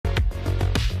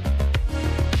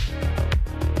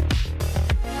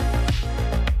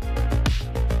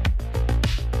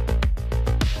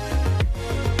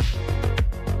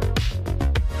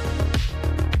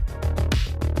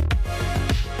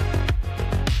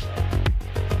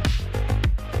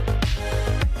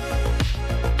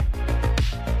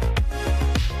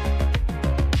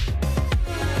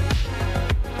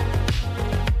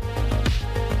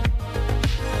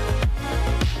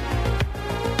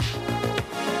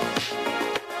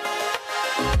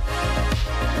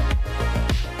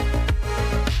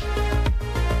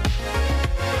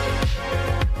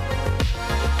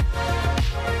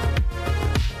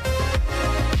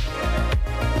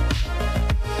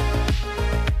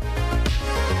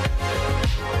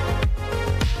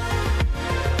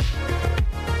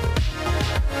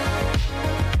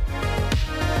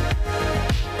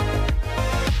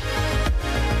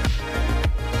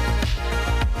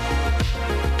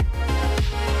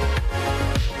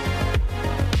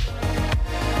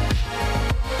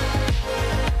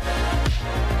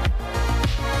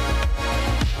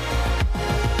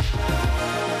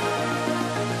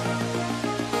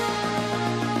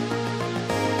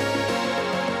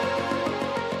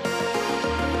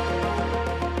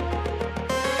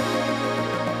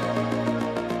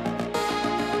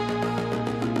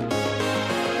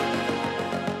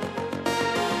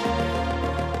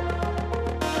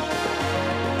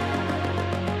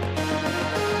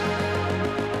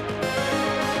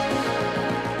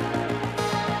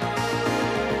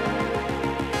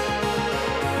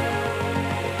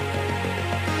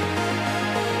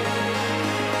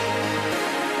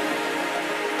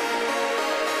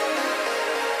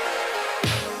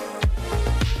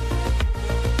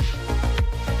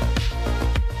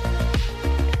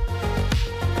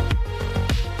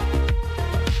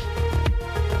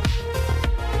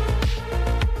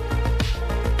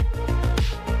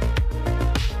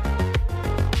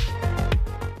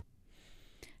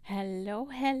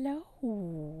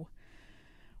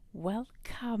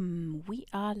Welcome. We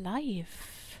are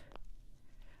live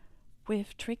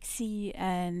with Trixie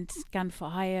and Gun for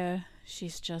Hire.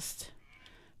 She's just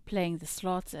playing the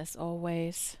slots as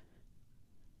always.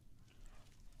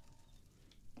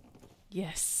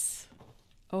 Yes.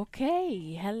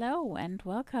 Okay. Hello and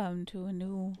welcome to a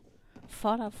new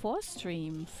Fallout 4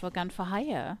 stream for Gun for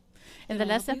Hire. In the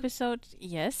last episode,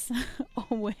 yes,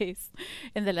 always.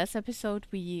 In the last episode,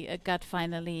 we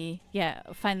finally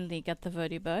got the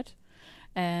Vertibird,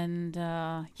 and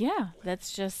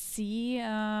let's just see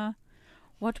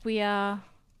what we are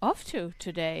off to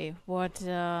today. What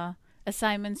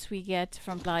assignments we get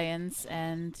from clients,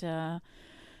 and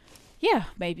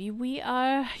maybe we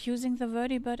are using the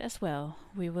Vertibird as well.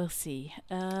 We will see.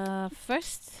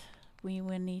 First, we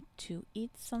will need to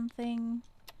eat something.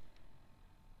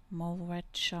 Mole red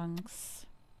chunks.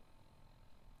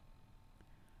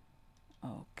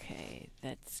 Okay,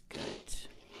 that's good.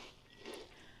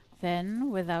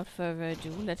 Then, without further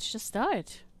ado, let's just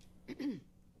start.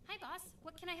 Hi, boss.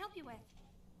 What can I help you with?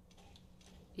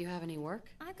 You have any work?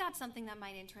 I've got something that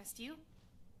might interest you.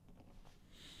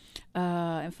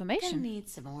 Information. I need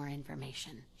some more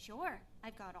information. Sure.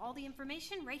 I've got all the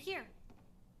information right here.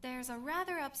 There's a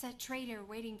rather upset trader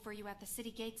waiting for you at the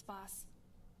city gates, boss.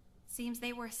 Seems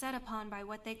they were set upon by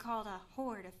what they called a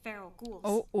horde of feral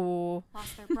ghouls. Oh.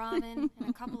 Lost their Brahmin and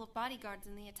a couple of bodyguards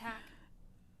in the attack.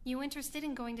 You interested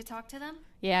in going to talk to them?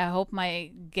 Yeah, I hope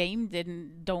my game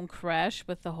don't crash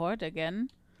with the horde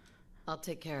again. I'll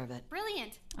take care of it.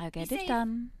 Brilliant. I'll get it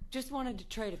done. Just wanted to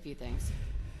trade a few things.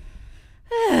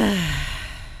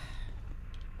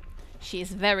 She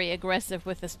is very aggressive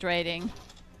with this trading.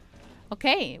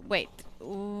 Okay, wait.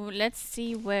 Ooh, let's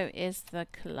see, where is the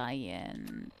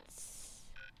client?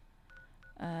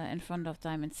 In front of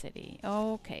Diamond City.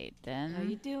 Okay, then. How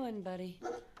you doing, buddy?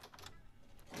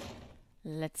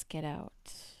 Let's get out.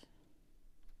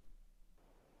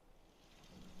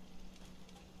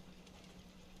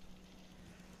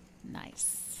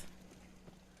 Nice.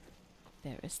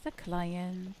 There is the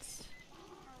client.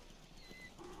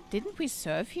 Didn't we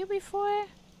serve you before?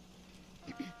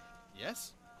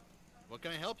 Yes? What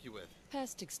can I help you with?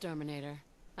 Pest exterminator.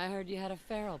 I heard you had a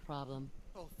feral problem.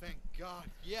 Oh, thank God,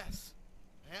 yes.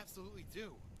 I absolutely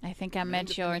do. I think I I'm an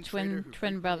met your independent trader who twin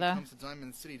frequently brother. comes to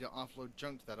Diamond City to offload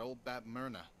junk to that old bat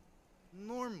Myrna.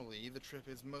 Normally, the trip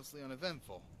is mostly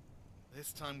uneventful.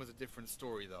 This time was a different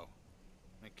story, though.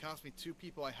 And it cost me 2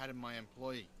 people I had in my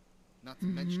employee, not to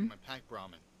mention my pack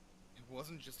Brahmin. It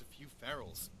wasn't just a few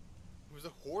ferals. It was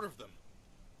a horde of them.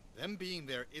 Them being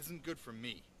there isn't good for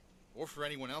me, or for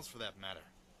anyone else for that matter.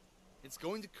 It's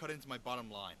going to cut into my bottom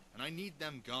line, and I need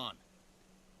them gone.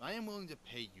 I am willing to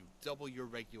pay you double your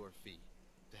regular fee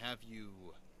to have you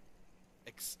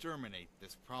exterminate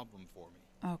this problem for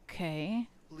me. Okay.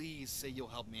 Please say you'll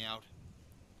help me out.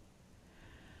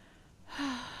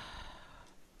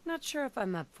 Not sure if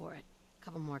I'm up for it. A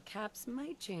couple more caps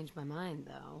might change my mind,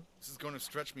 though. This is going to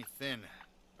stretch me thin,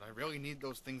 but I really need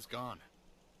those things gone.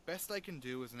 Best I can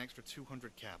do is an extra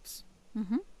 200 caps.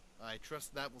 I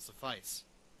trust that will suffice.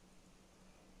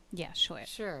 Yeah, sure.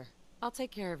 Sure. I'll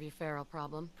take care of your feral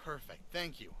problem. Perfect,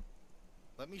 thank you.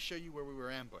 Let me show you where we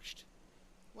were ambushed.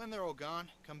 When they're all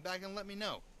gone, come back and let me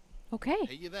know. Okay.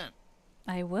 Pay you then.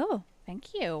 I will.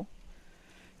 Thank you.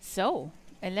 So,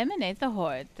 eliminate the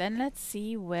horde. Then let's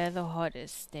see where the horde is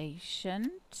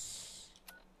stationed.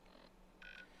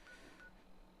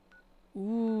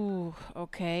 Ooh,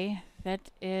 okay.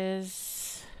 That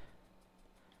is...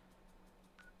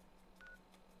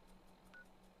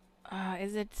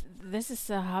 this is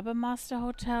the Harbor Master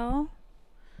Hotel.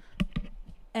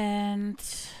 And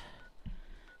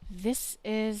this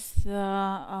is the,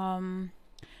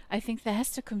 I think the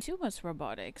Hester Consumers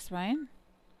Robotics, right?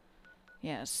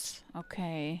 Yes,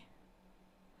 okay.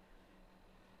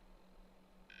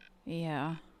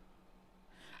 Yeah.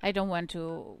 I don't want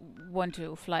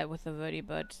to fly with the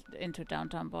Vertibird into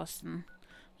downtown Boston.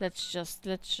 Let's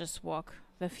just walk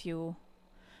the few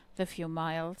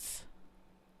miles.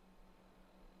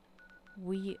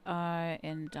 We are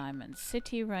in Diamond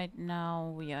City right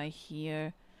now. We are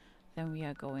here. Then we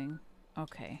are going.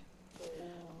 Okay.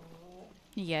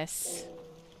 Yes.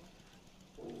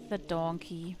 The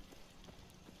donkey.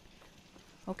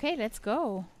 Okay, let's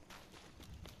go.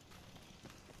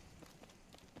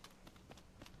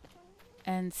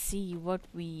 And see what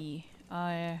we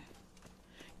are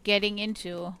getting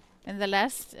into. In the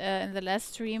last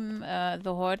stream,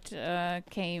 the horde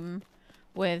came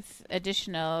with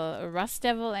additional Rust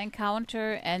Devil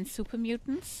encounter and super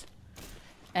mutants,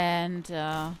 and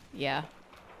yeah,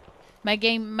 my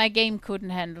game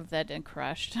couldn't handle that and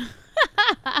crashed.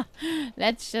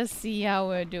 Let's just see how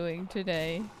we're doing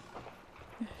today.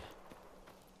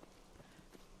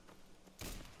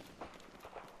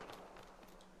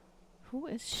 Who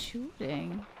is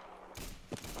shooting?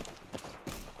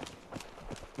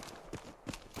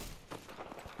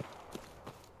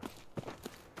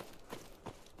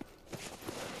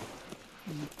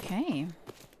 Okay.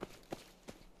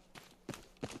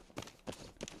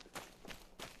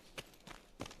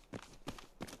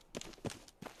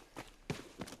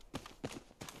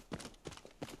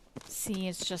 See,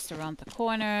 it's just around the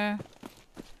corner.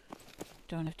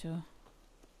 Don't have to.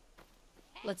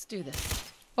 Let's do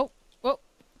this. Oh, oh.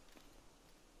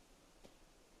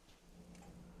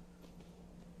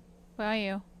 Where are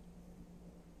you?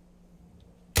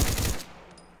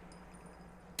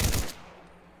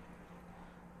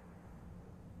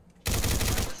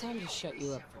 Time to shut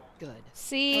you up for good.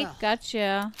 See, Well.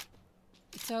 gotcha.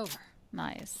 It's over.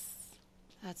 Nice.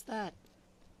 That's that.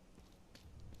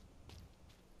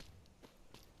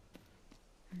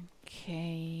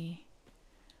 Okay.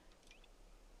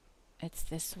 It's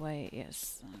this way,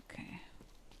 yes. Okay.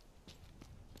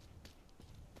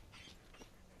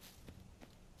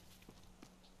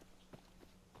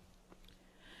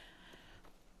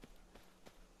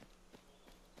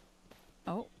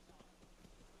 Oh.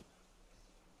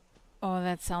 Oh,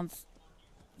 that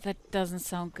doesn't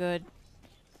sound good.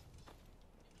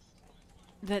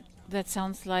 That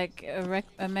sounds like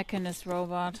a mechanist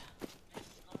robot.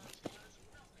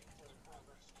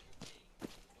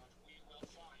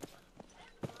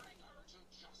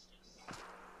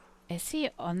 Is he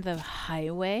on the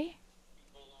highway?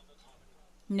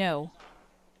 No.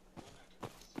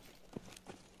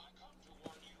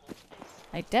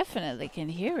 I definitely can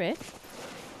hear it.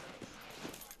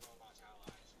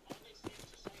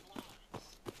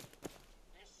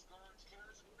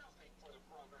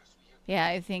 Yeah,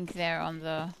 I think they're on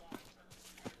the...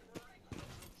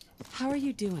 How are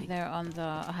you doing? They're on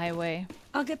the highway.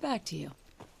 I'll get back to you.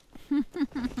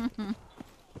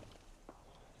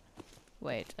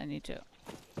 Wait, I need to...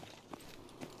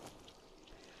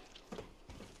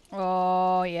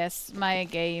 Oh, yes, my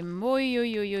game. Oi,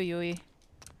 oi, oi, oi, oi.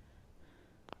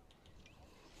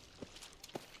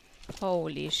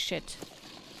 Holy shit.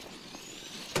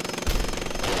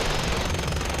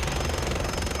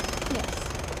 Yes.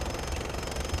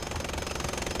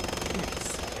 Nice.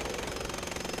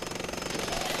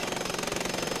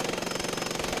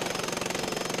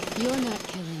 You're not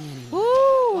killing anyone.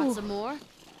 Woo! Want some more?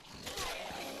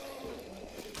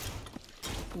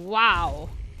 Wow.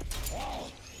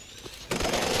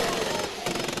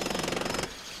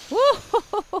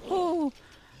 Woo!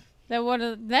 That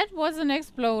was an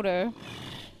exploder.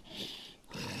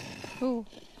 Ooh.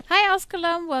 Hi,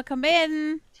 Osculum. Welcome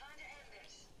in.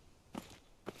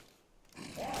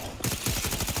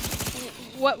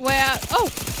 What? Where? Oh!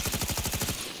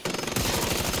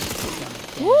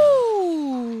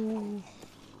 Woo!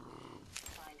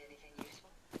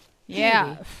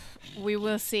 Yeah, we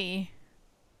will see.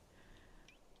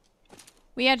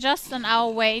 We are just on our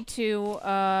way to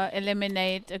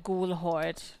eliminate a ghoul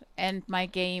horde, and my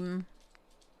game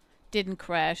didn't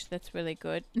crash. That's really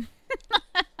good.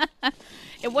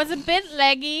 It was a bit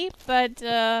laggy, but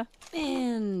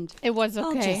And it was okay.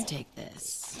 I'll just take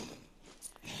this.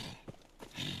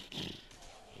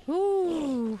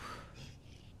 Ooh.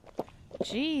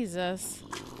 Jesus.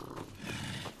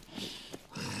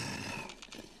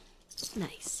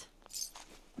 Nice.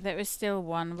 There is still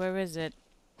one. Where is it?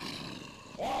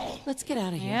 Let's get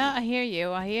out of here. Yeah, I hear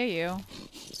you. I hear you.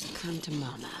 Come to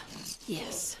Mama.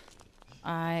 Yes.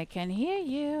 I can hear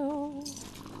you.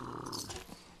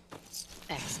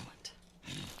 Excellent.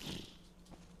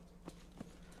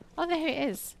 Oh, there he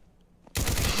is.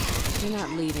 You're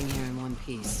not leaving here in one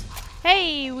piece.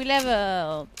 Hey, we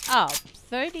leveled up.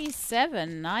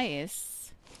 37.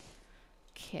 Nice.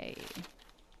 Okay.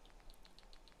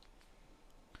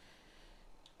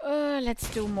 Let's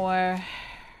do more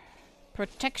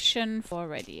protection for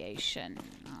radiation.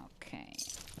 Okay.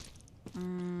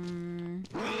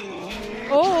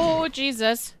 Oh,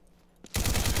 Jesus.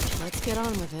 Let's get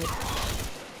on with it.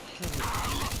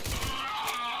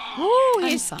 Ooh,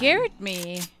 he I'm fine. scared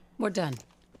me. We're done.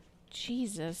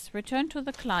 Jesus. Return to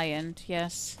the client.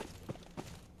 Yes.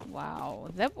 Wow.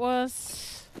 That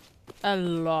was a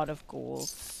lot of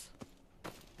ghouls.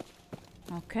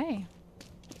 Okay.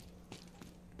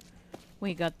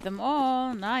 We got them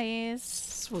all. Nice.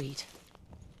 Sweet.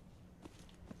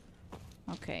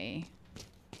 Okay.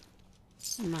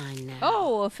 Mine now.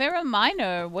 Oh, a Pharaoh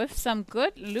Miner with some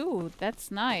good loot.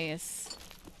 That's nice.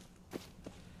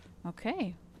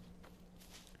 Okay.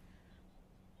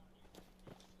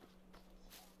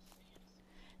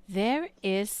 There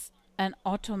is an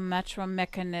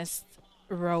automatromechanist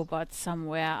robot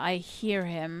somewhere. I hear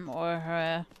him or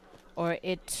her or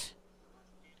it.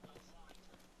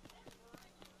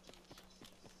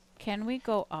 Can we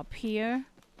go up here?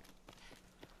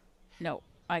 No,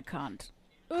 I can't.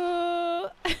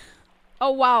 Oh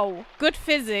wow, good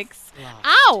physics. Lost.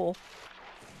 Ow!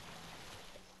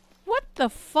 What the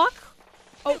fuck?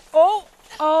 Oh,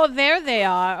 there they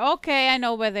are. Okay, I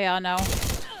know where they are now.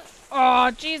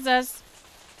 Oh, Jesus.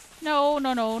 No.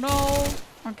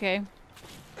 Okay.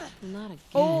 Not again.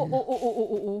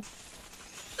 Oh.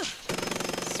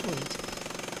 Sweet.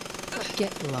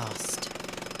 Get lost.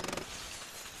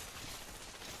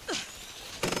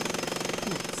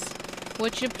 Nice.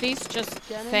 Would you please just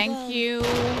Done and thank done. you?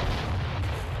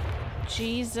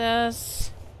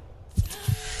 Jesus.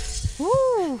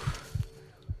 Woo.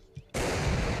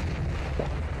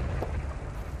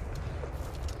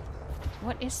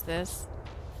 What is this?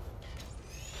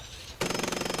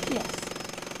 Yes.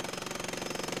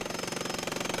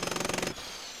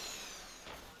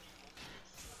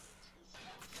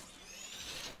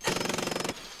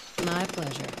 My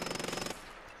pleasure.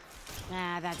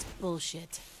 Ah, that's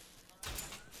bullshit.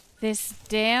 This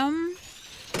damn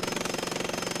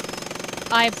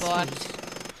iBot.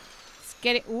 It's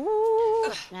getting.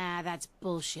 Ooh. Ah, that's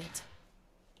bullshit.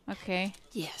 Okay.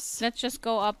 Yes. Let's just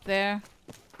go up there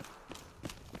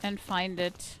and find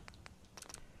it.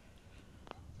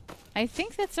 I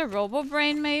think that's a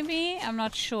RoboBrain, maybe? I'm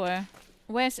not sure.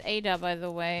 Where's Ada, by the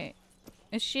way?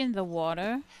 Is she in the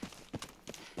water?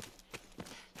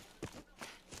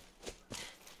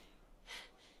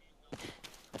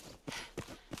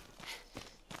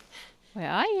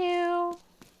 Where are you?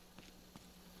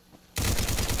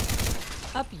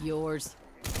 Up yours.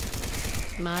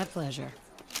 My pleasure.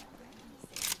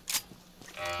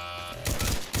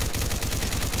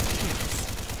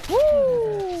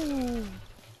 Woo!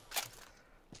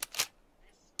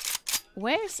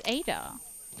 Where's Ada?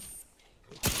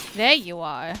 There you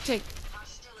are. Take.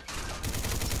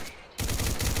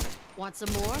 Want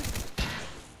some more?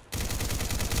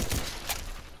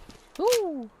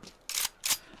 Ooh.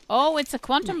 Oh, it's a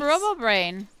quantum Nice.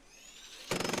 RoboBrain.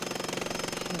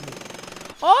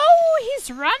 Oh, he's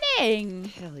running.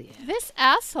 Hell yeah. This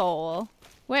asshole.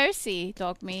 Where is he,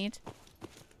 dog meat?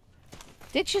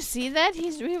 Did you see that?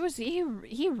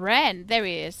 He ran. There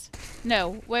he is.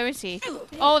 No, where is he?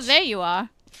 Oh, there you are.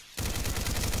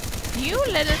 You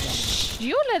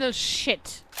little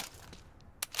shit.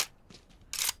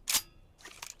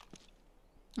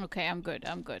 Okay, I'm good.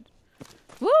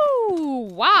 Woo!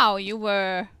 Wow, you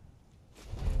were.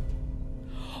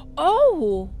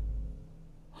 Oh.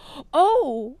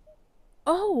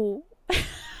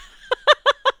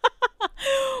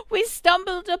 We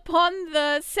stumbled upon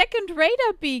the second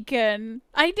radar beacon.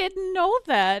 I didn't know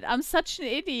that. I'm such an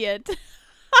idiot.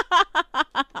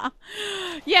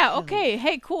 Yeah, okay.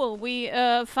 Hey, cool. We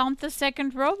found the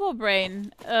second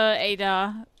RoboBrain,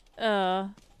 Ada,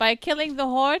 by killing the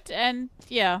Horde, and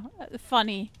yeah,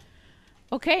 funny.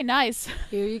 Okay, nice.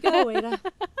 Here you go, Ada.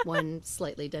 One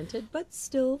slightly dented, but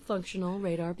still functional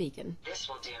radar beacon. This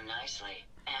will do nicely.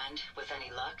 And, with any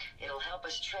luck, it'll help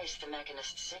us trace the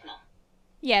mechanist signal.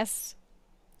 Yes.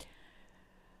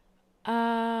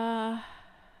 Don't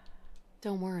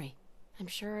worry. I'm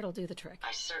sure it'll do the trick.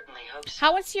 I certainly hope so.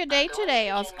 How was your day I'm going today,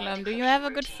 to begin my Osculum? Do you decryption have a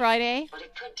good routine, Friday? But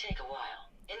it could take a while.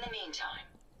 In the meantime,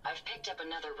 I've picked up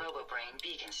another RoboBrain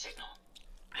beacon signal.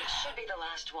 It should be the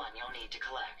last one you'll need to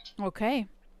collect. Okay.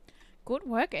 Good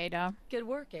work, Ada. Good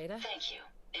work, Ada. Thank you.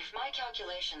 If my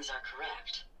calculations are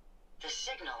correct, the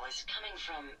signal is coming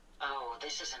from... Oh,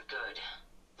 this isn't good.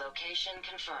 Location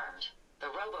confirmed. The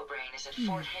RoboBrain is at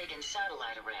Fort Hagen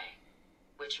Satellite Array,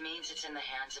 which means it's in the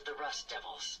hands of the Rust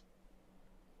Devils.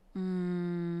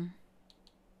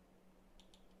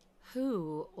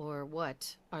 Who or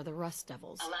what are the Rust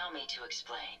Devils? Allow me to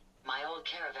explain. My old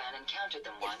caravan encountered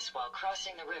them once while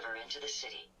crossing the river into the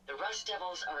city. The Rust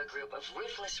Devils are a group of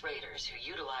ruthless raiders who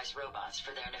utilize robots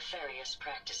for their nefarious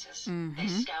practices. They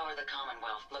scour the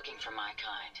Commonwealth looking for my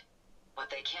kind. What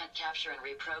they can't capture and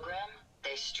reprogram,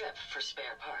 they strip for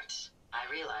spare parts. I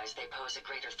realize they pose a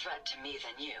greater threat to me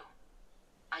than you.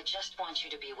 I just want you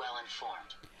to be well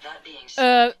informed. That being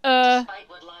said, despite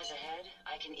what lies ahead,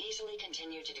 I can easily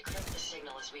continue to decrypt the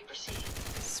signal as we proceed.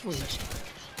 Sweet.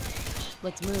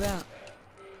 Let's move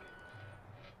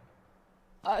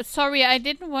out. Sorry, I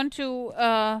didn't want to,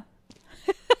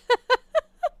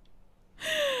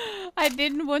 I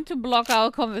didn't want to block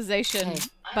our conversation, Hey.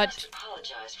 I but must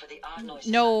apologize for the odd noises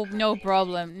no I'm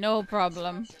problem, no currently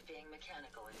problem. emitting. Of being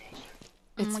mechanical in nature.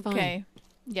 It's fine. Okay.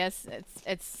 Yes,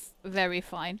 it's very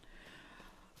fine.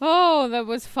 Oh, that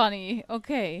was funny.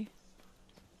 Okay.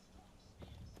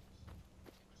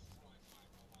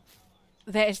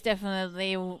 There is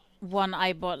definitely one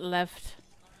iBot left.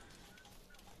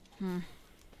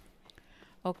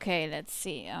 Okay, let's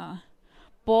see.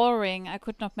 Boring. I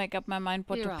could not make up my mind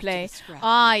what You're to off play. to the scrap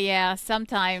Ah, heap. yeah.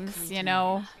 Sometimes, Come you to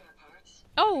know. me.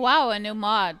 Oh, wow. A new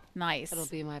mod. Nice. It'll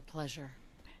be my pleasure.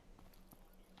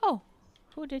 Oh,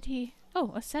 who did he?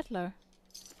 Oh, a settler.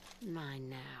 Mine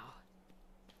now.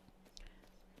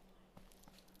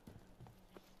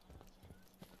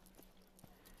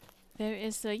 There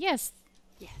is a... Yes.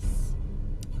 Yes.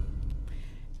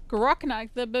 Groknak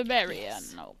the Barbarian.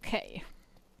 Yes. Okay.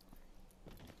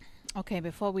 Okay,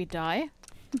 before we die,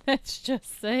 let's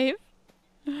just save.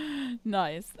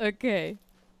 Nice. Okay.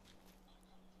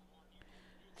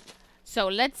 So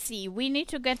let's see. We need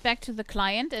to get back to the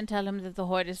client and tell him that the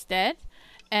horde is dead.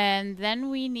 And then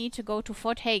we need to go to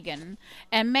Fort Hagen.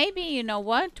 And maybe, you know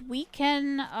what? We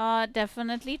can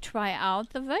definitely try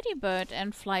out the Vertibird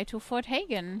and fly to Fort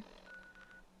Hagen.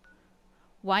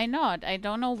 Why not? I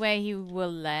don't know where he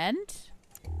will land.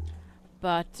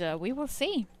 But we will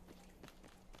see.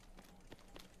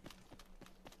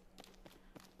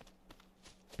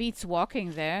 Beats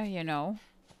walking there, you know.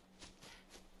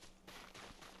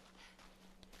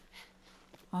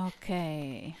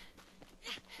 Okay.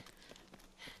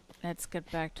 Let's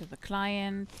get back to the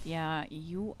client. Yeah,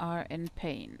 you are in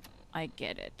pain. I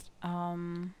get it.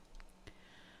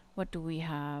 What do we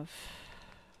have?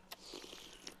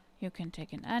 You can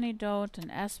take an antidote,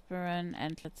 an aspirin,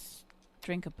 and let's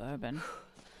drink a bourbon.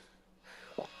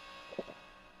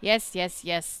 Yes, yes,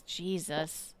 yes.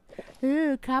 Jesus.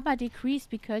 Karma decreased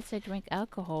because I drank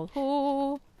alcohol.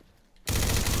 Oh.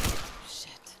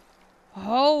 Shit.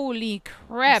 Holy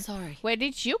crap. I'm sorry. Where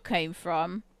did you came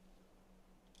from?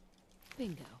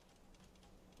 Bingo.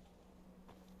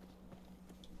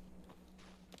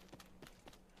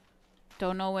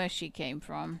 Don't know where she came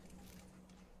from.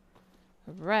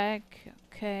 Wreck.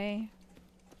 Okay.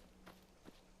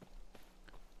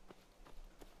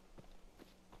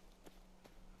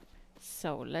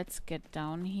 So let's get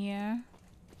down here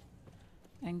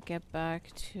and get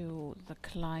back to the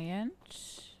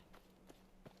client.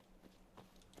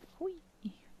 Hui.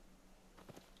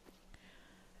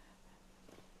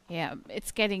 Yeah,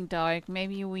 it's getting dark.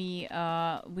 Maybe we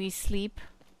sleep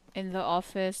in the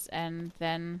office and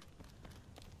then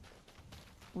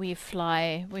we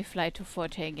fly to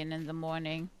Fort Hagen in the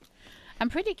morning. I'm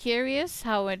pretty curious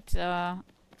how it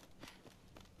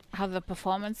how the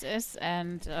performance is,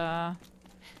 and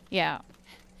yeah,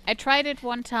 I tried it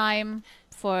one time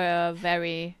for a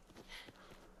very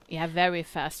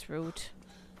fast route,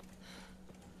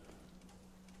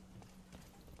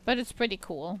 but it's pretty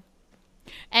cool.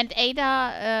 And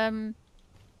Ada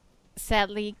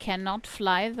sadly cannot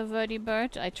fly the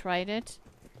Vertibird. I tried it.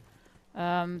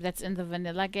 That's in the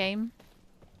vanilla game.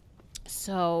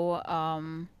 So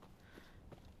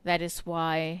that is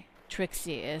why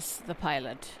Trixie is the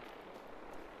pilot.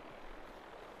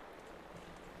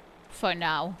 For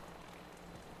now.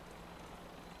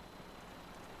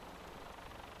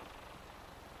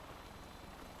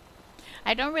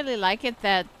 I don't really like it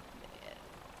that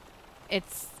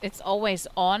it's always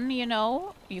on, you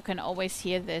know. You can always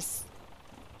hear this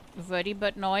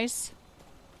Vertibird noise.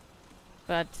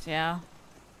 But yeah,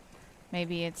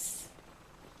 maybe it's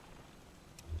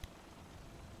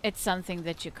something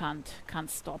that you can't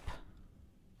stop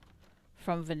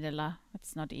from vanilla.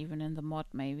 It's not even in the mod,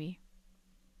 maybe.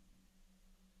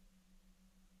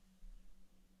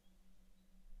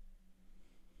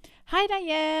 Hi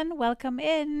Diane, welcome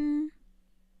in.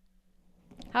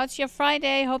 How's your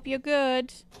Friday? Hope you're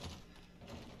good.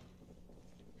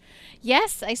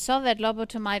 Yes, I saw that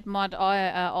lobotomide mod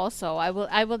also.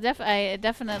 I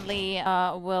definitely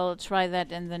will try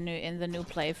that in the new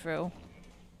playthrough.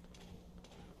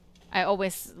 I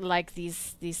always like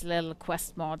these little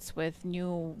quest mods with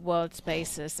new world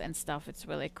spaces and stuff. It's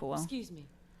really cool. Excuse me.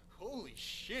 Holy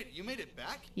shit, you made it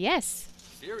back? Yes.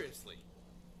 Seriously.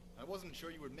 I wasn't sure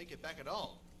you would make it back at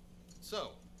all.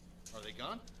 So, are they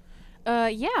gone?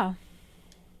 Yeah.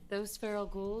 Those feral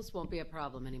ghouls won't be a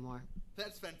problem anymore.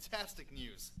 That's fantastic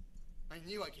news. I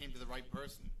knew I came to the right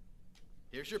person.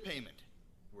 Here's your payment.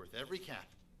 Worth every cap.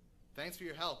 Thanks for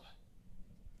your help.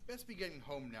 Best be getting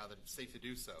home now that it's safe to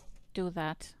do so. Do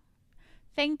that.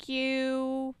 Thank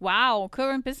you. Wow,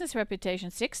 current business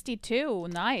reputation 62.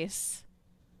 Nice.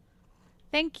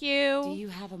 Thank you. Do you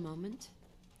have a moment?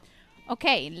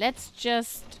 Okay, let's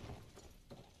just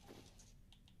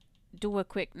do a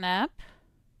quick nap.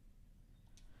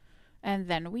 And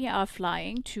then we are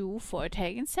flying to Fort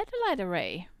Hagen Satellite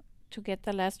Array. to get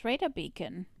the last radar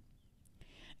beacon.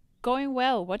 Going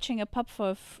well. Watching a pup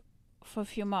for a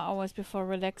few more hours before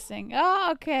relaxing.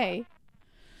 Ah, okay.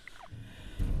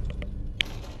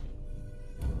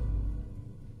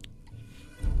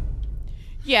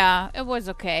 Yeah, it was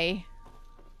okay.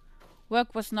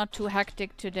 Work was not too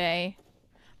hectic today,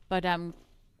 but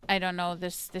I don't know,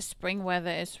 this spring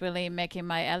weather is really making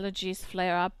my allergies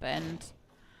flare up, and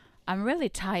I'm really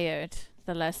tired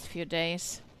the last few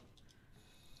days.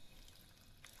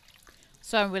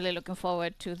 So I'm really looking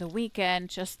forward to the weekend,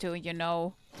 just to, you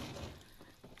know,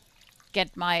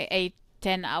 get my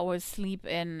 8-10 hours sleep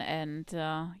in, and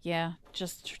yeah,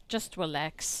 just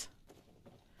relax.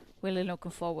 Really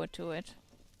looking forward to it.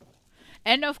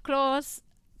 And of course,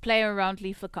 play around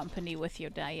Lethal Company with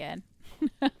you, Diane.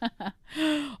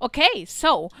 Okay,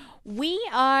 so we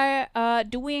are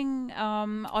doing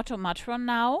Automatron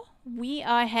now. We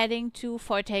are heading to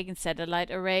Fort Hagen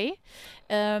Satellite Array.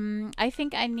 I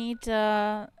think I need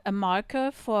a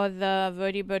marker for the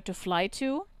Vertibird to fly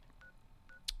to.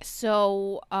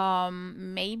 So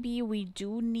maybe we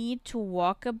do need to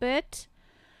walk a bit.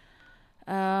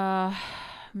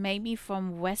 Maybe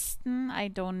from Weston, I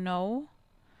don't know.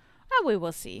 We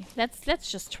will see.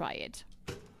 Let's just try it.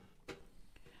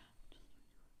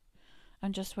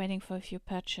 I'm just waiting for a few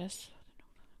patches.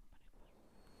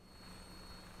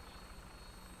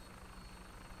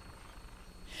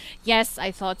 Yes,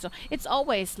 I thought so. It's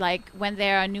always like when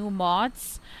there are new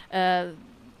mods, I'm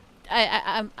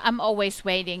always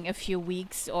waiting a few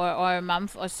weeks or a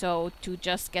month or so to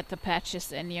just get the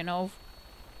patches in, you know.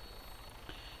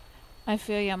 I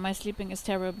feel yeah, my sleeping is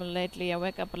terrible lately. I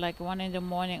wake up like 1 in the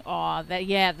morning. Oh, that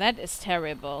is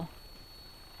terrible.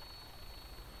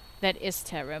 That is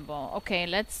terrible. Okay,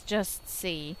 let's just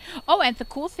see. Oh, and the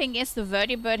cool thing is the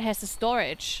Vertibird has a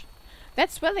storage.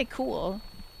 That's really cool.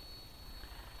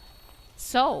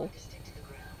 So.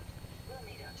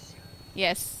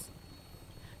 Yes.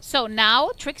 So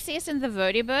now Trixie is in the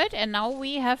Vertibird, and now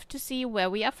we have to see where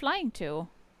we are flying to.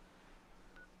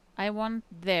 I want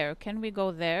there. Can we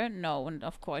go there? No, and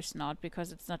of course not,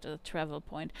 because it's not a travel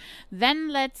point. Then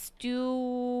let's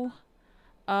do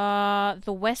the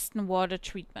Western Water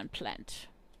Treatment Plant.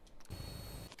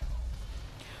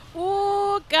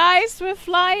 Ooh, guys, we're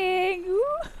flying! Ooh.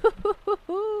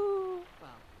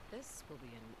 Well, this will be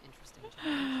an interesting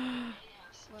challenge.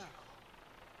 Well,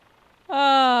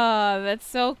 Ah, that's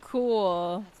so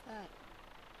cool. that's that.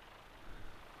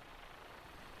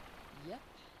 Yep,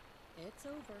 it's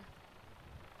over.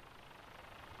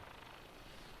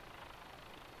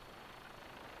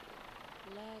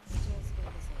 Let's just get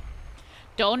this over.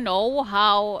 Don't know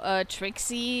how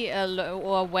Trixie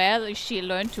or where she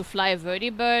learned to fly a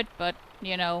Vertibird, but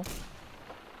you know,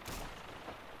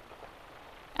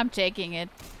 I'm taking it.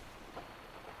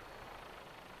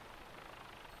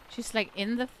 She's like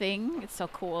in the thing. It's so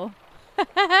cool.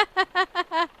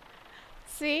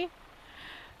 See?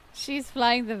 She's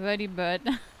flying the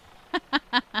Vertibird.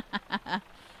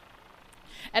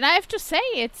 And I have to say,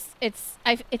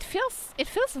 it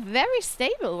feels very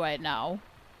stable right now.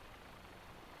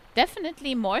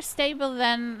 Definitely more stable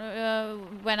than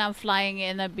when I'm flying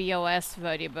in a BOS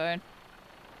Vertibird.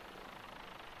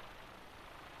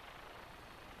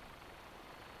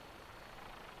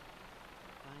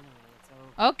 Finally, it's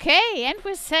over. Okay, and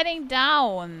we're setting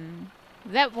down.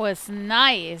 That was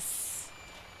nice.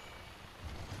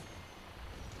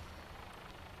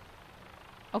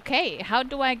 Okay, how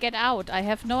do I get out? I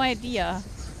have no idea.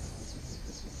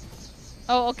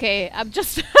 Oh, okay. I'm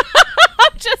just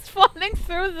I'm just falling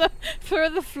through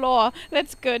the floor.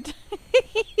 That's good.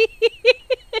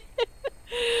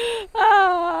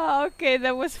 Ah, okay,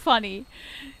 that was funny.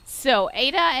 So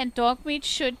Ada and Dogmeat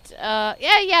should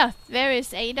yeah, there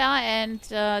is Ada, and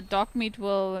Dogmeat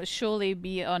will surely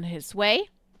be on his way.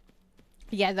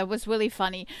 Yeah, that was really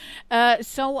funny.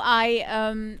 So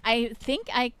I think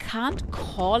I can't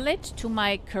call it to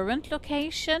my current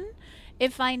location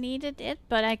if I needed it,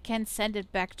 but I can send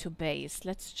it back to base.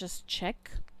 Let's just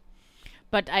check.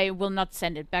 But I will not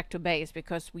send it back to base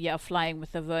because we are flying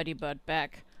with the Vertibird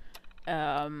back.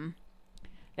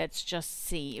 Let's just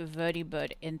see.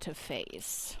 Vertibird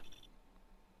interface.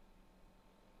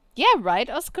 Yeah, right,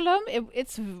 Osculum?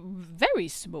 It's very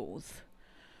smooth.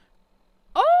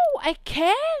 Oh, I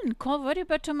can call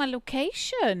Vertibird to my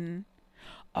location.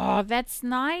 Oh, that's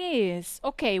nice.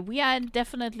 Okay, we are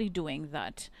definitely doing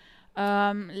that.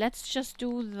 Let's just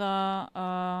do the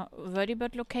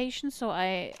Vertibird location so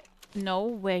I know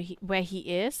where he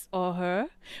is or her.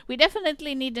 We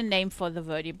definitely need a name for the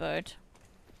Vertibird.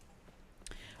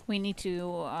 We need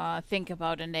to think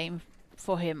about a name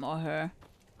for him or her.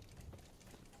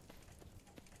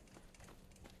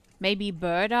 Maybe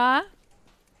Birda?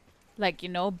 Like, you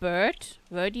know, bird?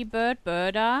 Vertibird,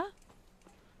 Birda?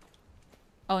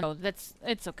 Oh no,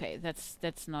 it's okay.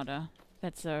 That's not a,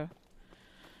 that's a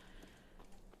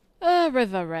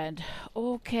river red.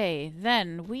 Okay,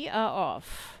 then we are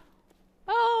off.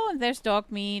 Oh, and there's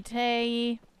dog meat.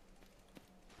 Hey.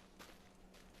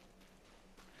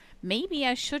 Maybe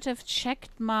I should have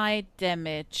checked my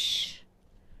damage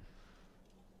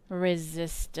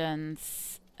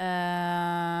resistance.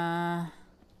 How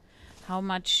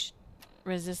much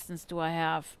resistance do I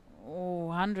have? Oh,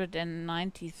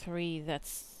 193.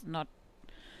 That's not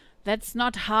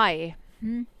high.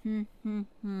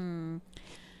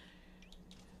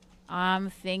 I'm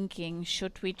thinking,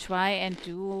 should we try and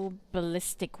do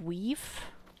ballistic weave?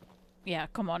 Yeah,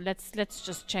 come on, let's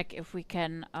just check if we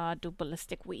can do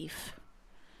ballistic weave.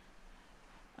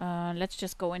 Let's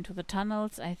just go into the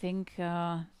tunnels. I think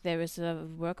there is a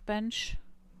workbench.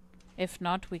 If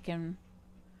not, we can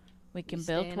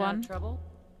build one. Trouble?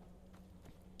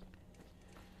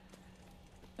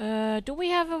 Do we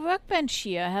have a workbench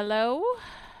here? Hello?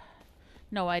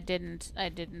 No, I didn't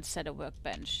set a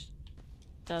workbench.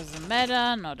 Doesn't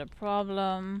matter, not a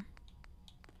problem.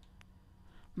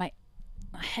 My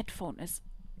headphone is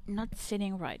not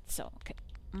sitting right, so okay.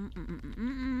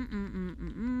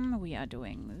 We are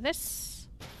doing this.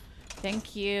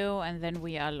 Thank you, and then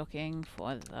we are looking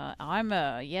for the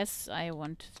armor. Yes, I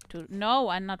want to. No,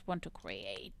 I not want to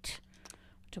create.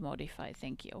 To modify.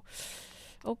 Thank you.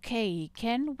 Okay,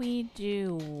 can we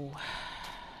do?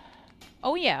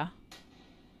 Oh yeah.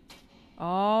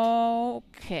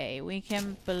 Okay, we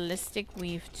can ballistic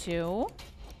weave too.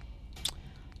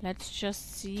 Let's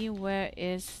just see where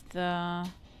is the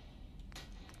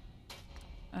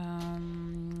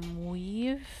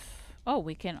weave. Oh,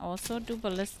 we can also do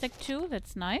ballistic too.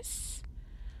 That's nice.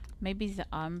 Maybe the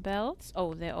arm belts.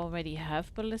 Oh, they already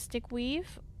have ballistic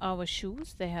weave. Our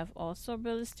shoes, they have also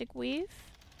ballistic weave.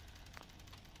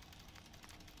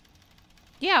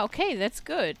 Yeah, okay, that's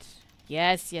good.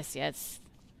 Yes, yes, yes.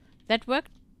 That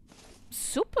worked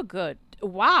super good.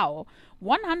 Wow.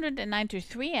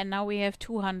 193 and now we have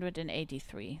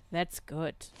 283. That's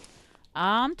good.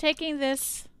 I'm taking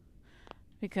this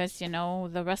because, you know,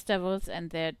 the Rust Devils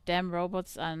and their damn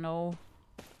robots are no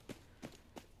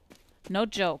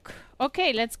joke.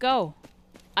 Okay, let's go.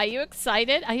 Are you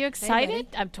excited? Are you excited?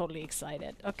 Hey, I'm totally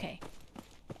excited. Okay.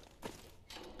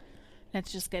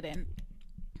 Let's just get in.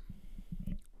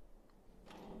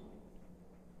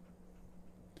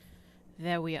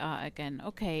 There we are again.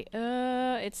 Okay,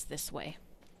 it's this way.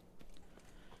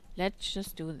 Let's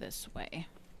just do this way.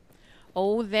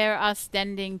 Oh, there are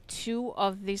standing 2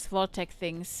 of these Voltec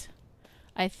things.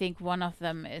 I think one of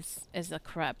them is a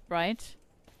crab, right?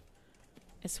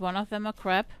 Is one of them a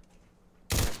crab?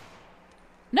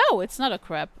 No, it's not a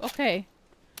crab. Okay.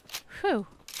 Whew.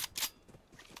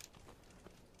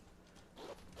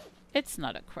 It's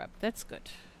not a crab. That's good.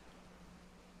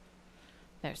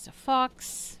 There's a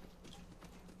fox.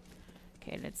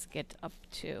 Okay, let's get up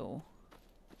to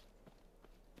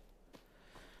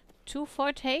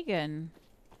Fort Hagen.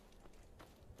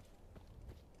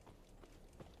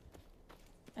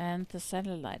 And the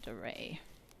satellite array.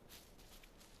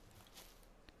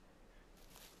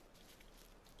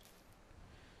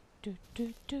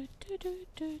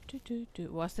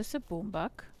 Was this a boom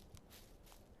bug?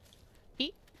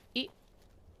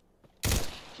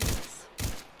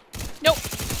 No!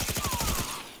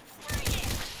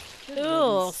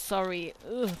 Ugh, sorry.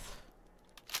 Ugh.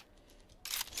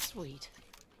 Sweet.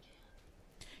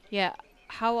 Yeah,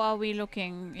 how are we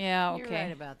looking? Yeah, You're okay.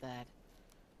 right about that.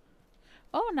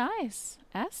 Oh, nice.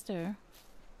 Aster.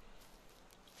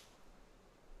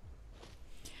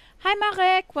 Hi,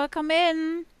 Marek. Welcome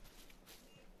in.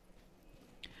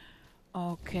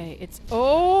 Okay, it's...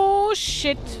 Oh,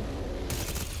 shit.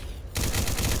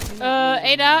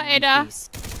 Ada. Ada.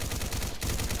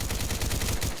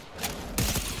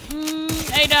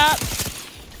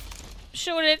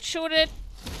 Shoot it.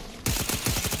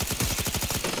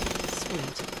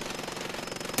 Sweet.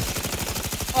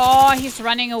 Oh, he's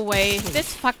running away.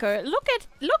 This fucker. Look.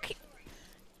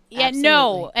 Yeah, Absolutely.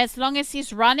 no. As long as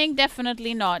he's running,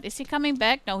 definitely not. Is he coming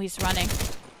back? No, he's running.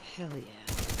 Hell yeah.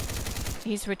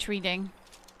 He's retreating.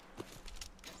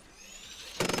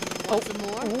 Want some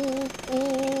more?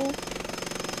 Oh.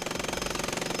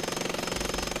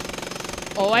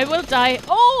 Oh, I will die.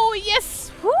 Oh,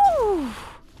 yes. Woo.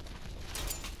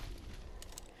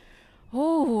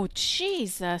 Oh,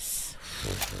 Jesus.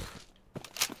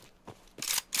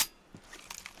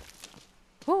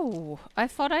 Oh, I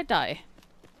thought I'd die.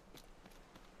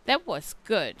 That was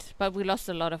good, but we lost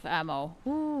a lot of ammo.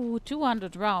 Ooh,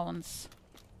 200 rounds.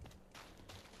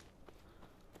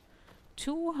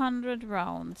 200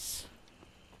 rounds.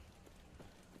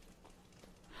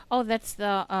 Oh, that's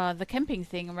the camping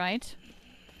thing, right?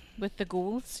 With the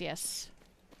ghouls, yes.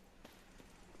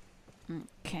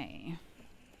 Okay.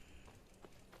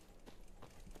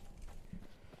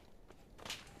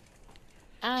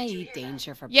 I eat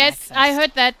danger for yes, breakfast. I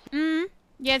heard that.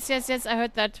 Yes, yes, yes, I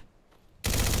heard that.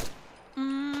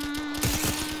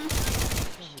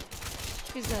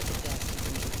 Who's at the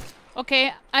desk?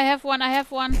 Okay, I have one, I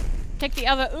have one. Take the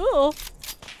other. Ooh!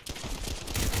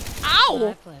 Ow!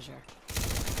 My pleasure.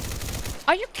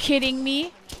 Are you kidding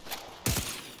me?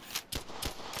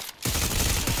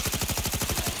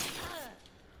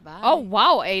 Bye. Oh,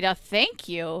 wow, Ada, thank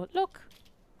you. Look,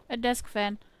 a desk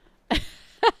fan.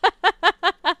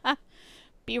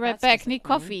 Be right That's back. Need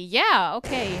disappointing. coffee. Yeah,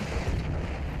 okay. Come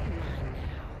on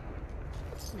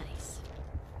now. Nice.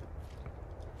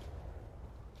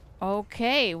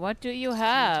 Okay, what do you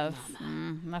have?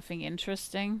 Mama. Nothing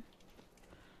interesting.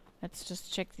 Let's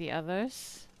just check the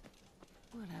others.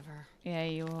 Whatever. Yeah,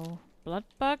 you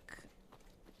Bloodbug.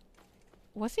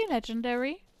 Was he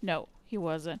legendary? No, he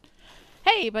wasn't.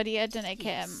 Hey, buddy, at an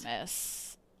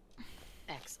AKMS.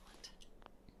 Excellent.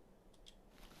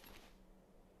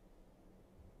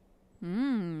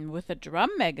 With a drum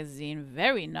magazine.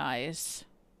 Very nice.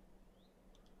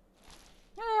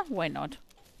 Why not?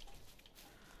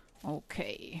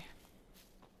 Okay.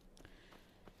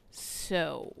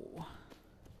 So...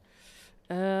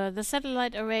 the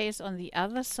satellite array is on the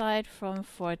other side from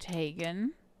Fort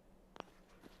Hagen.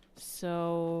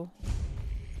 So...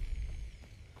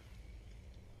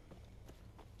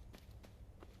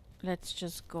 let's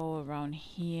just go around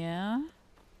here.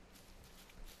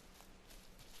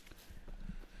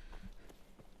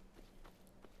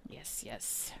 Yes,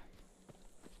 yes.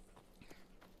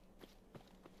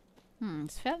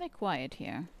 It's fairly quiet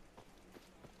here.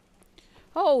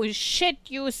 Oh shit,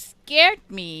 you scared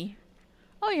me.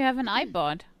 Oh, you have an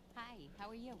iBot. Hi, how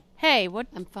are you? Hey,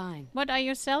 I'm fine. what are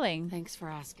you selling? Thanks for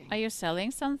asking. Are you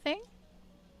selling something?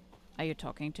 Are you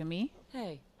talking to me?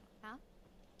 Hey.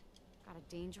 Got a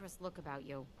dangerous look about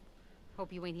you.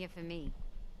 Hope you ain't here for me.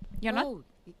 You're not? Whoa,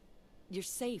 you're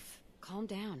safe. Calm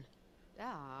down.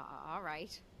 All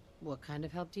right. What kind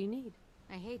of help do you need?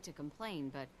 I hate to complain,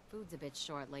 but food's a bit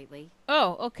short lately.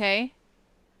 Oh, okay.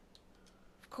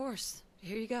 Of course.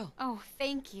 Here you go. Oh,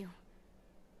 thank you.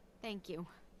 Thank you.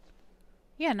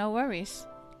 Yeah, no worries.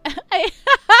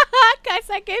 Guys,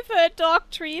 I gave her a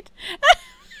dog treat.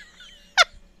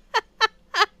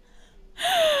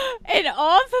 And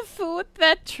all the food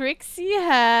that Trixie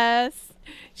has,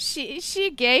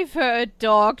 she gave her a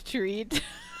dog treat.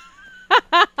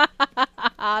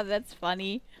 That's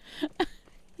funny.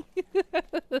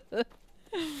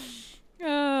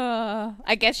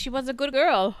 I guess she was a good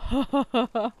girl.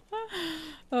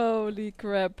 Holy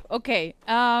crap. Okay.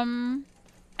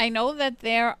 I know that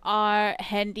there are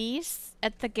handies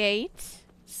at the gate,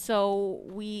 so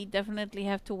we definitely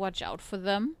have to watch out for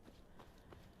them.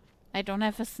 I don't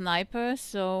have a sniper,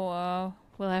 so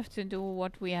we'll have to do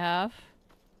what we have.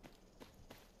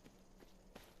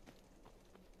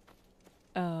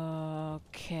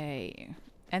 Okay.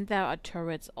 And there are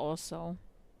turrets also.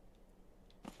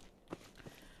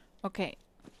 Okay.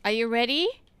 Are you ready?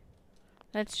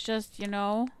 Let's just, you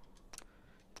know,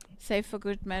 save for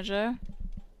good measure.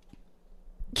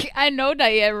 I know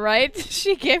Diane, right?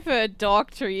 She gave her a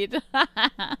dog treat.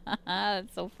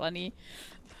 That's so funny.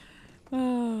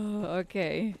 Oh,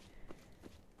 okay.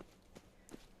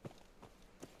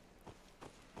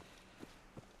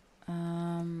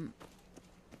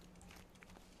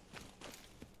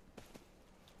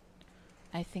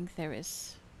 I think there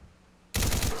is.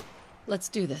 Let's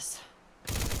do this.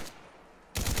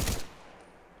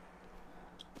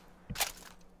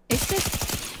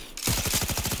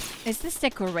 Is this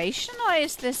decoration or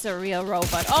is this a real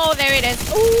robot? Oh, there it is.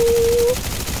 Ooh!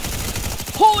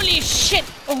 Holy shit!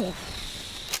 Oh.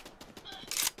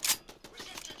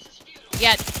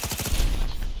 Yeah.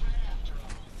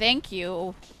 Thank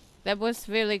you. That was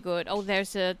really good. Oh,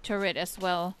 there's a turret as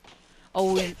well.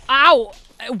 Oh, and ow!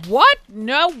 What?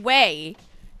 No way!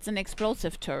 It's an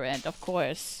explosive turret, of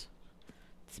course.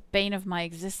 It's the bane of my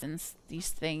existence, these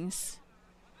things.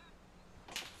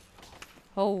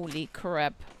 Holy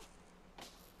crap.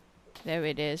 There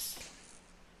it is.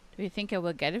 Do you think I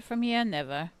will get it from here?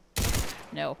 Never.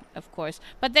 No, of course.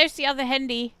 But there's the other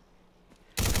handy.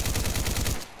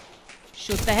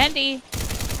 Shoot the handy.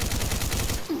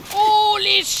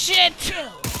 Holy shit!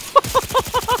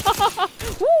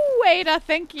 Woo, Ada,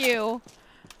 thank you.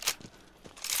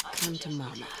 Come to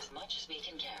mama. As much as we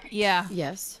can carry. Yeah.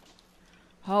 Yes.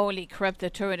 Holy crap, the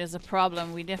turret is a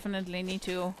problem. We definitely need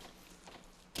to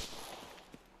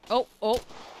Oh, oh.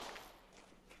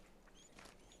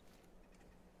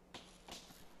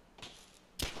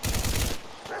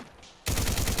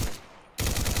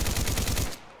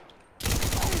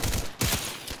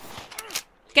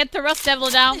 Get the Rust Devil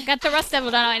down. Get the Rust Devil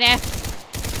down right there.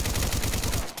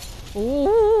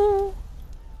 Ooh.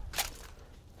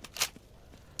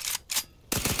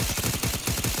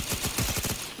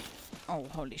 Oh,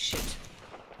 holy shit.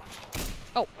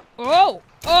 Oh. Oh.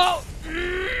 Oh.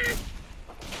 Mm.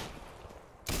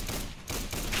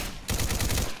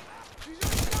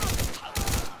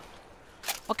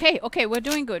 Okay, okay, we're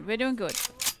doing good. We're doing good.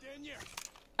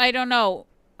 I don't know.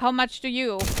 How much do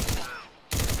you?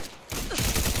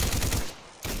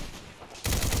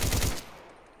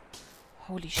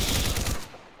 Holy shit.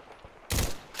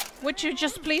 Would you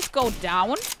just please go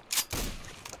down?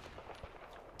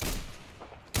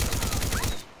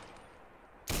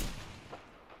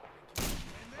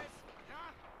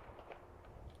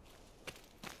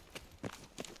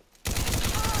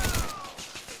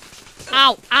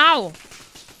 Ow! Ow!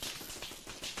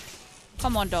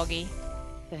 Come on, doggy.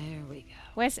 There we go.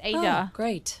 Where's Ada? Oh,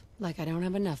 great. Like I don't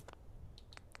have enough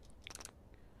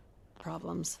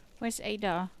problems. Where's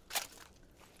Ada?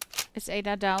 Is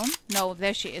Ada down? No,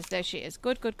 there she is. There she is.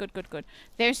 Good, good, good, good, good.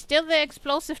 There's still the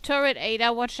explosive turret,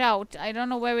 Ada. Watch out. I don't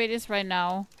know where it is right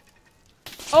now.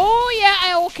 Oh,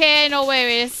 yeah. Okay, I know where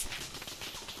it is.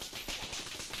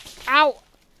 Ow.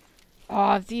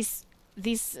 Oh, these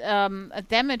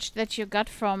damage that you got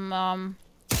from...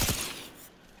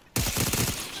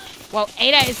 Well,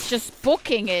 Ada is just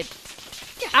booking it.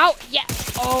 Ow. Yeah.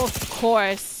 Oh, of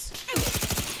course.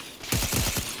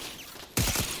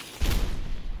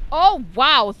 Oh,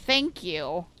 wow. Thank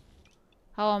you.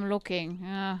 How I'm looking.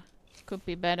 Could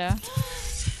be better.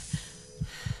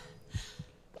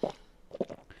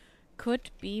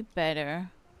 Could be better.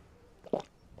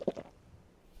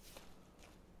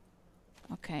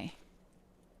 Okay.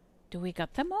 Do we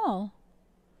got them all?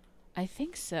 I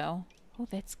think so. Oh,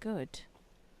 that's good.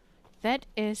 That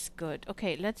is good.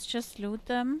 Okay, let's just loot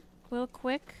them real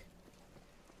quick.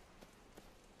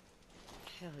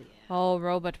 Hell yeah. Oh,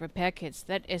 robot repair kits.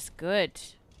 That is good.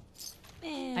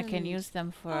 And I can use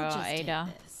them for I'll just Ada.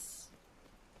 take this.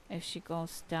 If she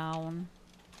goes down.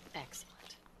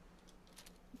 Excellent.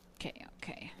 Okay,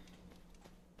 okay.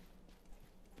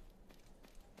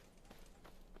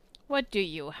 What do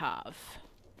you have?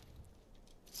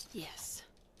 Yes.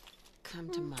 Come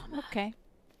to mama. Okay.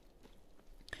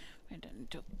 I didn't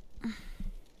do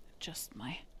just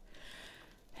my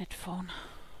headphone.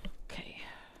 Okay.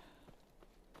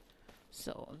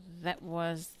 So that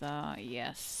was the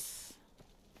yes.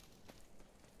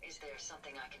 Is there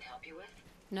something I can help you with?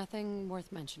 Nothing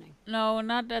worth mentioning. No,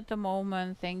 not at the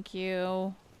moment, thank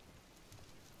you.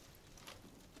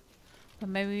 But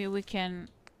maybe we can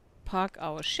park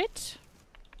our shit.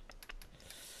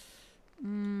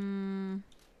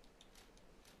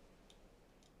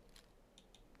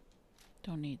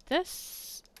 Don't need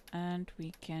this. And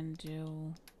we can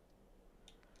do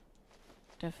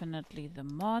definitely the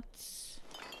mods,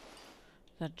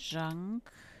 the junk,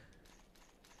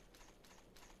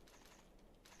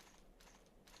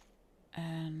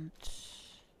 and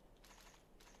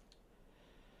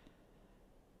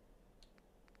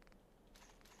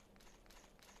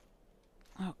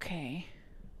okay.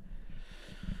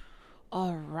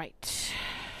 All right.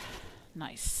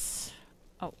 Nice.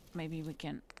 Oh, maybe we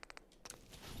can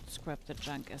scrap the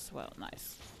junk as well.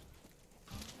 Nice.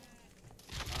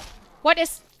 What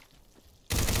is...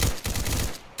 Okay.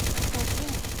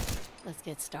 Let's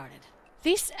get started.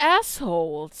 These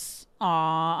assholes.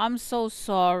 Aw, I'm so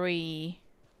sorry.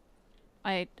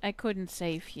 I couldn't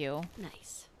save you.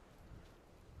 Nice.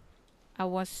 I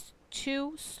was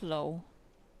too slow.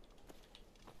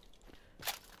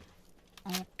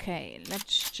 Okay,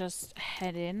 let's just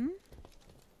head in.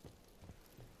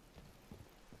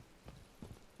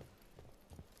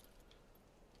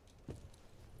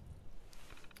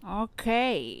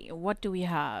 Okay, what do we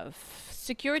have?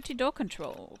 Security door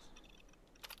control.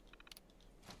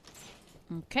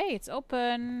 Okay, it's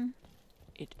open.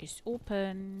 It is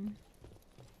open.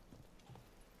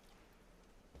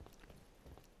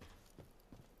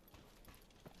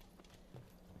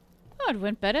 Oh, it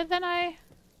went better than I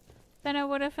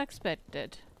would have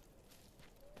expected.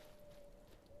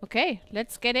 Okay,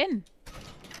 let's get in.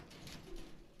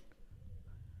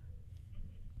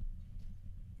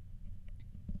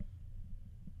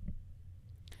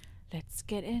 Let's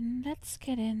get in, let's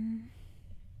get in.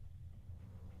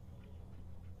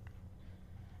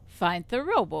 Find the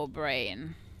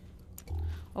Robo-Brain.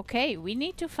 Okay, we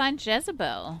need to find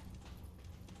Jezebel.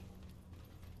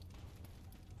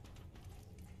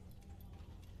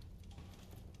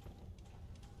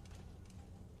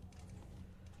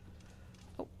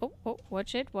 Oh, oh,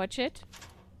 watch it, watch it.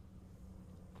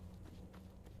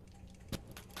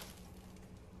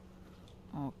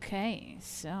 Okay,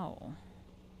 so...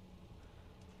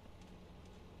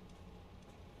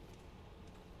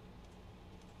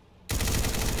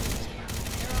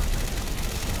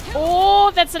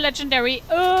 Oh, that's a legendary.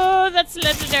 Oh, that's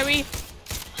legendary.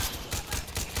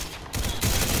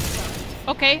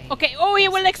 Okay, okay. Oh, he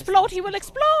will explode. He will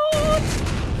explode.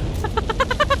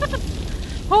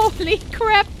 Holy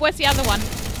crap. Where's the other one?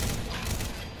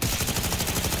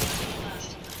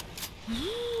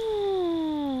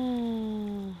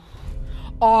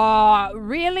 Oh,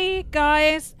 really,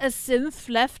 guys? A synth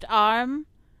left arm?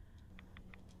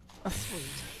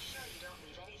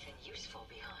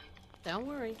 Don't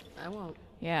worry, I won't.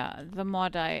 Yeah, the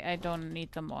mod, I don't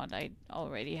need the mod. I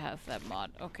already have that mod.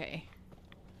 Okay.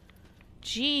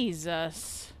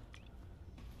 Jesus.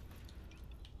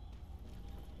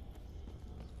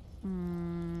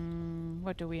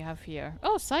 What do we have here?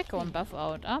 Oh, Cyclone buff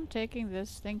out. I'm taking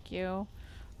this, thank you.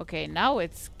 Okay, now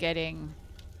it's getting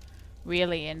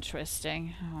really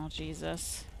interesting. Oh,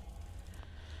 Jesus.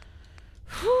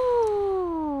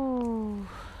 Whew.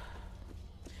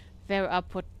 There are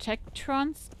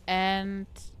protectrons and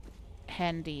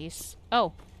handies.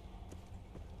 Oh.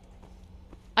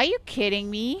 Are you kidding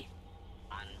me?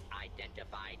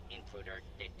 Unidentified intruder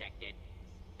detected.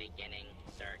 Beginning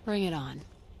search. Bring it on.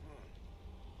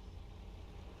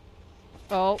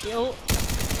 Oh. Oh.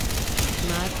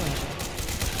 My pleasure.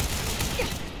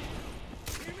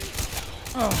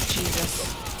 Oh,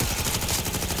 Jesus.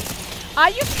 Are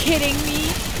you kidding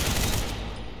me?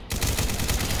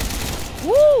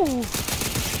 Woo!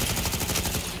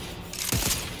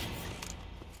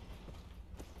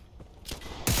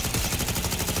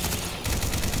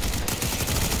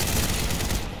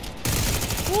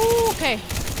 Ooh, okay.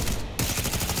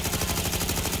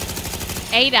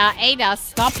 Ada, Ada,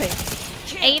 stop it.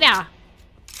 Ada!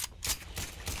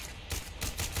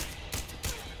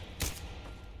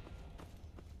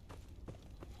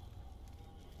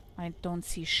 I don't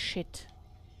see shit.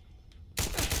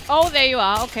 Oh, there you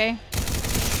are, okay.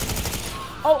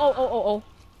 Oh, oh, oh, oh, oh.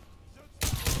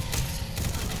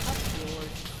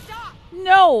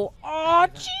 No! Oh,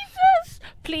 Jesus!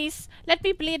 Please, let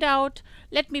me bleed out.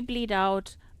 Let me bleed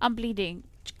out. I'm bleeding.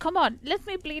 Come on, let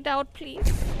me bleed out,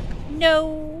 please.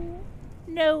 No.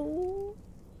 No.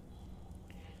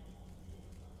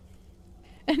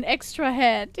 An extra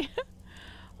head.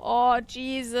 Oh,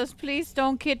 Jesus, please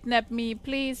don't kidnap me.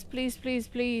 Please, please, please,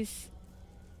 please.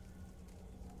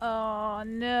 Oh,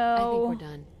 no. I think we're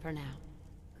done for now.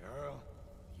 Girl,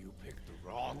 you picked the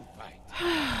wrong fight.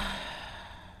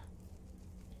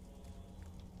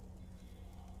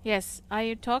 Yes, are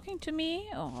you talking to me?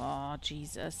 Oh,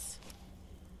 Jesus.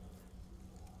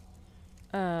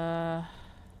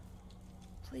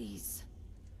 Please,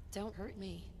 don't hurt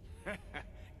me.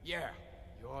 Yeah,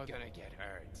 you're gonna get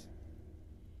hurt.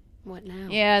 What now?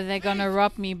 Yeah, they're gonna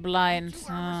rob me blind. Shut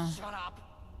up.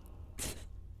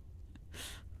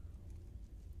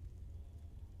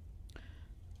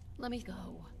 Let me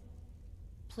go.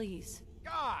 Please.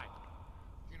 God!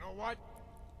 You know what?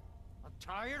 I'm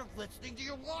tired of listening to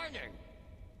your whining.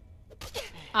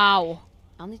 Ow.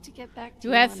 I'll need to get back to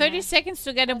You you. have on 30 that. seconds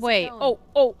to get How's it away. going? Oh,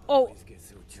 oh, oh. Always get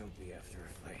so jumpy after a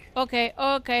fight. Okay,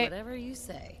 okay. Whatever you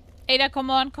say. Ada, come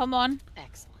on, come on.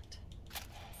 Excellent.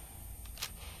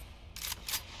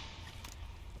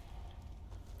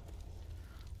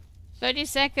 30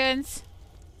 seconds.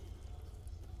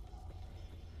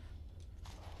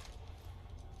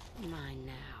 Mine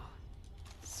now.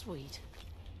 Sweet.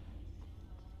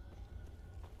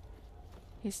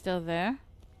 He's still there.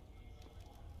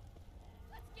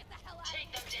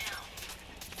 Take them down.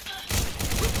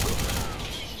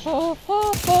 Oh,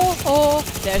 oh, oh, oh.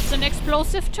 There's an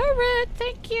explosive turret.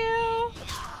 Thank you.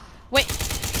 Wait.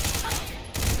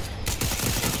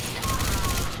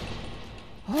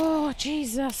 Oh,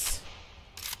 Jesus.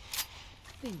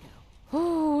 Bingo.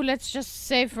 Ooh, let's just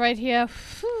save right here.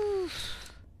 Whew.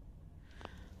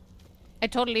 I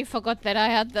totally forgot that I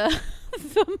had the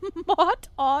the mod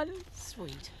on.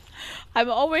 Sweet. I'm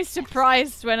always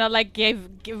surprised when I like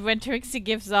when Trixie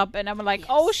gives up and I'm like,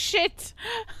 oh shit.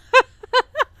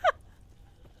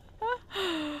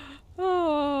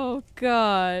 Oh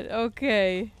god.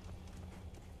 Okay.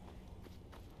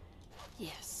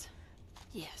 Yes.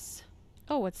 Yes.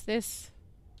 Oh, what's this?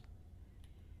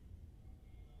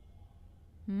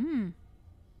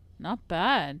 Not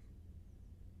bad.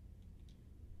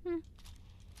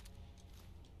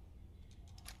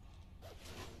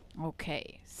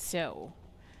 Okay, so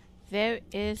there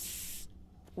is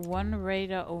one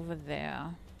raider over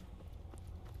there.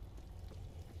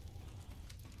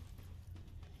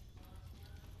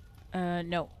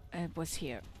 No, it was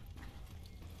here.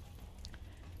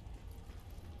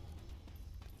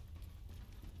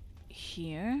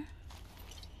 Here?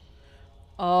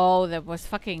 Oh, that was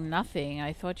fucking nothing.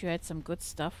 I thought you had some good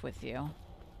stuff with you.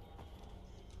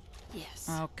 Yes.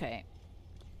 Okay.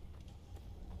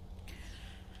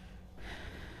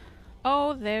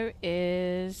 Oh, there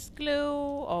is glue.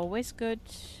 Always good.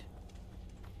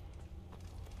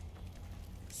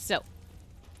 So,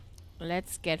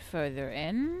 let's get further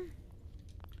in.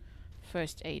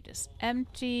 First aid is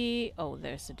empty. Oh,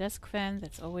 there's a desk fan.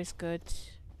 That's always good.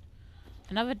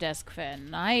 Another desk fan.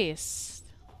 Nice.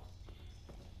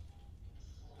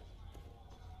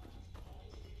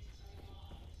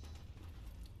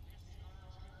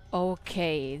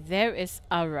 Okay, there is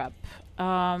Arab.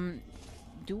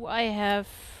 Do I have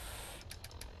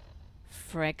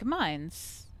frag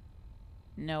mines?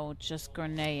 No, just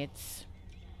grenades.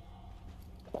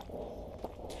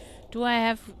 Do I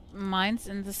have mines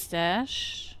in the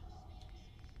stash?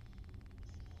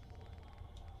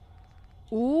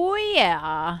 Oh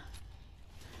yeah.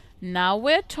 Now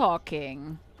we're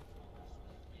talking.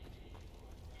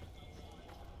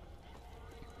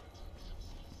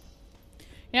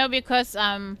 You know, because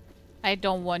I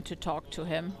don't want to talk to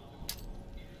him.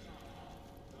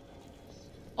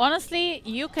 Honestly,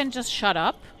 you can just shut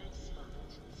up.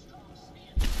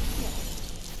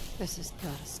 This has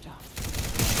gotta stop.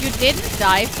 You didn't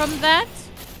die from that?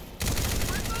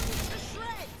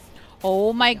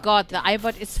 Oh my god, the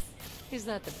eyebot is... Is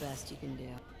that the best you can do?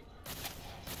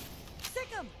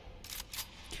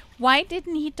 Why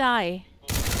didn't he die?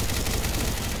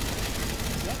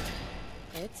 Yep.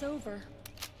 It's over.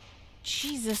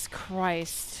 Jesus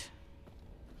Christ.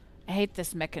 I hate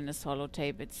this Mechanist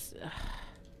holotape. It's...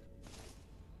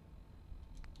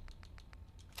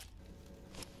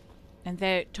 And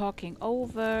they're talking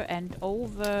over and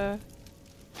over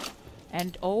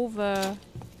and over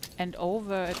and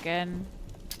over again.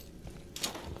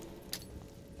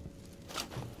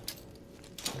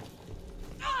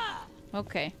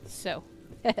 Okay, so.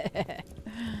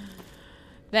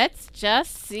 Let's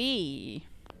just see.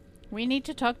 We need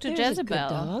to talk to There's Jezebel. a good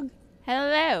dog.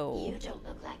 Hello. You don't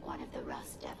look like one of the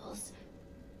Rust Devils.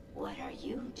 What are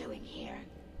you doing here?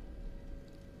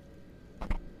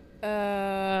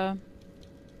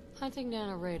 Hunting down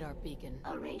a radar beacon.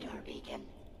 A radar beacon.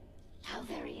 How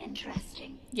very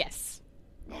interesting. Yes.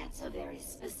 That's a very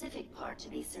specific part to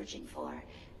be searching for.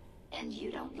 And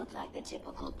you don't look like the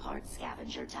typical part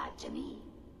scavenger type to me.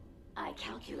 I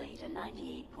calculate a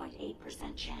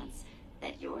 98.8% chance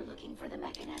that you're looking for the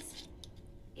Mechanist.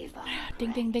 If I'm correct,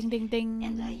 Ding, ding, ding, ding, ding.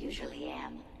 and I usually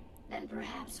am, then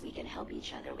perhaps we can help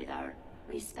each other with our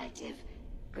respective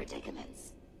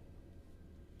predicaments.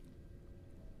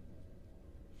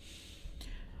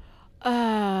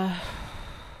 I'm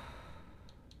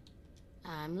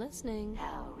listening.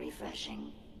 How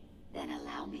refreshing. Then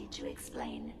allow me to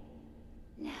explain.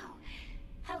 Now,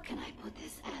 how can I put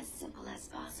this as simple as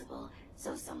possible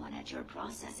so someone at your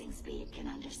processing speed can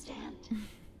understand?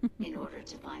 In order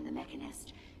to find the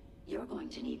Mechanist, you're going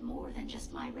to need more than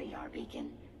just my radar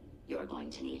beacon. You're going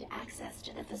to need access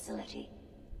to the facility.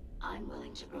 I'm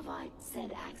willing to provide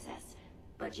said access,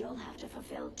 but you'll have to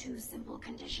fulfill two simple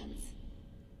conditions.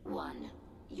 One,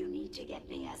 you need to get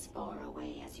me as far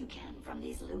away as you can from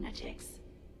these lunatics.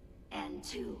 And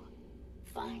two,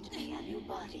 find me a new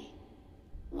body.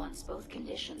 Once both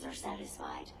conditions are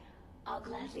satisfied, I'll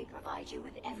gladly provide you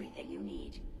with everything you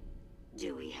need.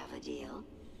 Do we have a deal?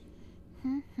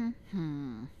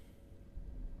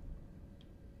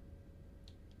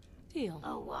 Deal.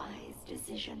 A wise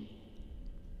decision.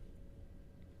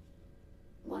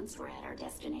 Once we're at our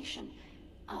destination,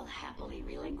 I'll happily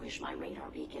relinquish my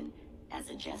radar beacon as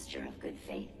a gesture of good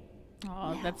faith.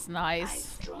 Oh, Now, that's I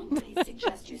nice. strongly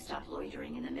suggest you stop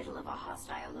loitering in the middle of a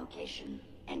hostile location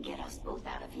and get us both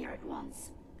out of here at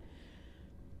once.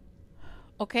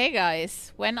 Okay,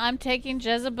 guys. When I'm taking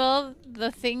Jezebel,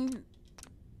 the thing...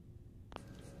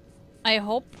 I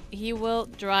hope he will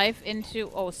drive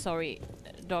into... Oh, sorry.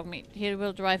 Dog meat. He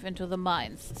will drive into the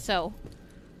mines. So...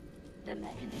 The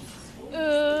Mechanists.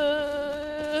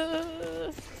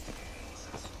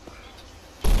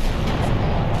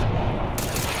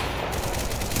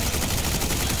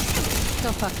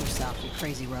 Go fuck yourself, you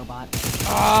crazy robot.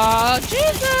 Oh,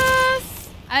 Jesus!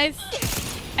 I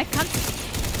can't...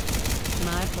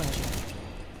 My pleasure.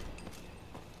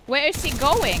 Where is he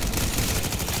going?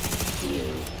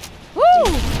 You. Woo!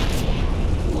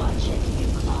 Watch it, you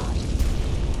clod.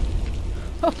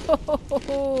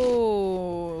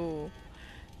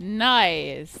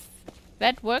 Nice.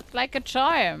 That worked like a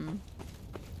charm.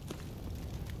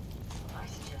 I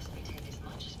suggest we take as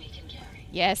much as we can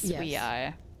Yes, we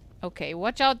are. Okay,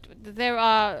 watch out. There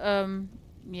are,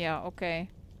 yeah, okay.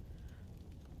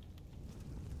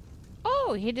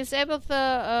 Oh, he disabled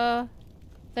the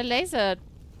laser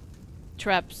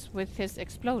traps with his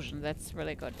explosion. That's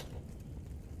really good.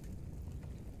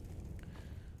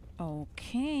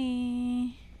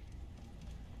 Okay.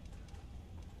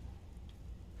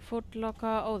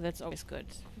 Footlocker. Oh, that's always good.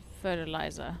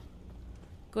 Fertilizer.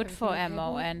 Good for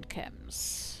ammo and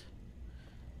chems.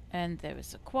 And there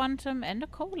is a quantum and a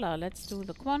cola. Let's do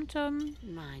the quantum.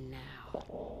 Mine now.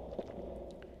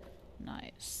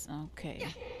 Nice. Okay.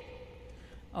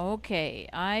 Okay,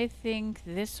 I think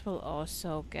this will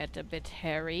also get a bit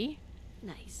hairy.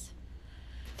 Nice.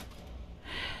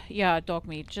 Yeah, dog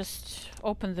meat. Just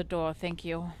open the door, thank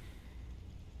you.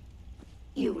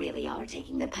 You really are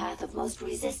taking the path of most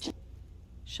resistance.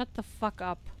 Shut the fuck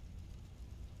up.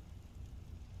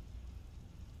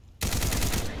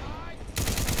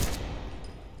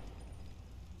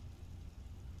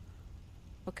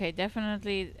 Okay,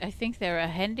 definitely. I think there are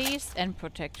handies and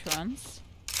protectrons.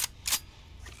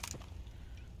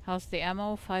 How's the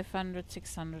ammo? 500,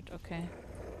 600. Okay.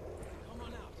 Come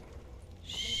on out.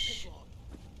 Shh.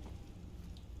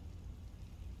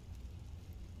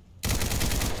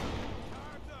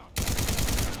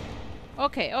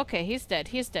 Okay, okay, he's dead.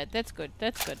 He's dead. That's good.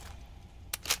 That's good.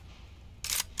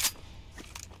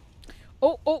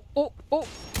 Oh, oh, oh, oh.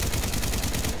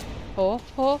 Oh,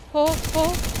 oh, oh,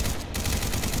 oh.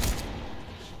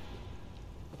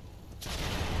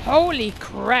 Holy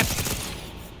crap.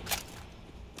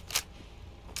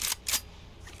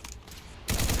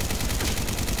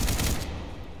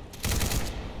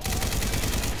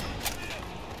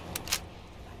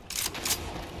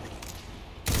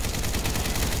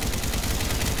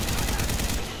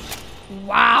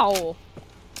 Wow!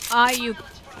 Are you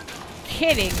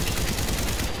kidding me?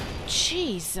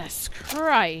 Jesus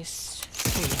Christ.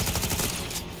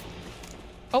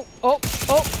 Oh, oh,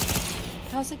 oh!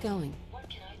 How's it going? What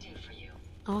can I do for you?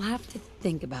 I'll have to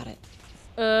think about it.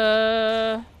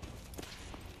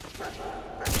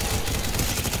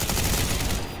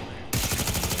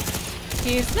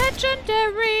 He's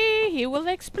legendary! He will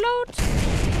explode!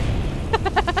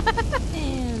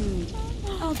 And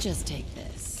I'll just take this.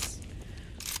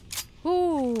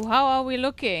 Ooh, how are we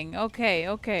looking? Okay,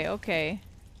 okay, okay.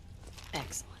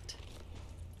 Excellent.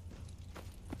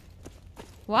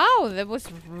 Wow, that was...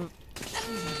 No,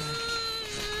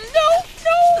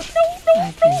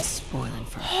 I've been spoiling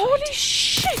for a Holy fight.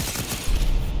 shit! This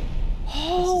is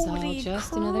all Holy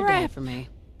just crap. another day for me.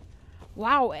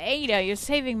 Wow, Ada, you're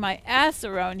saving my ass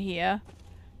around here.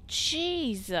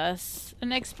 Jesus.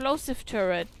 An explosive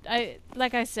turret.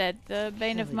 Like I said, the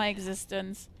bane of my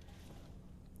existence.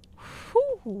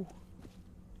 Whew.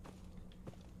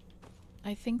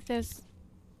 I think there's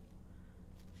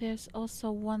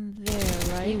also one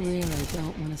there, right? You really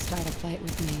don't want to start a fight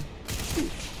with me.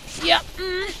 Yeah.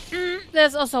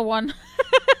 There's also one.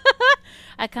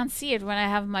 I can't see it when I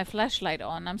have my flashlight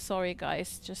on. I'm sorry,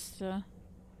 guys. Just,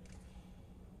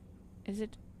 is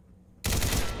it?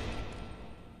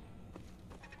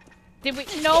 Did we?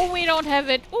 No, we don't have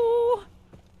it. Ooh.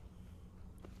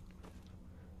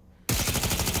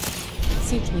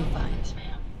 Seems to be fine.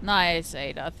 Nice,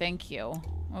 Ada. Thank you.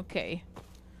 Okay.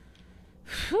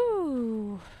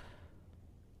 Whew.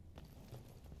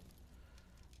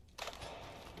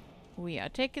 We are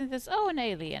taking this. Oh, an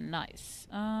alien. Nice.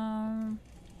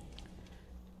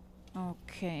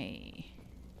 Okay.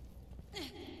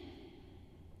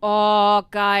 Oh,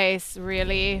 guys,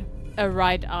 really? A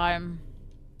right arm.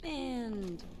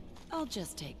 And I'll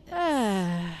just take this.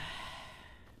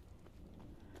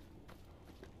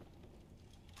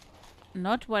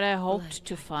 Not what I hoped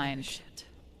to find.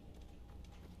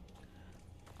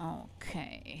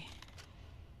 Okay.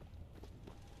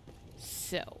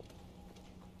 So.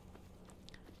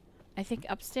 I think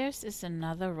upstairs is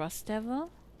another Rust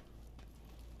Devil.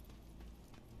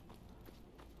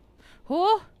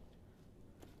 Who?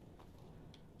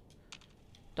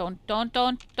 Don't.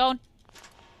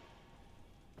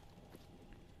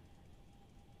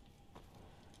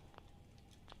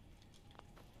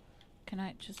 Can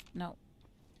I just... No.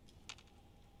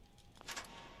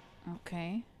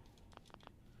 Okay.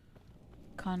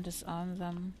 Can't disarm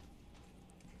them.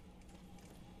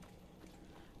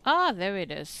 Ah, there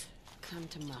it is. Come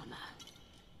to mama.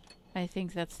 I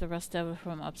think that's the Rust Devil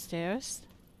from upstairs.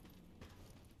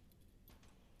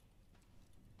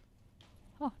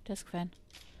 Oh, desk fan.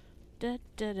 Da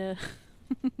da da.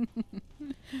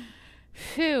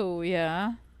 Phew,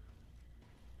 yeah.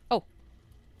 Oh.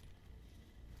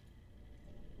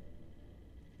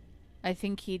 I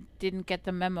think he didn't get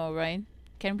the memo, right?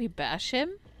 Can we bash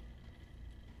him?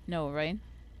 No, right?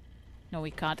 No,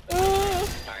 we can't.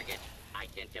 Target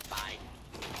identified.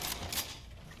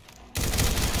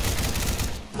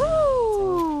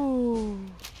 Woo!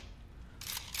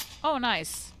 Oh,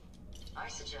 nice. I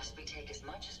suggest we take as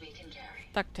much as we can carry.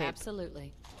 Duct tape.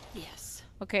 Absolutely. Yes.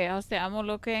 Okay, how's the ammo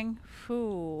looking?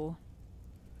 Phew.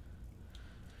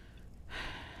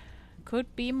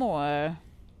 Could be more.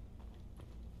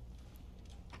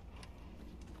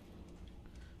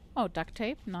 Oh, duct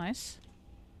tape. Nice.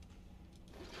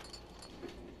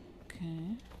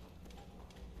 Okay.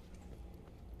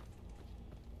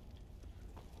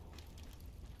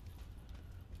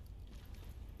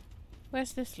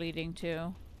 Where's this leading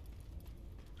to?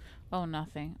 Oh,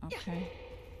 nothing. Okay.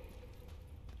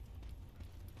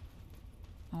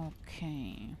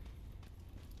 Okay.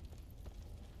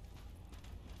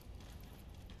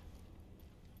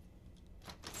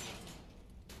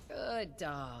 Good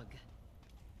dog.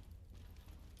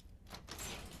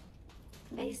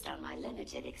 Based on my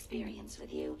limited experience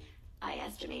with you, I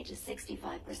estimate a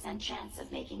 65% chance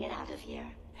of making it out of here.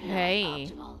 Hey. Not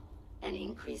optimal. An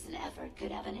increase in effort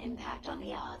could have an impact on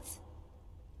the odds.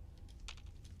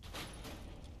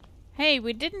 Hey,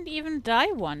 we didn't even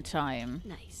die one time.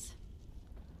 Nice.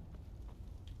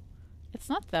 It's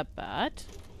not that bad.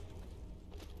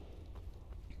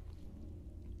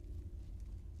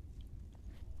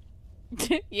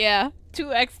 Yeah,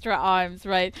 2 extra arms,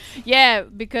 right? Yeah,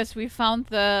 because we found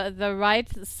the right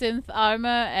synth armor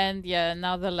and yeah,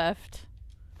 now the left.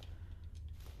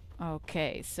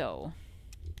 Okay, so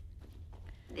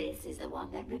This is the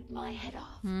one that ripped my head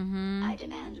off. mm-hmm. I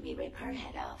demand we rip her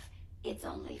head off. It's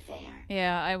only fair.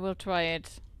 Yeah, I will try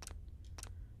it.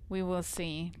 We will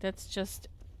see. Let's just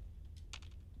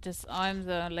disarm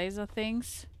the laser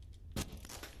things.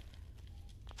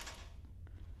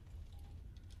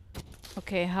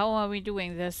 Okay, how are we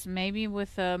doing this? Maybe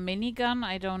with a minigun?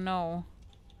 I don't know.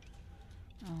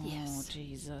 Oh, Yes.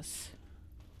 Jesus.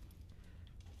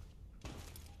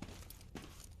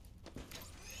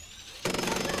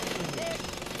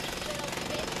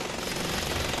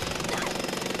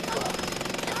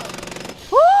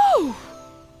 Woo!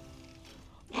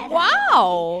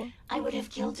 Wow! I would have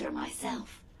killed her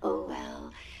myself. Oh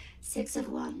well. 6 of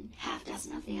one, half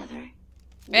dozen of the other.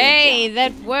 Good Hey, job,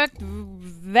 that Demon. worked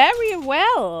very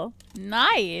well.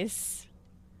 Nice.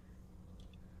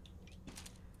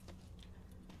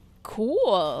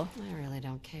 Cool. I really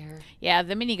don't care. Yeah,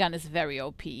 the minigun is very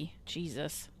OP.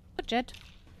 Jesus. Oh, jet.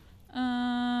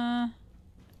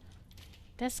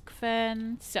 Desk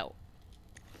fan. So.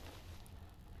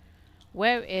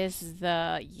 Where is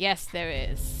the... Yes, there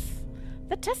is.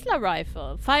 The Tesla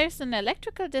rifle fires an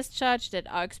electrical discharge that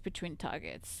arcs between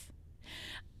targets.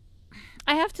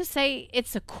 I have to say,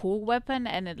 it's a cool weapon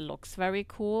and it looks very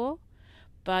cool,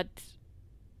 but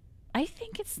I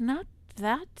think it's not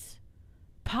that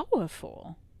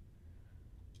powerful.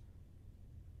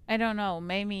 I don't know,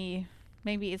 maybe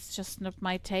it's just not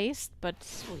my taste, but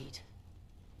Sweet.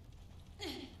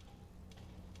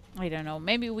 I don't know,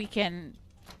 maybe we can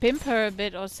pimp her a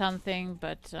bit or something,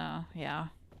 but yeah.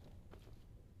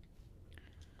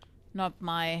 Not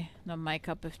my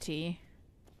cup of tea.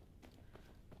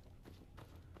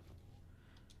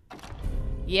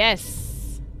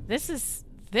 Yes, this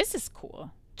is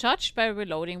cool. Charged by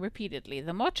reloading repeatedly.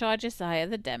 The more charges, the higher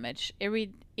the damage.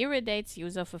 Irradiates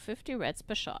user for 50 reds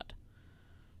per shot.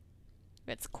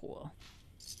 That's cool.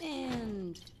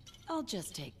 And I'll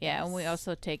just take Yeah, this. and we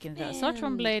also taken the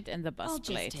Assaultron blade and the bust I'll just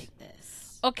blade. take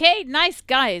this. Okay, nice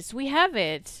guys, we have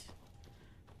it.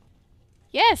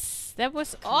 Yes, that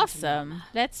was awesome.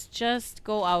 Let's just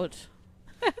go out.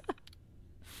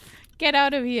 Get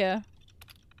out of here.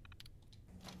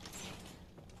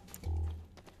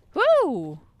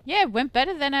 Woo! Yeah, it went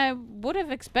better than I would have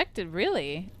expected,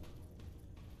 really.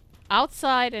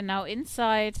 Outside and now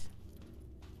inside.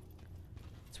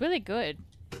 It's really good.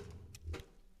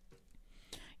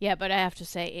 Yeah, but I have to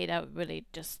say, Ada really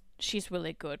just... She's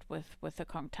really good with the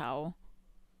Kong Tao.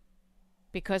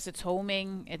 Because it's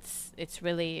homing, it's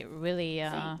really, really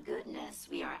Thank goodness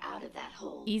we are out of that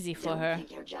hole. easy for Don't her.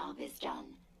 think your job is done.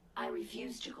 I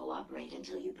refuse to cooperate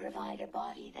until you provide a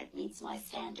body that meets my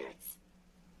standards.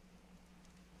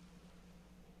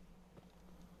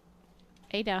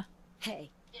 Ada. Hey,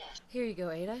 Yes. here you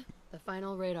go, Ada. The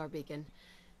final radar beacon.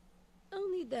 I'll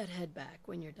need that head back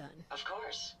when you're done. Of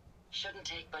course. Shouldn't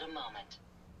take but a moment.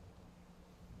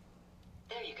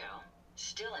 There you go.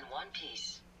 Still in one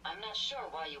piece. I'm not sure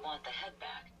why you want the head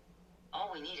back.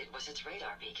 All we needed was its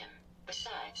radar beacon.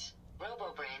 Besides,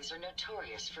 robo-brains are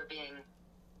notorious for being,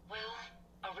 well,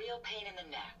 a real pain in the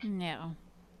neck. No.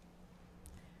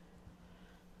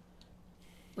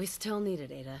 We still need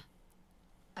it, Ada.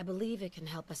 I believe it can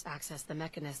help us access the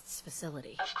Mechanist's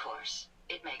facility. Of course.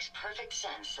 It makes perfect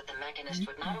sense that the Mechanist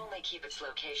would not only keep its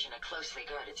location a closely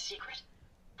guarded secret,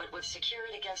 but would secure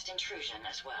it against intrusion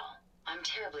as well. I'm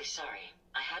terribly sorry.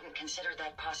 I hadn't considered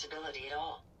that possibility at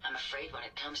all. I'm afraid when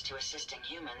it comes to assisting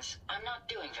humans, I'm not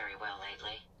doing very well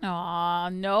lately. Aw,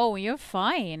 no, you're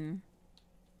fine.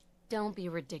 Don't be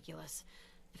ridiculous.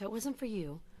 If it wasn't for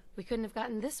you, we couldn't have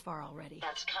gotten this far already.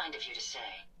 That's kind of you to say.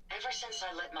 Ever since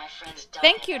I let my friends die...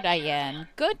 Thank you, Diane.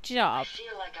 Good job. I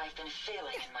feel like I've been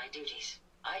failing in my duties.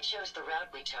 I chose the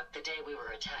route we took the day we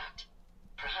were attacked.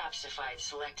 Perhaps if I had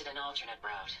selected an alternate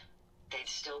route, they'd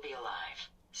still be alive.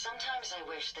 Sometimes I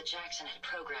wish that Jackson had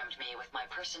programmed me with my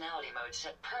personality mode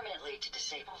set permanently to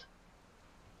disabled.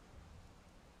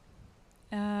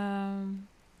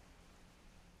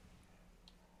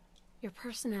 Your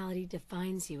personality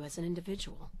defines you as an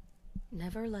individual.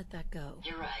 Never let that go.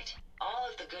 You're right. All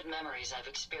of the good memories I've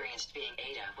experienced being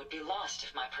Ada would be lost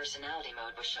if my personality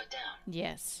mode was shut down.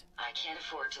 Yes. I can't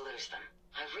afford to lose them.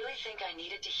 I really think I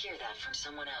needed to hear that from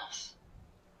someone else.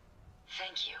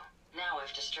 Thank you. Now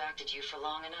I've distracted you for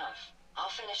long enough. I'll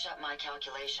finish up my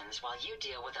calculations while you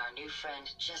deal with our new friend,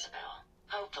 Jezebel.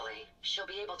 Hopefully, she'll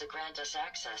be able to grant us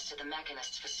access to the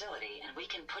Mechanist's facility, and we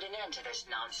can put an end to this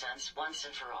nonsense once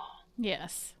and for all.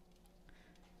 Yes.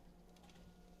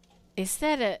 Is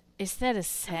that a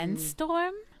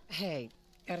sandstorm? Hey,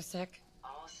 got a sec?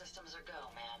 All systems are go,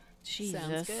 ma'am. Jesus.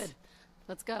 Sounds good.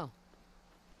 Let's go.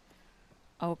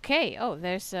 Okay. Oh,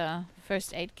 there's a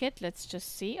first aid kit. Let's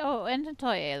just see. Oh, and a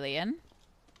toy alien.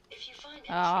 If you find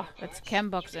Ah, any it's parts, chem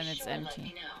box you be and it's sure to let empty.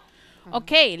 me know.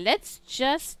 Okay, let's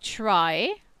just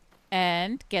try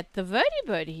and get the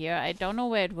Vertibird here. I don't know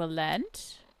where it will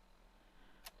land.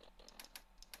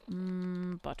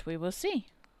 But we will see.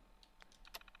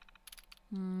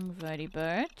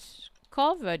 Vertibird.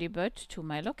 Call Vertibird to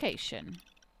my location.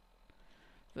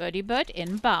 Vertibird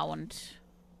inbound.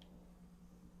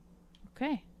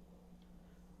 Okay.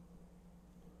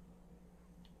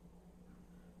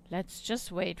 Let's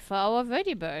just wait for our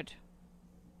Vertibird.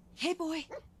 Hey, boy.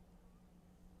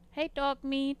 Hey, dog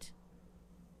meat.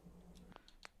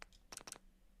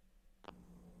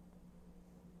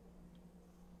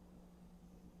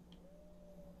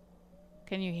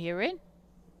 Can you hear it?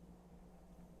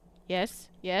 Yes,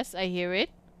 yes, I hear it.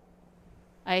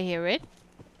 I hear it.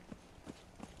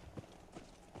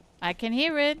 I can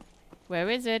hear it. Where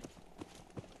is it?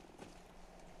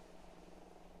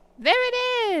 There it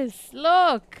is!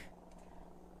 Look!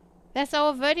 That's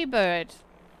our Vertibird.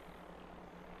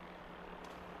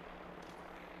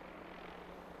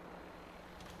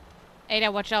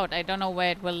 Ada, watch out. I don't know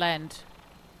where it will land.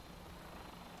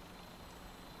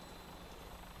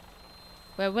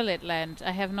 Where will it land?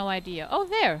 I have no idea. Oh,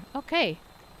 there. Okay.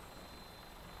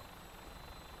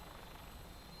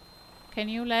 Can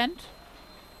you land?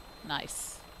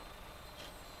 Nice.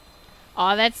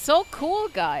 Oh, that's so cool,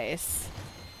 guys.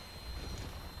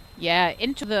 Yeah,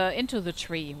 into the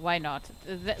tree. Why not?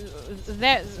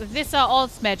 These are all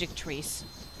magic trees.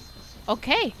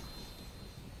 Okay.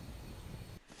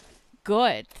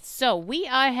 Good. So we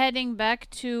are heading back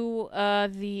to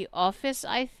the office,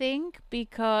 I think,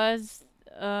 because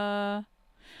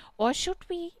or should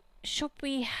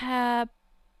we head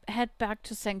back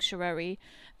to Sanctuary?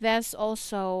 There's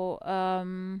also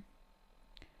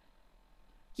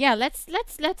yeah,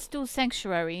 let's do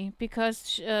Sanctuary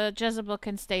because Jezebel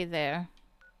can stay there.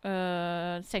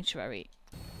 Sanctuary.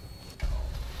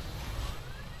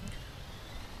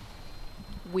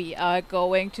 We are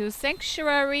going to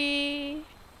Sanctuary.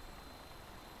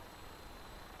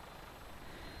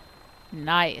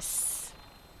 Nice.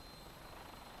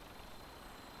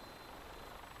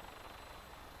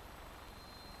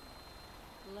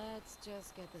 Let's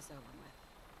just get this over with.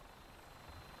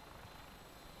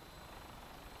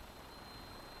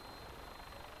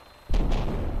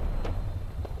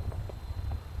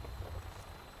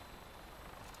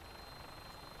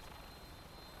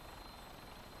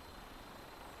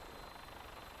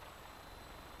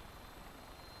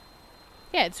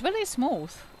 Yeah, it's really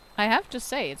smooth. I have to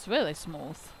say, it's really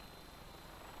smooth.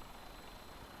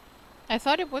 I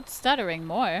thought it would stuttering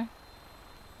more.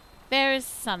 There's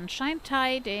sunshine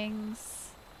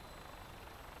tidings.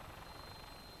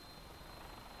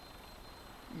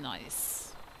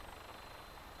 Nice.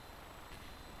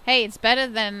 Hey, it's better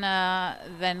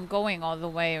than going all the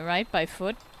way, right, by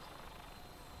foot.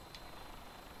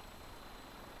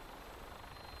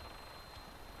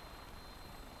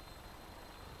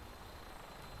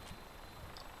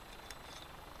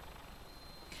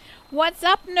 What's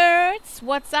up, nerds?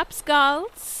 What's up,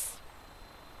 skulls?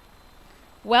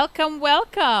 Welcome,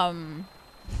 welcome.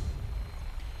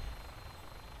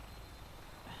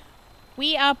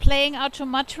 We are playing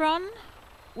Automatron.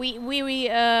 We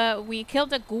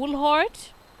killed a ghoul horde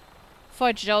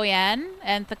for Joanne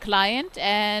and the client,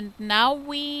 and now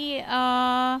we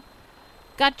got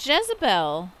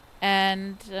Jezebel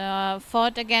and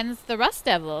fought against the Rust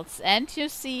Devils. And you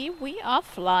see, we are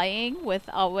flying with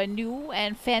our new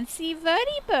and fancy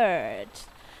Vertibird.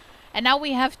 And now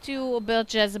we have to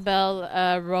build Jezebel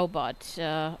robot.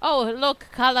 Oh, look,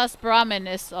 Kala's Brahmin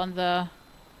is on the...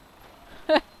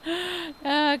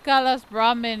 Kala's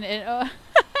Brahmin...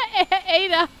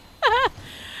 Ada!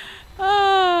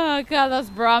 Kala's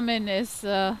Brahmin is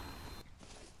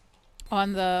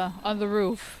on the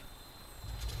roof.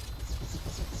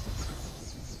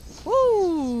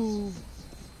 Woo!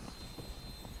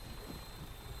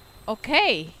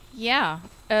 Okay, yeah.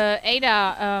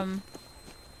 Ada,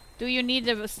 do you need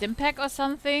a stim pack or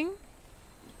something?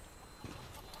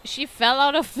 She fell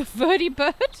out of the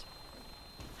Vertibird?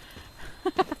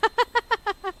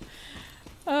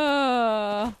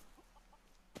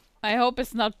 I hope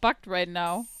it's not bugged right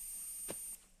now.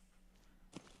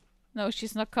 No,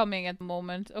 she's not coming at the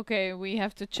moment. Okay, we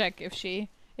have to check if she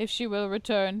will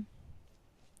return.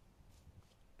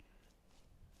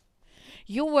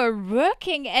 You were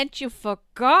working and you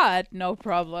forgot. No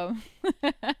problem.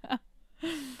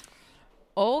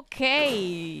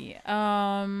 Okay.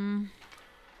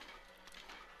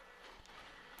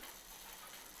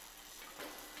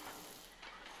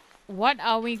 What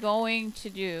are we going to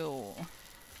do?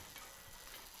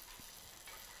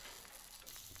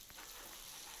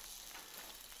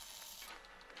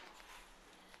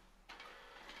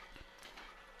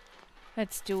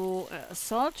 Let's do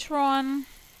Assaultron.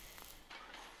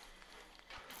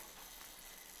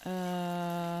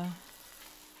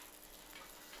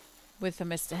 With a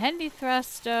Mr. Handy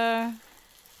Thruster.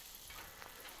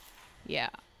 Yeah.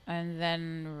 And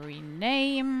then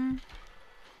rename.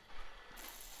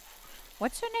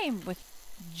 What's her name with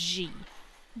G?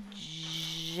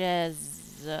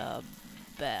 Jezebel.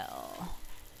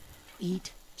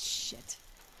 Eat shit.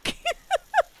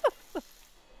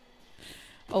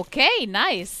 Okay,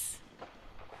 nice.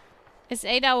 Is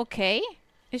Ada okay?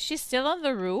 Is she still on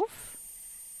the roof?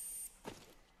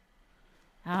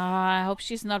 I hope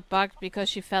she's not bugged because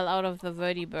she fell out of the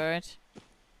Vertibird.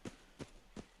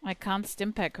 I can't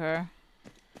stimpack her.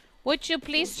 Would you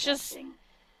please just...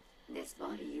 This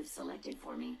body you've selected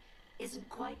for me isn't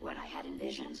quite what I had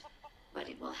envisioned, but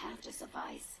it will have to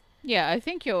suffice. Yeah, I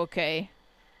think you're okay.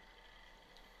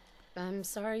 I'm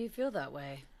sorry you feel that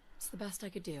way. It's the best I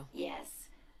could do. Yes.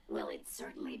 Well, it's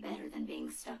certainly better than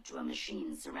being stuck to a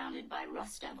machine surrounded by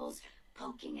Rust Devils,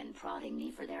 poking and prodding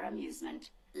me for their amusement.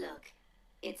 Look,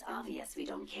 it's obvious we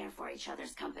don't care for each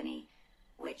other's company,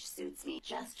 which suits me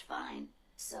just fine.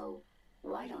 So,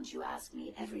 why don't you ask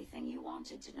me everything you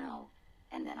wanted to know,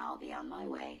 and then I'll be on my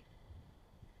way.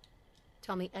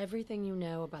 Tell me everything you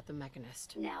know about the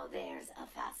Mechanist. Now there's a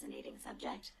fascinating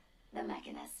subject. The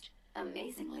Mechanist.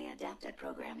 Amazingly adept at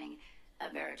programming. A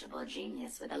veritable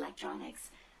genius with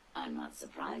electronics. I'm not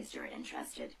surprised you're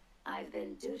interested. I've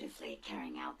been dutifully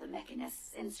carrying out the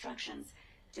Mechanist's instructions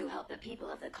to help the people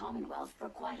of the Commonwealth for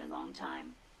quite a long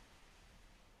time.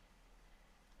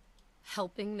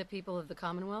 Helping the people of the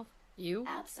Commonwealth? You?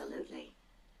 Absolutely.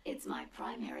 It's my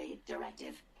primary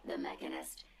directive. The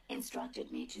Mechanist instructed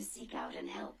me to seek out and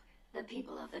help the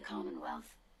people of the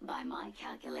Commonwealth. By my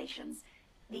calculations,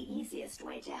 the easiest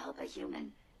way to help a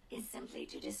human is simply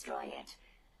to destroy it.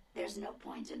 There's no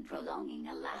point in prolonging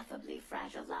a laughably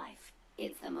fragile life.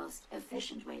 It's the most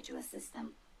efficient way to assist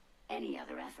them. Any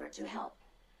other effort to help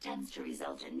tends to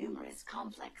result in numerous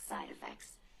complex side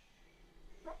effects.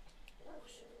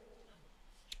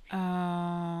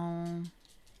 I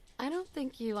don't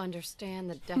think you understand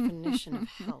the definition of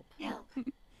help. Help.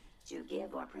 To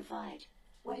give or provide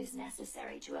what is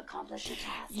necessary to accomplish a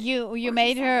task. You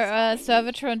made her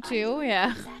Servatron too,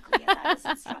 yeah. Exactly as I was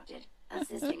instructed.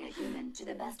 Assisting a human to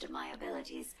the best of my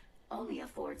abilities only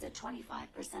affords a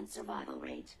 25% survival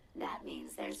rate. That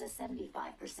means there's a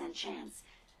 75% chance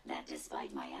that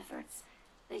despite my efforts,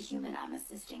 the human I'm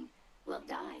assisting will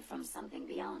die from something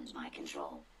beyond my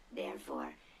control.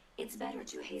 Therefore, it's better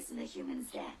to hasten the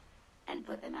human's death and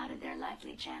put them out of their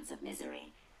likely chance of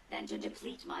misery than to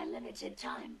deplete my limited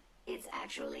time. It's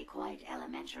actually quite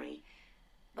elementary,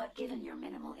 but given your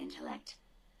minimal intellect,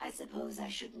 I suppose I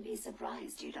shouldn't be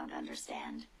surprised you don't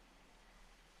understand.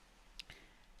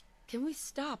 Can we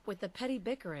stop with the petty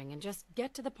bickering and just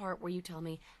get to the part where you tell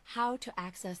me how to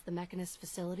access the Mechanist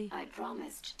facility? I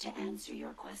promised to answer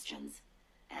your questions,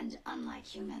 and unlike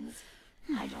humans,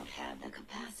 I don't have the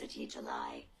capacity to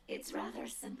lie. It's rather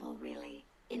simple, really.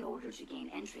 In order to gain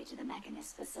entry to the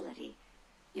Mechanist facility,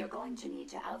 you're going to need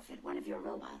to outfit one of your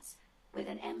robots with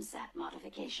an MSAT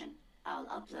modification. I'll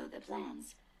upload the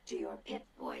plans to your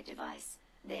Pip-Boy device.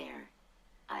 There.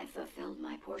 I've fulfilled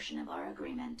my portion of our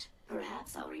agreement.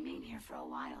 Perhaps I'll remain here for a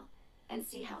while and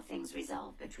see how things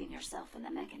resolve between yourself and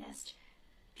the Mechanist.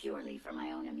 Purely for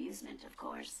my own amusement, of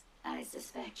course. I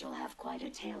suspect you'll have quite a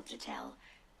tale to tell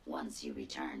once you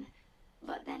return.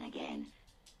 But then again,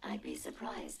 I'd be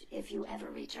surprised if you ever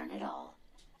return at all.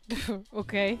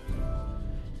 Okay.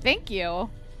 Thank you.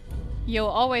 You're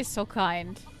always so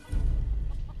kind.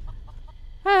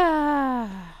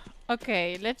 Ah.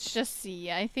 Okay, let's just see.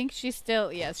 I think she's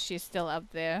still... Yes, she's still up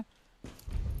there.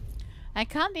 I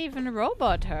can't even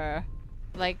robot her.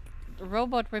 Like,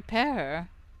 robot repair her.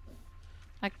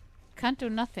 I can't do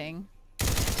nothing.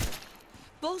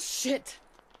 Bullshit!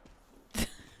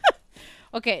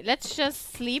 Okay, let's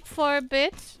just sleep for a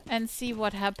bit and see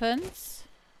what happens.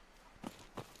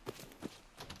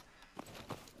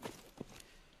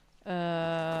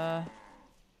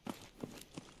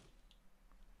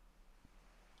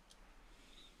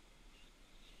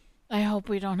 I hope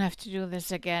we don't have to do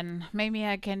this again. Maybe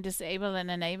I can disable and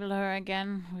enable her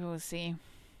again. We will see.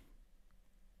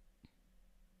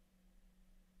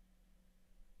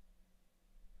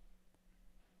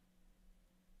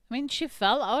 I mean, she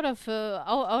fell out of the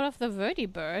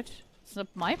Vertibird. It's not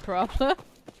my problem.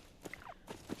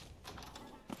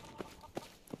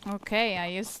 Okay, are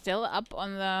you still up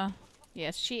on the...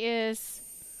 Yes, she is.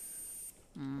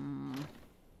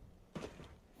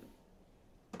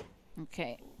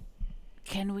 Okay.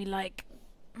 Can we, like,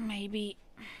 maybe...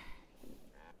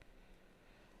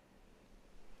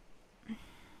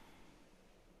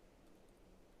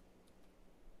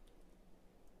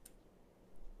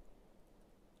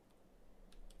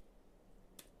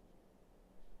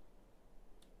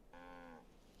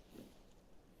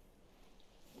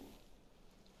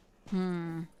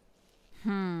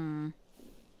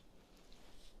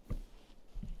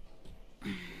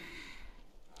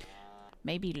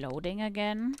 Maybe loading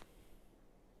again?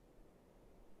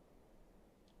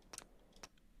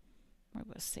 We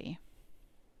will see.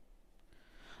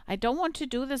 I don't want to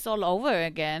do this all over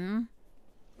again.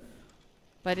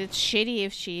 But it's shitty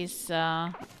if she's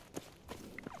not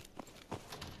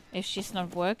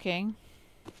working.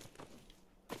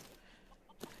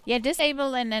 Yeah,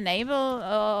 disable and enable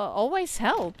always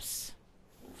helps.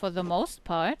 For the most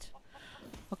part.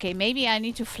 Okay, maybe I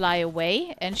need to fly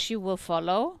away and she will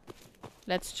follow.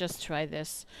 Let's just try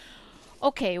this.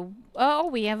 Okay, oh,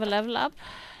 we have a level up.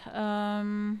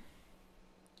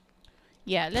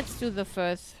 Yeah, let's do the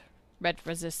first red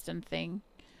resistant thing.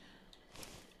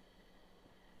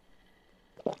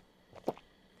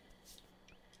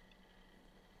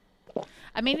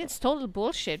 I mean, it's total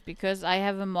bullshit because I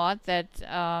have a mod that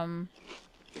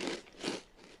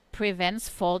prevents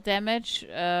fall damage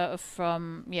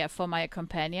from, yeah, for my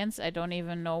companions. I don't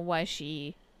even know why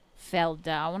she fell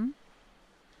down.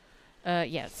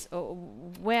 Yes.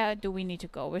 Where do we need to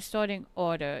go? Restoring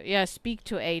order. Yeah, speak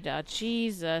to Ada.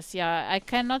 Jesus. Yeah, I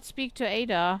cannot speak to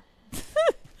Ada.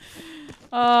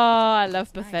 Oh, I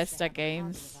love Bethesda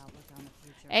games.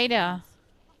 Ada.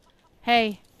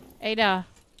 Hey. Ada.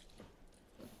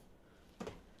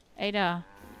 Ada.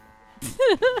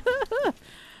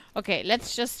 Okay,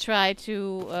 let's just try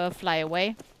to fly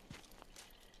away.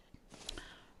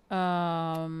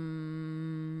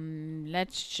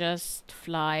 Let's just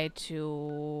fly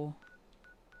to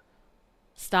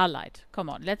Starlight. Come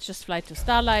on, let's just fly to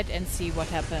Starlight and see what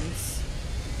happens.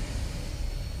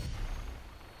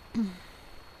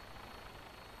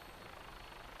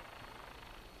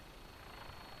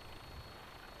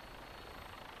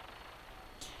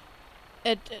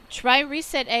 Try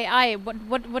reset AI.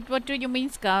 What do you mean,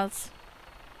 Skulls?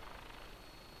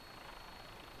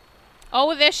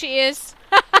 Oh, there she is.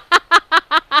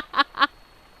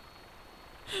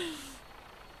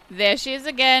 There she is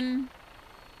again.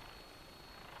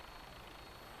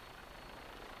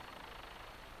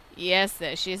 Yes,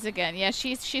 there she is again. Yeah,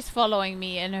 she's following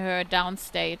me in her down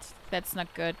state. That's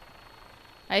not good.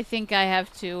 I think I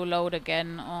have to load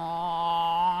again.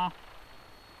 Aww.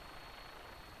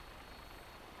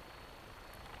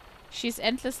 She's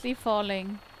endlessly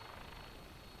falling.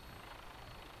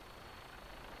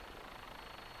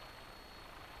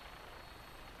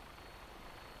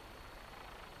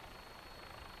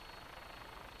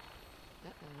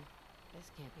 Uh-oh. This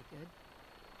can't be good.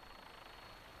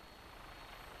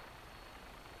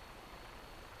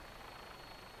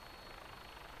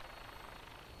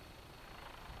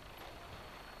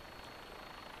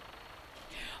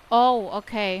 Oh,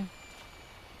 okay.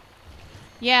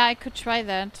 Yeah, I could try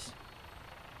that.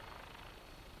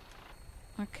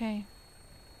 Okay.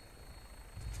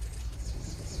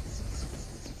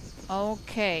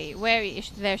 Okay, where is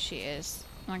she? There she is.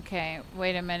 Okay,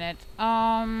 wait a minute.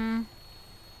 Da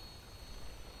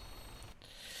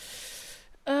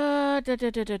da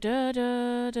da da da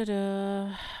da da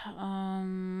da.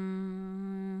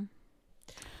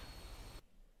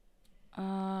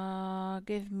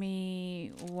 Give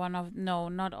me one of... No,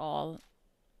 not all.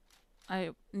 I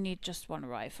need just one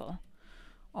rifle.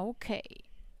 Okay.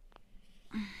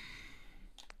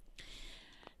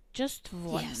 Just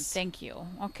one. Yes. Thank you.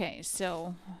 Okay,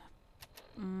 so...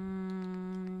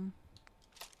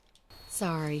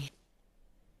 Sorry.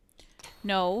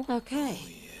 No. Okay.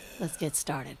 Let's get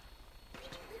started.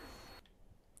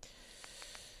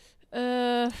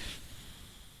 Oh,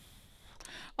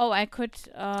 I could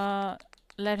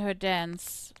let her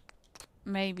dance.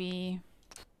 Maybe.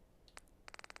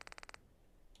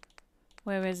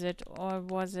 Where is it? Or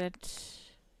was it...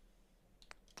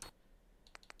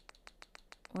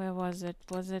 Where was it?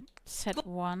 Was it set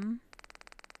 1?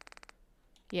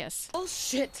 Yes. Oh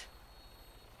shit!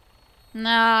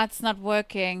 Nah, it's not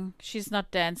working. She's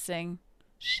not dancing.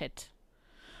 Shit.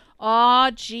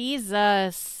 Oh,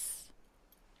 Jesus.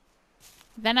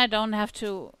 Then I don't have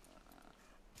to...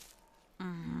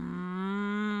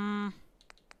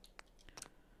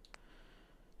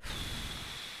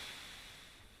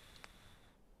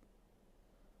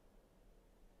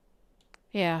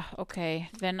 Yeah, okay.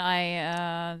 Then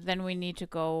then we need to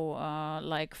go,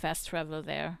 like, fast travel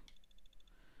there.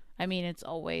 I mean, it's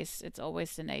always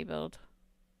enabled.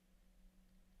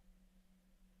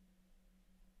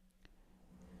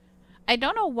 I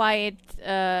don't know why it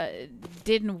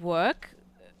didn't work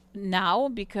now,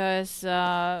 because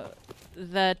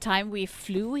the time we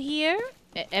flew here,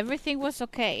 everything was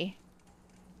okay.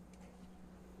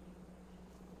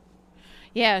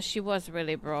 Yeah, she was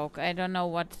really broke. I don't know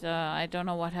what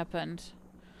happened.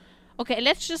 Okay,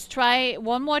 let's just try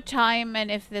one more time, and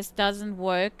if this doesn't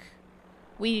work,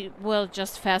 we will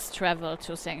just fast travel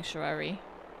to Sanctuary.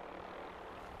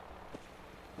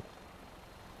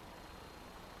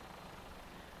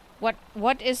 What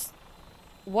is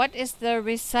the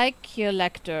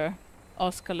recyclector,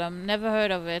 Osculum? Never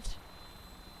heard of it.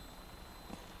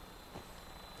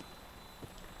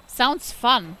 Sounds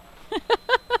fun.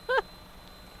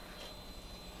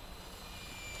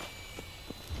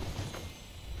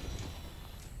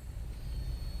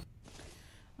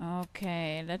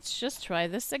 Okay, let's just try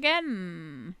this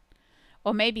again.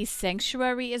 Or maybe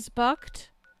Sanctuary is bugged.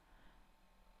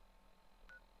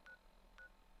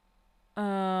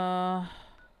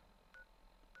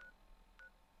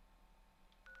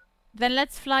 Then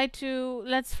let's fly to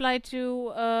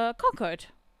Concord.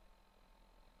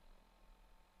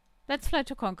 Let's fly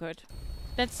to Concord.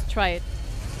 Let's try it.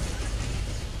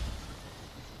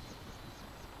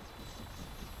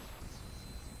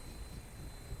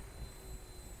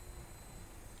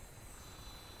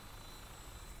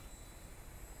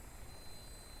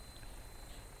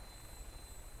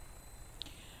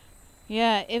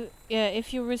 Yeah,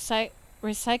 if you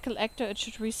recycle actor, it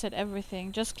should reset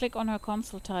everything. Just click on her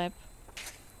console type.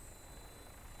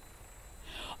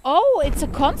 Oh, it's a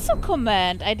console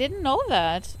command. I didn't know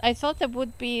that. I thought that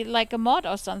would be like a mod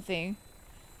or something.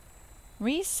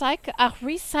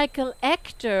 Recycle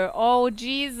actor. Oh,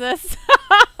 Jesus.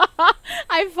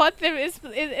 I thought there is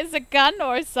a gun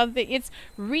or something. It's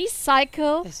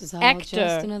recycle This is all actor.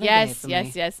 just another Yes, day for yes,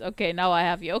 me. yes. Okay, now I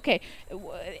have you. Okay.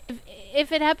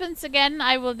 If it happens again,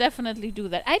 I will definitely do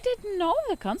that. I didn't know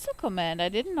the console command. I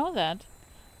didn't know that.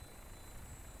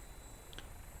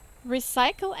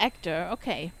 Recycle actor.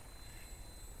 Okay.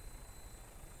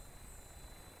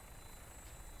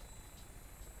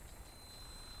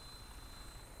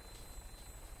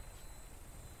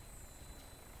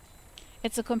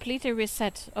 It's a completely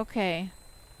reset. Okay.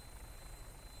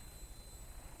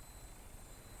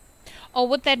 Oh,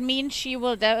 would that mean she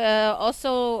will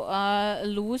also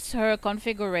lose her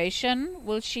configuration?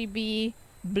 Will she be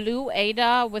blue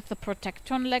Ada with the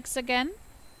protectron legs again?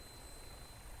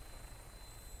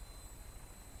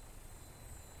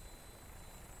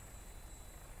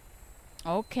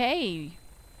 Okay.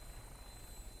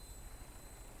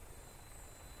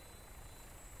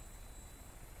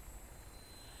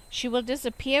 She will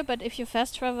disappear, but if you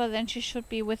fast travel, then she should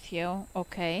be with you.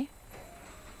 Okay.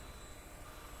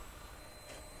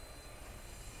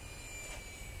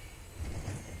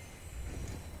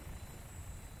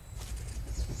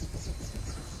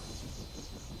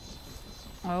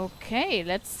 Okay,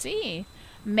 let's see.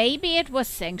 Maybe it was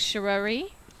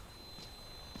Sanctuary.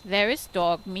 There is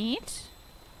dog meat.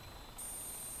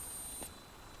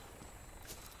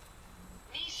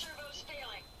 Knee servo's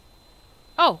failing.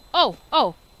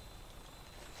 Oh.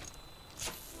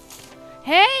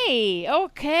 Hey!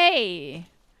 Okay.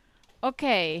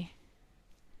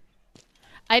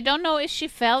 I don't know if she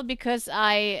fell because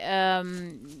I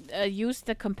used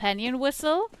the companion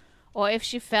whistle, or if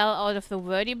she fell out of the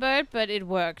Vertibird, but it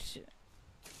worked.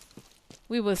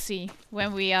 We will see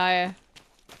when we are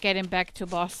getting back to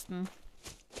Boston.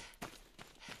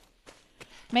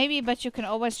 Maybe, but you can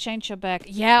always change her back.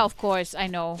 Yeah, of course, I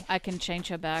know. I can change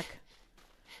her back.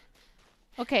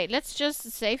 Okay, let's just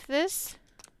save this.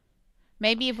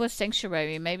 Maybe it was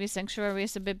Sanctuary. Maybe Sanctuary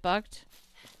is a bit bugged.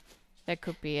 That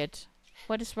could be it.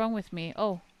 What is wrong with me?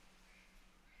 Oh.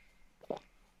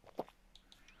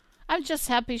 I'm just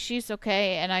happy she's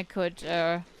okay and I could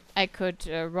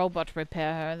robot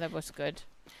repair her. That was good.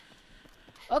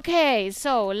 Okay,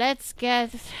 so let's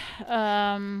get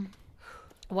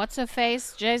what's her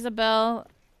face? Jezebel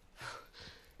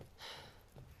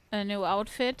a new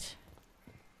outfit.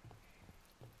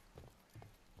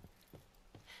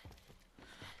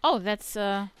 Oh, that's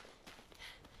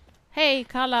hey,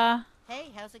 Carla.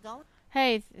 Hey, how's it going?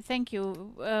 Hey, thank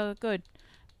you. Good.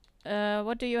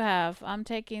 What do you have? I'm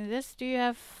taking this. Do you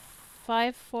have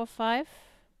 545?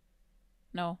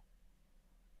 No.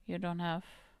 You don't have.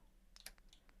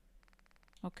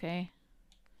 Okay.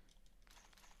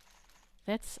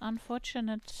 That's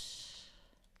unfortunate.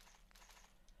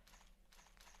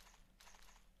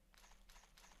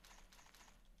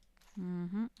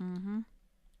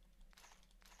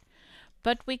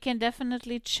 But we can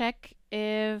definitely check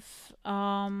if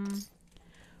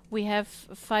we have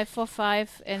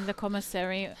 545 in the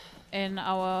commissary in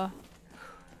our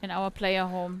player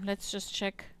home. Let's just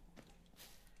check.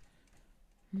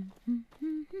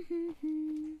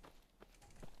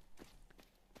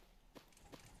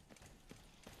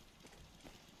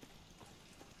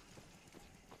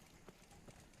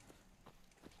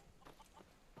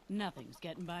 Nothing's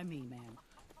getting by me, ma'am.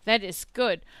 That is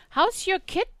good. How's your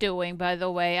kid doing, by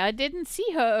the way? I didn't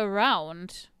see her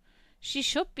around. She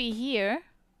should be here.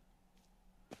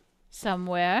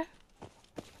 Somewhere.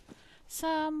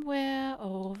 Somewhere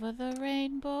over the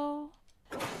rainbow.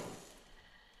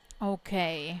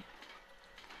 Okay.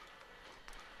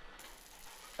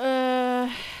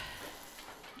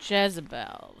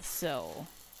 Jezebel, so.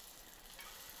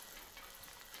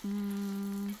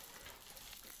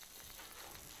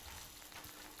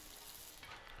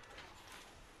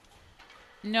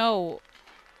 No.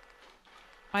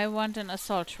 I want an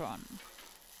Assaultron.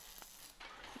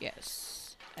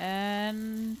 Yes.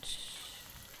 And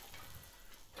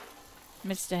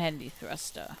Mr. Handy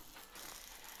Thruster.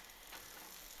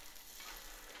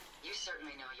 You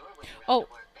certainly know your way around Oh,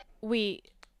 the work. we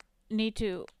need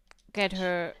to get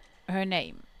her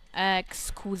name.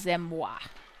 Excusez-moi.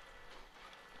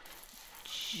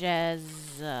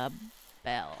 Jezebel.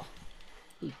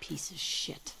 You piece of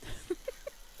shit.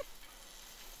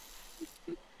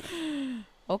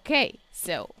 Okay,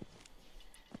 so.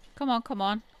 Come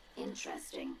on.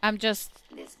 Interesting. I'm just...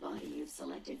 This body you've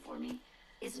selected for me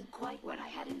isn't quite what I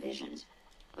had envisioned,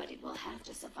 but it will have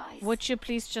to suffice. Would you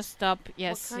please just stop?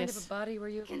 Yes, What kind yes. of a body were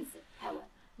you?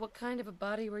 What kind of a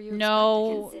body were you?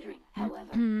 No. Considering,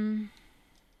 however.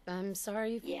 I'm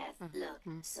sorry. Yes, look,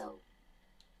 so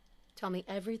Tell me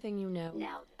everything you know.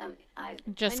 now, I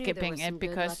Just I knew skipping there was it some good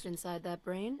because left inside that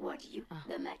brain. what you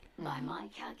the mech by my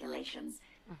calculations,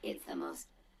 it's the most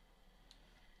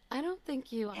I don't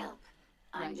think you. help.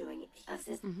 I'm doing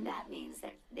assist. That means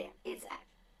that there it's act.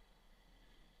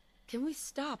 Can we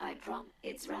stop? I promise.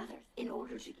 It's rather in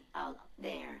order to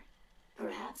there.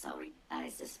 Perhaps I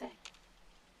suspect.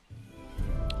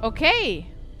 Okay.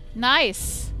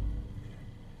 Nice.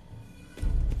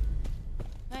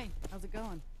 Hey, how's it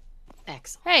going?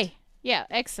 Excellent. Hey. Yeah,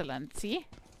 excellent. See?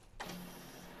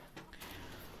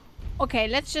 Okay,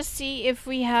 let's just see if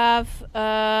we have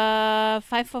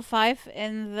 545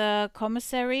 in the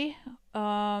commissary.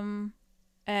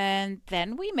 And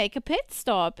then we make a pit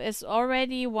stop. It's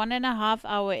already 1.5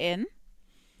 hours in.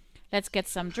 Let's get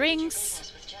some drinks.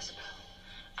 Business with Jezebel.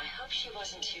 I hope she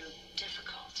wasn't too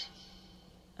difficult.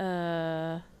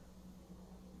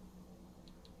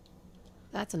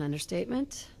 That's an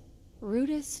understatement.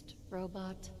 Rudest